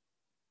movie.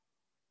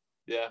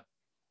 Yeah.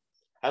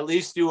 At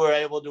least you were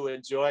able to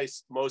enjoy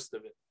most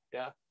of it.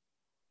 Yeah.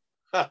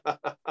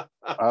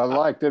 I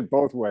liked it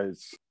both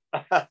ways.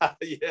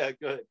 Yeah,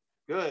 good.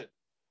 Good.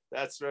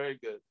 That's very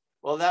good.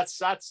 Well, that's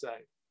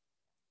Satsang.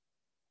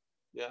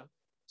 Yeah.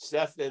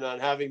 Stefan on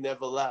Having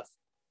Never Left.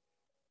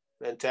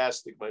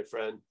 Fantastic, my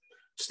friend.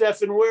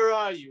 Stefan, where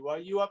are you? Are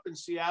you up in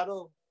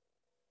Seattle?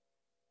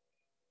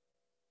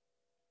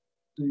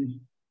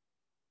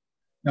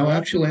 No,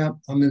 actually,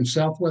 I'm in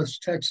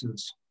Southwest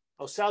Texas.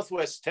 Oh,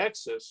 Southwest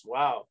Texas.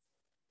 Wow.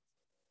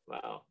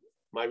 Wow.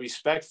 My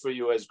respect for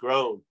you has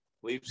grown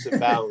leaps and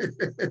bounds.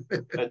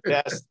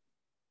 Fantastic.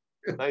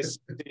 Nice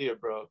to see you,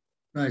 bro.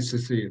 Nice to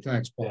see you.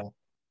 Thanks, Paul.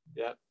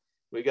 Yeah.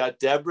 We got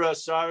Deborah.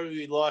 Sorry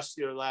we lost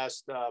your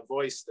last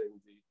voice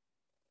thing.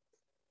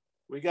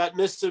 We got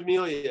Miss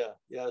Amelia.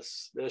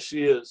 Yes, there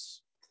she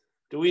is.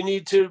 Do we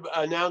need to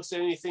announce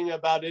anything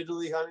about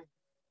Italy, honey?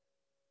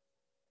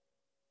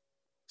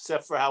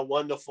 Except for how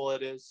wonderful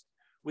it is.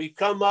 We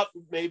come up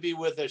maybe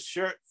with a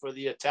shirt for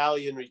the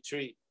Italian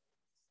retreat.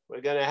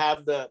 We're going to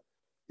have the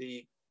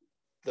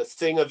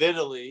thing of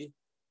Italy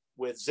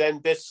with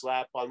Zen Bitch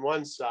Slap on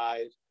one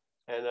side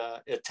and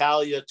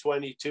Italia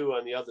 22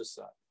 on the other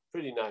side.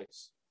 Pretty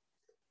nice.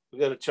 We're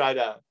going to try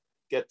to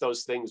get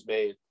those things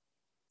made.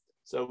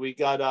 So we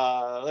got,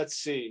 let's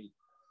see.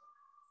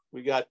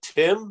 We got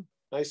Tim.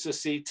 Nice to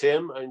see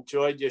Tim. I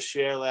enjoyed your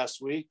share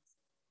last week.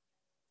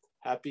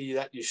 Happy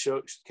that you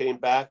came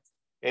back.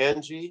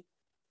 Angie,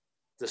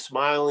 the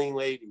smiling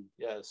lady.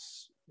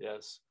 Yes,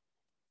 yes.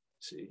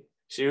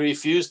 She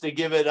refused to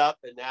give it up,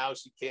 and now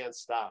she can't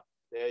stop.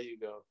 There you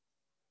go.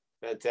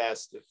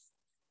 Fantastic.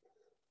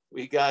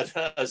 We got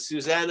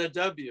Susanna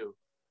W.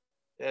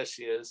 There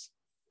she is.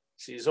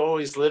 She's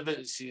always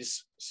living. She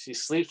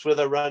sleeps with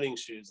her running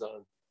shoes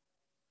on.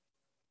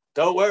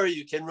 Don't worry,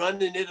 you can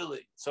run in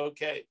Italy. It's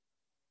okay.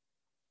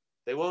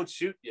 They won't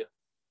shoot you.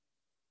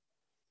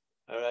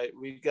 All right,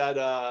 we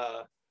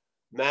got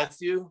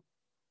Matthew.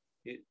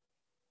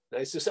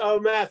 Nice to see. Oh,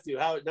 Matthew,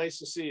 nice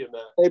to see you,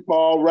 Matt. Hey,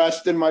 Paul,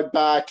 resting my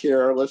back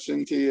here,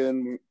 listening to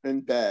you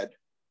in bed.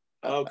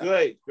 Oh,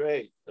 great.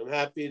 I'm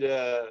happy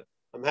to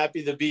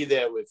be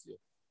there with you.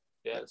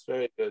 Yeah, it's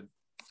very good.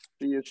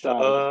 See you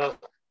Saturday.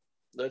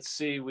 Let's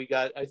see.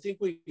 I think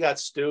we got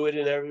Stuart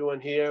and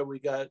everyone here. We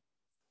got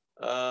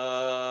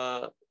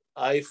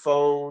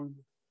iPhone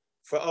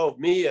for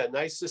Mia.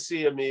 Nice to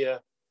see you,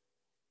 Mia.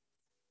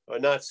 Or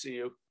not see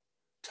you.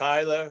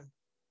 Tyler,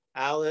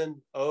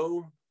 Alan,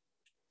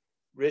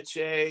 Rich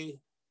A,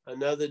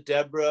 another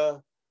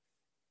Deborah.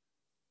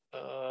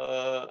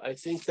 I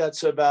think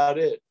that's about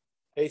it.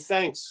 Hey,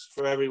 thanks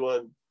for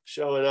everyone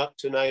showing up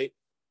tonight.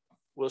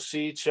 We'll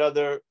see each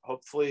other.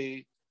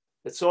 Hopefully,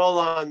 it's all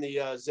on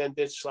the Zen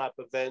Bitch Slap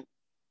event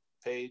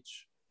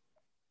page.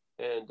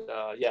 And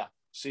yeah,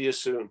 see you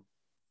soon.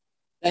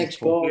 Thanks,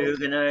 Paul.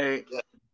 Good night.